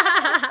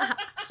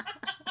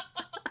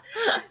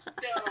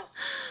 So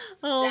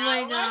oh that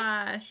my was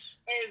gosh.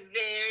 a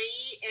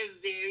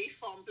very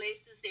fun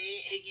place to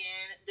stay.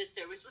 Again, the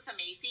service was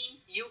amazing.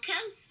 You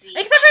can see.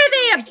 Except for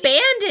they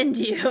abandoned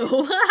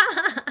you.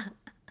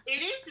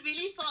 It is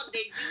really fun.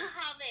 They do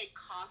have a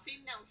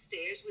coffin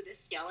downstairs with a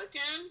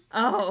skeleton.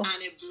 Oh.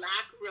 And a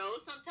black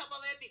rose on top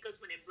of it,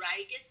 because when a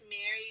bride gets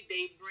married,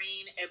 they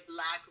bring a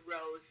black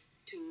rose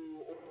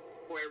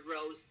or a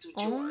rose to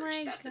George. Oh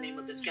my That's God. the name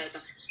of the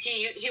skeleton.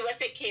 He was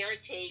the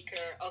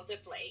caretaker of the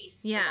place.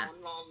 Yeah.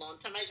 Long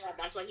time ago.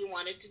 That's what he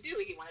wanted to do.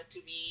 He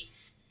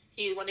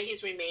wanted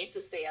his remains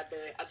to stay at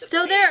the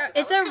So place.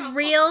 it's a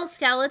real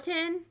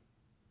skeleton?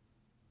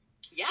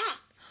 Yeah,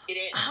 it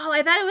is. Oh,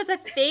 I thought it was a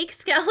fake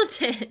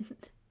skeleton.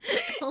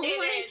 Oh it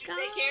my is. God.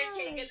 The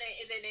caretaker,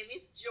 the name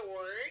is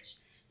George.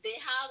 They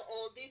have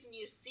all these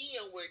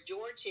museums where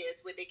George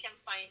is, where they can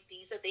find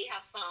things that they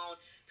have found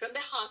from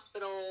the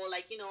hospital,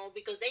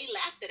 because they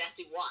left it as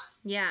it was.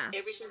 Yeah.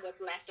 Everything was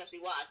left as it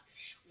was.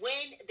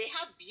 When they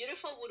have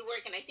beautiful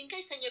woodwork, and I think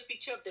I sent you a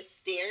picture of the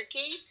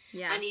staircase.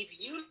 Yeah. And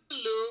if you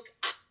look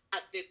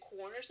at the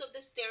corners of the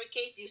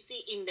staircase, you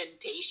see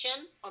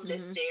indentation on the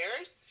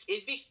stairs.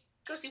 It's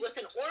because it was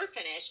an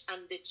orphanage,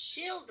 and the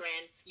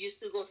children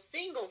used to go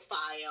single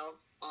file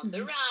on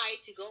the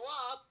right to go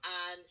up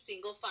and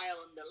single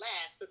file on the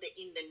left. So the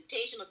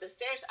indentation of the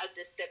stairs are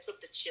the steps of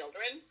the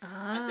children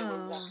as they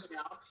were walking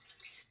up.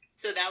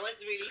 So that was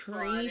really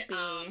Creepy.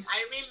 fun.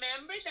 I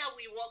remember that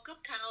we woke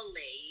up kind of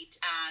late,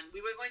 and we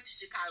were going to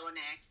Chicago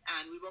next,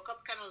 and we woke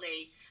up kind of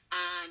late,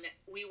 and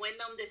we went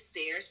down the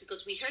stairs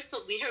because we heard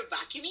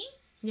vacuuming.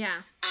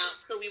 Yeah.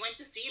 So we went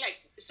to see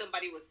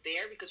somebody was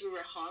there because we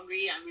were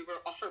hungry and we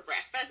were offered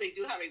breakfast. They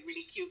do have a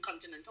really cute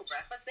continental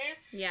breakfast there.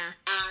 Yeah.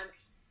 And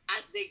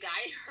as the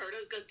guy heard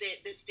us, because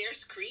the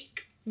stairs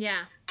creak.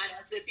 Yeah. And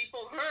as the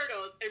people heard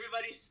us,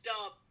 everybody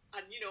stopped.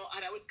 And,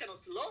 and I was kind of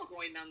slow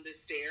going down the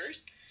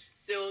stairs.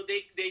 So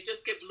they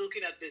just kept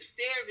looking at the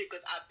stairs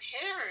because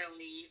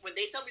apparently when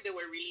they saw me, they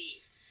were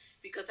relieved.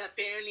 Because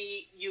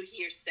apparently you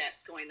hear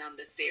steps going down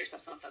the stairs, or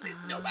sometimes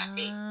there's no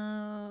backing.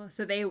 Oh,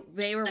 so they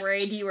were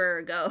worried you were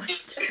a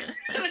ghost.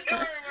 They were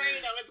worried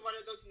I was one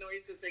of those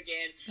noises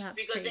again. That's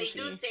because crazy.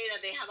 They do say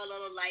that they have a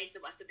lot of lights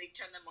that after they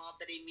turn them off,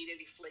 that they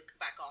immediately flick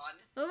back on.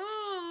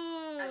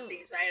 Oh. And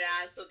things like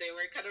that. So they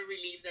were kind of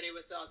relieved that it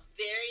was us. A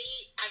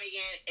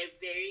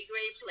very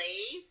great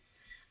place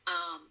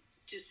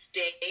to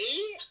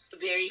stay.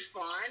 Very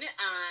fun.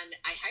 And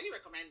I highly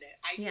recommend it.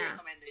 I do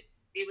recommend it.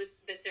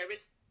 The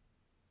service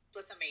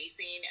was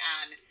amazing,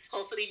 and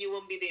hopefully you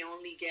won't be the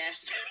only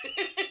guest.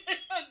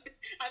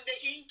 And the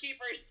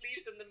innkeeper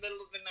sleeps in the middle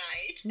of the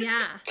night.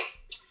 Yeah.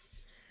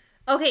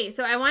 Okay,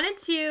 so I wanted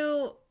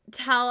to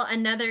tell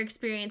another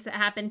experience that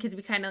happened because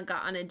we kind of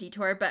got on a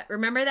detour, but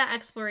remember that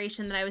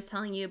exploration that I was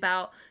telling you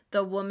about,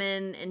 the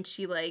woman and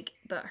she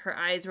her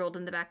eyes rolled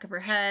in the back of her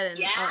head and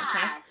all that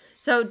stuff?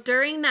 So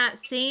during that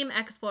same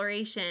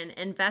exploration,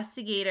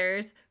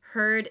 investigators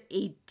heard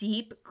a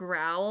deep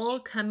growl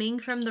coming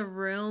from the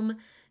room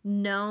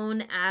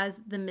known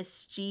as the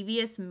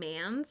mischievous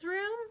man's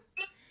room.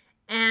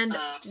 And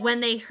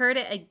when they heard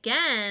it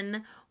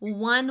again,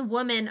 one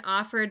woman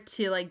offered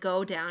to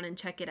go down and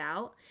check it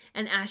out.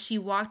 And as she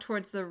walked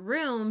towards the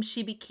room,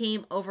 she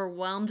became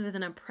overwhelmed with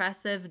an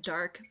oppressive,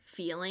 dark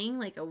feeling,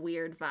 like a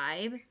weird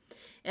vibe.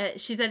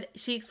 She said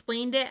she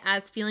explained it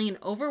as feeling an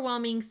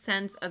overwhelming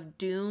sense of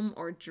doom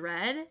or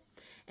dread.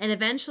 And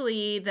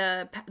eventually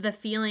the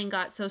feeling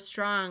got so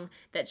strong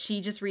that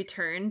she just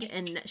returned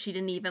and she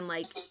didn't even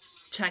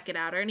check it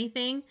out or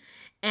anything.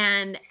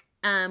 And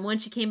when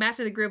she came back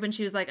to the group and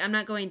she was like, I'm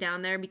not going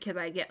down there because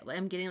I'm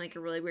getting a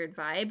really weird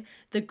vibe,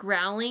 the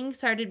growling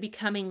started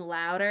becoming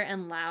louder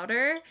and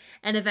louder.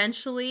 And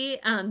eventually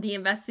the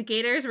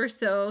investigators were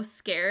so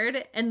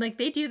scared, and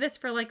they do this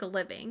for a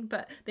living,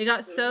 but they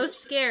got so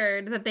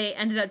scared that they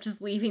ended up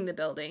just leaving the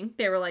building.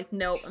 They were like,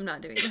 nope, I'm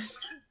not doing this.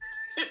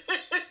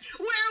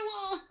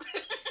 Werewolf!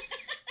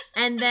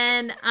 And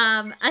then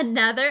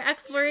another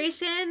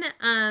exploration,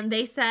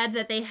 they said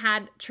that they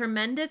had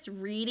tremendous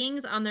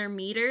readings on their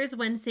meters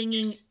when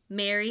singing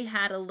Mary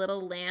Had a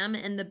Little Lamb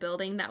in the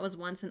building that was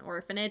once an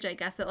orphanage. I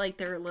guess that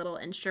their little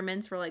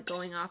instruments were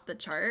going off the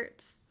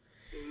charts.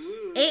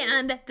 Ooh.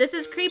 And this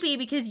is creepy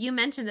because you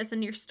mentioned this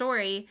in your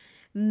story.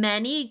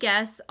 Many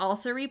guests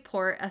also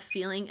report a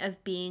feeling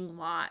of being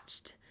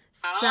watched.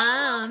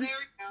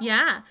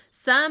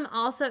 Some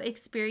also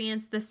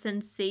experience the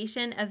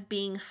sensation of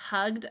being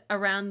hugged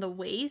around the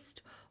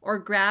waist or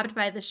grabbed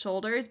by the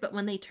shoulders, but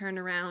when they turn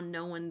around,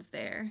 no one's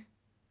there.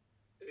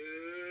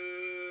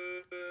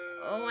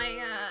 Oh my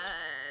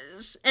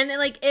gosh. And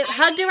it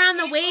hugged around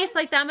the waist,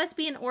 that must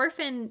be an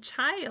orphan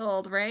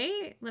child,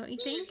 right? Don't you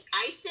think?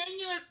 I sent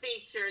you a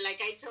picture.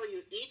 Like I told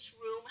you, each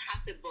room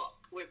has a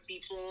book. where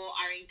people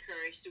are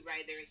encouraged to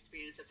write their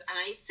experiences. And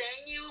I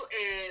sent you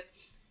a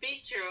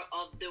picture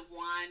of the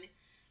one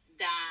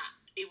that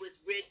it was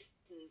written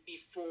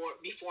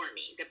before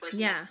me, the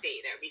person that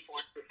stayed there before,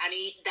 and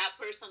that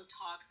person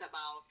talks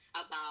about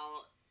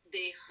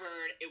they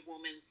heard a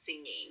woman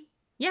singing.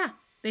 Yeah,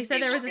 they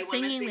said there was a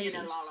singing lady. A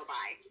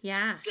lullaby.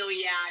 Yeah. So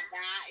yeah,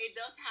 that it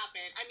does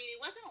happen. I mean,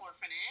 it was an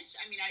orphanage.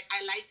 I mean,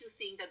 I like to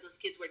think that those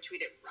kids were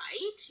treated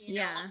right. You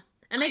know?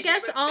 And I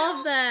guess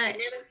I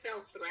never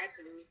felt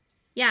threatened.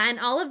 Yeah, and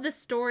all of the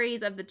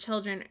stories of the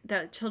children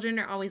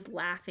are always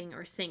laughing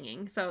or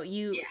singing. So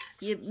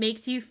it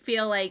makes you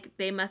feel like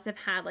they must have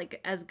had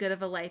like as good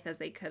of a life as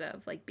they could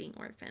have, like being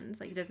orphans.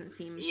 Like it doesn't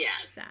seem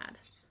sad.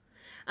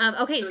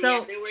 Okay,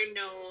 so there were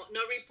no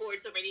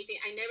reports of anything.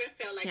 I never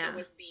felt like I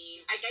was being,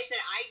 like I said,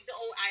 I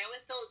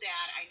always told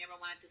Dad I never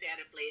wanted to stay at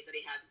a place that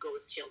it had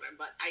ghost children,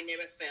 but I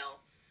never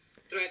felt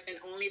threatened.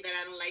 Only that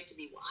I don't like to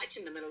be watched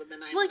in the middle of the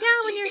night. Well,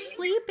 when you're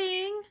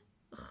sleeping.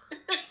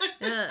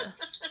 Ugh.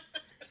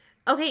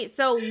 Okay,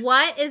 so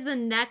what is the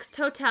next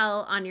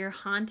hotel on your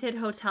haunted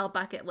hotel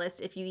bucket list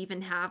if you even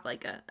have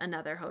like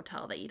another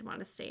hotel that you'd want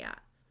to stay at?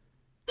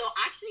 So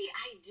actually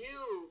I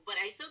do, but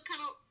I feel kind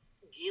of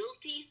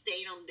guilty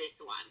staying on this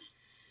one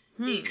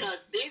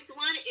because this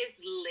one is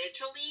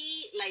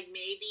literally like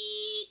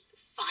maybe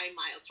 5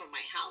 miles from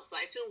my house. So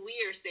I feel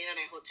weird staying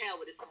at a hotel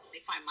when it's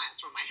only 5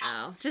 miles from my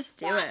house. Oh, just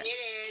do it.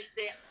 It is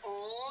the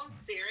old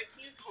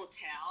Syracuse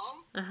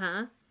Hotel.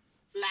 Uh-huh.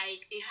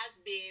 Like, it has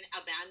been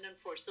abandoned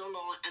for so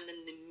long, and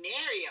then the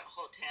Marriott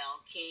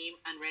Hotel came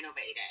and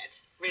renovated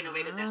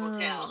the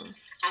hotel, and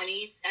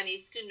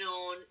it's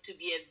known to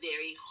be a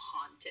very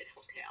haunted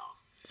hotel.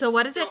 So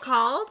what is it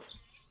called?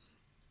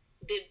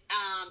 It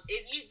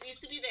used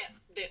to be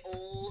the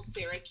old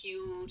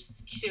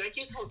Syracuse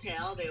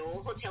Hotel, the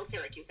old Hotel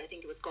Syracuse, I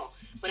think it was called,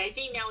 but I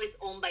think now it's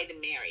owned by the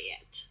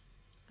Marriott.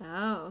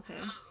 Oh,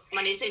 okay.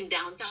 And it's in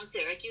downtown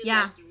Syracuse.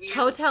 Yeah,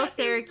 Hotel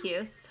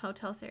Syracuse.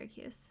 Hotel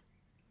Syracuse.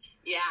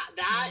 Yeah,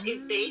 that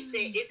is, they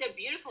say, it's a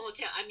beautiful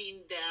hotel. I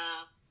mean,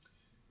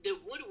 the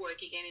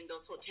woodwork again in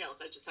those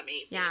hotels are just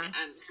amazing. Yeah.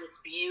 And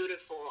just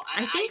beautiful.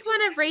 And I think one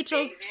of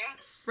Rachel's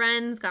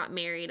friends got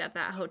married at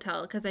that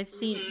hotel because I've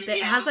seen,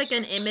 it has like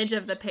an image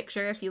of the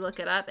picture if you look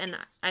it up, and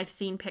I've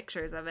seen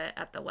pictures of it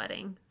at the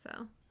wedding,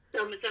 so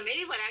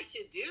maybe what I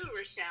should do,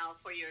 Rochelle,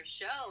 for your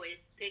show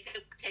is take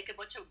a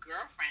bunch of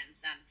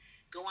girlfriends and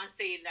go and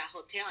stay in that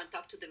hotel and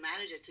talk to the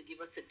manager to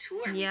give us a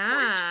tour.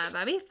 Yeah,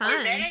 that'd be fun.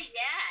 Or better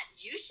yet,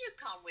 you should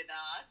come with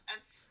us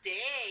and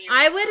stay.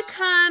 I would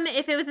come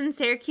if it was in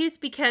Syracuse,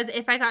 because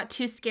if I got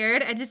too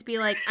scared, I'd just be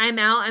like, I'm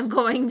out. I'm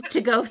going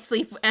to go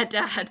sleep at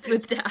Dad's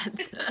with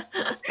Dads. So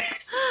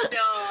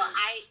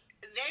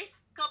there's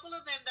a couple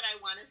of them that I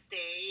want to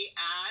stay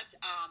at.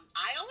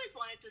 I always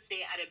wanted to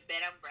stay at a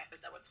bed and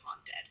breakfast that was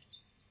haunted.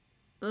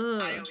 Ooh.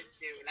 I always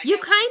do. Like, you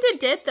kind of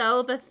did,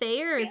 though. The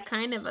Thayer is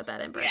kind of a bed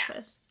and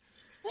breakfast. Yeah.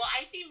 Well,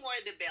 I think more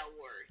the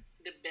Bellward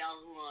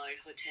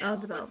Hotel. Oh,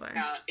 the Bellward.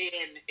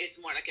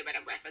 It's more like a bed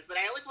and breakfast. But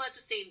I always wanted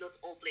to stay in those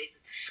old places.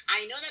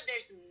 I know that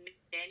there's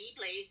many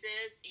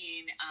places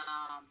in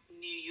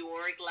New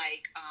York,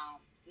 like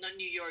not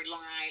New York,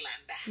 Long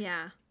Island.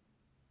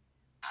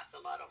 That's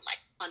a lot of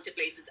like haunted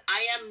places.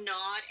 I am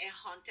not a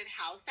haunted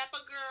house type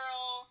of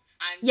girl.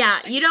 I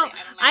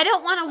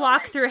don't want to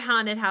walk through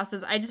haunted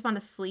houses. I just want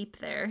to sleep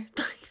there.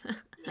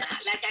 Yeah,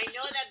 like I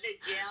know that the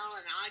jail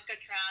and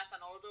Alcatraz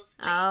and all those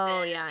places.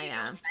 Oh,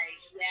 yeah.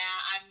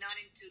 I'm not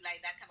into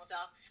like that kind of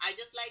stuff. I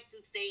just like to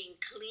stay in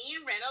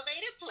clean,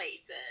 renovated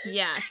places.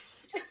 Yes.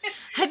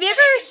 Have you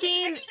ever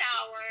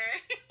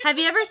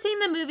seen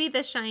the movie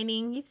The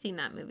Shining? You've seen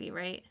that movie,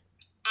 right?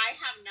 I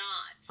have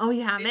not. Oh,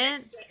 you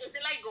haven't? Is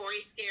it like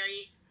gory,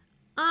 scary?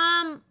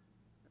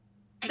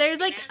 There's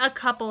like a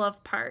couple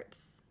of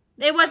parts.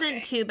 It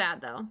wasn't too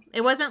bad, though.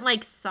 It wasn't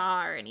like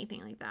Saw or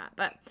anything like that.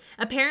 But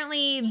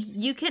apparently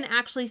you can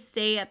actually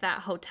stay at that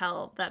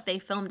hotel that they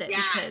filmed it,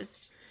 because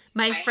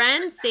my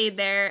friend stayed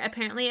there.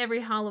 Apparently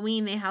every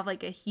Halloween they have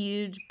like a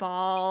huge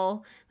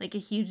ball, like a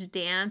huge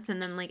dance, and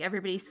then like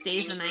everybody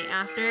stays the night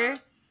after.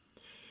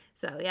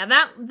 So yeah,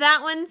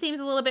 that one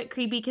seems a little bit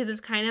creepy because it's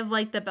kind of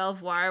like the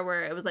Belvoir,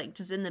 where it was like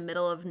just in the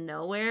middle of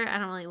nowhere. I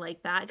don't really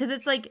like that because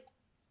it's like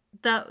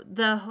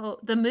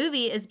the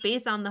movie is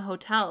based on the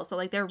hotel, so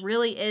like there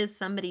really is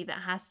somebody that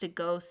has to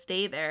go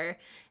stay there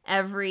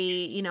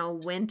every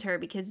winter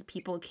because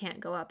people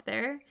can't go up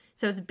there.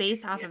 So it's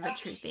based off of a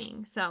true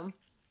thing. So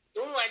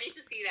I need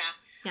to see that.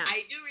 Yeah.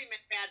 I do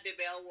remember at the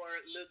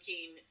Belvoir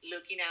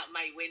looking out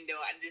my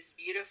window and this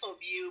beautiful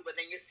view, but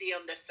then you see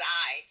on the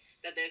side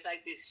that there's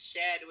like this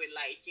shed with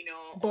like,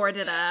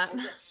 boarded up.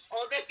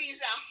 All the things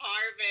that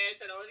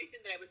harvest and all the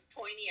things that was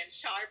pointy and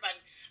sharp,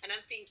 and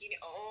I'm thinking,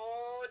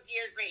 oh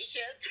dear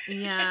gracious.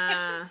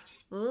 Yeah.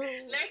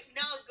 Let's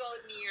not go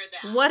near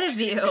that. What a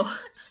view.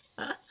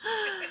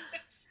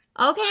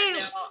 Okay.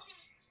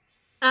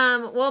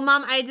 Well,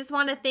 Mom, I just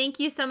want to thank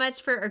you so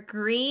much for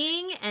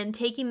agreeing and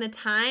taking the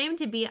time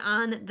to be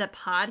on the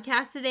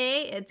podcast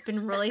today. It's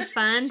been really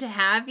fun to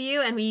have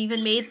you, and we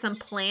even made some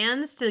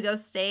plans to go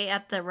stay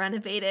at the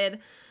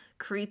renovated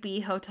creepy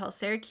Hotel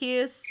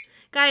Syracuse.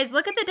 Guys,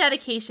 look at the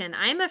dedication.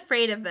 I'm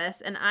afraid of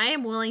this, and I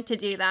am willing to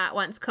do that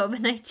once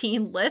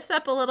COVID-19 lifts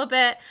up a little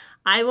bit.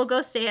 I will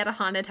go stay at a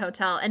haunted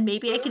hotel, and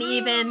maybe I can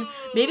even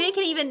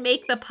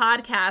make the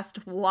podcast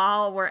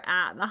while we're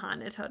at the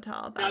haunted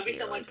hotel. That'll be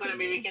so much fun.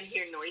 Maybe we can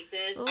hear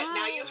noises.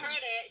 Now you heard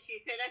it.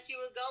 She said that she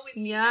will go with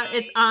me. Yeah,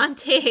 it's on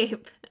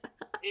tape.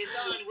 It's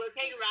on. We'll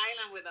take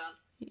Rylan with us.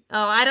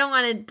 Oh, I don't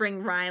want to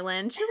bring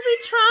Rylan. She'll be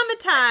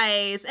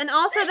traumatized. And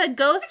also the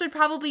ghost would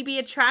probably be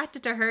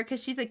attracted to her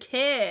because she's a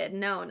kid.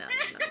 No. Just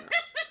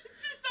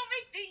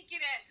overthinking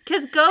it.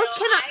 Because ghosts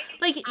cannot,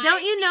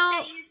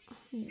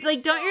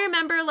 don't you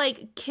remember,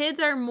 like, kids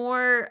are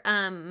more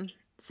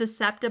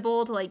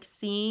susceptible to, like,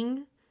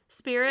 seeing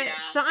spirits?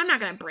 Yeah. So I'm not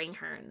going to bring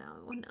her.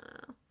 No. And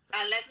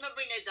let's not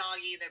bring a dog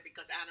either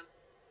because Adam.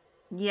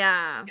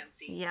 Yeah.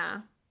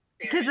 Yeah.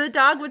 Because the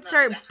dog would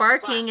start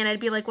barking, and I'd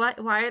be like,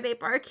 "What? Why are they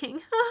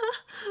barking?"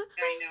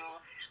 I know.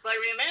 But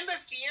remember,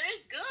 fear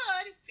is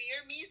good.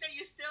 Fear means that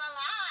you're still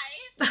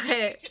alive.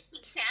 Okay. Take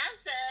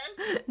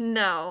chances.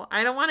 No,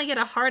 I don't want to get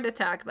a heart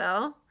attack,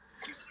 though.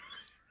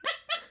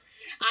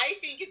 I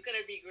think it's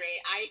gonna be great.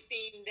 I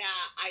think that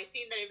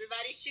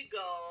everybody should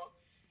go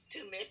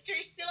to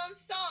Mystery Still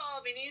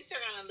Unsolved in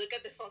Instagram and look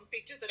at the fun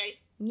pictures that I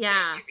sent you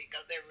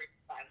because they're really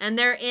fun. And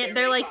they're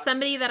really like fun.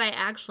 Somebody that I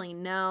actually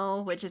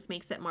know, which just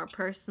makes it more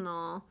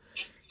personal.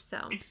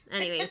 So,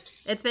 anyways,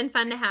 it's been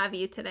fun to have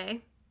you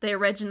today, the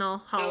original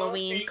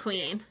Halloween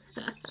queen.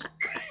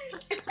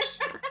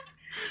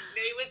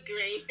 It was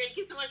great. Thank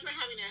you so much for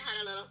having me. I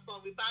had a lot of fun.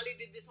 We probably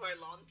did this for a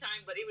long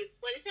time, but it was,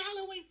 what is it,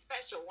 Halloween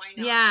special? Why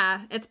not?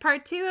 Yeah, it's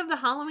part 2 of the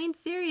Halloween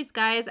series,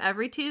 guys.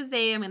 Every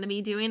Tuesday, I'm going to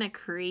be doing a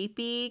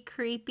creepy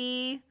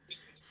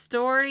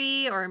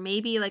story, or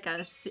maybe like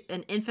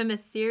an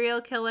infamous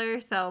serial killer.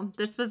 So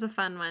this was a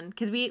fun one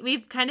because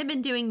we've kind of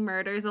been doing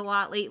murders a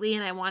lot lately,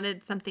 and I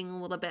wanted something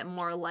a little bit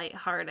more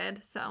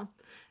lighthearted. So I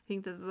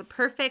think this is a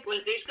perfect one.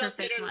 Was this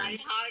considered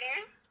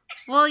lighthearted?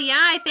 Well, yeah,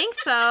 I think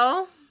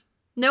so.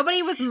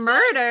 Nobody was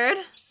murdered.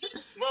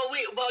 Well,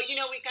 we can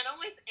always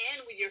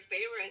end with your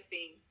favorite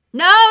thing.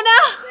 No.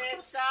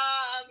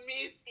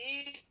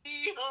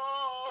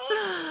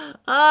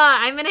 Oh,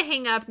 I'm gonna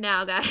hang up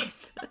now,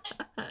 guys.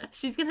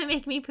 She's gonna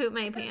make me poop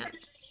my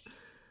pants.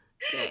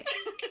 Okay.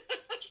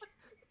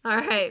 All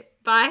right.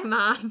 Bye,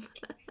 Mom.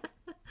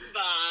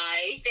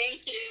 Bye.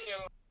 Thank you.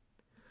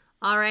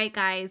 All right,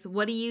 guys,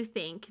 what do you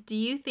think? Do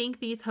you think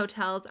these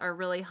hotels are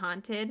really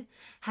haunted?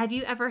 Have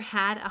you ever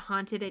had a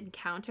haunted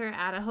encounter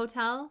at a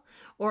hotel?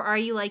 Or are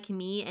you like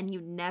me and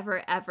you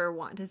never ever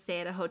want to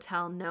stay at a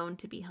hotel known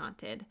to be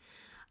haunted?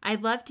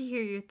 I'd love to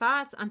hear your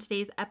thoughts on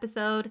today's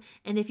episode,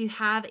 and if you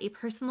have a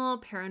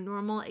personal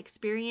paranormal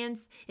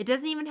experience, it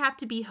doesn't even have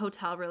to be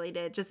hotel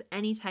related, just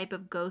any type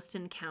of ghost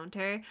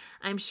encounter.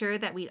 I'm sure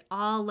that we'd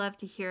all love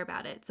to hear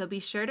about it. So be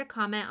sure to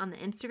comment on the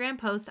Instagram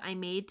post I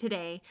made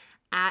today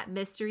at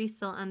Mystery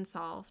Still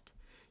Unsolved.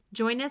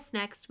 Join us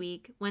next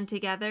week when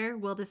together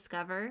we'll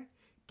discover,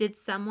 did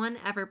someone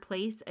ever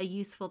place a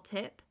useful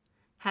tip?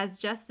 Has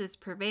justice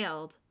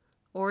prevailed?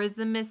 Or is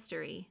the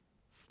mystery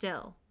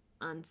still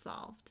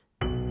unsolved?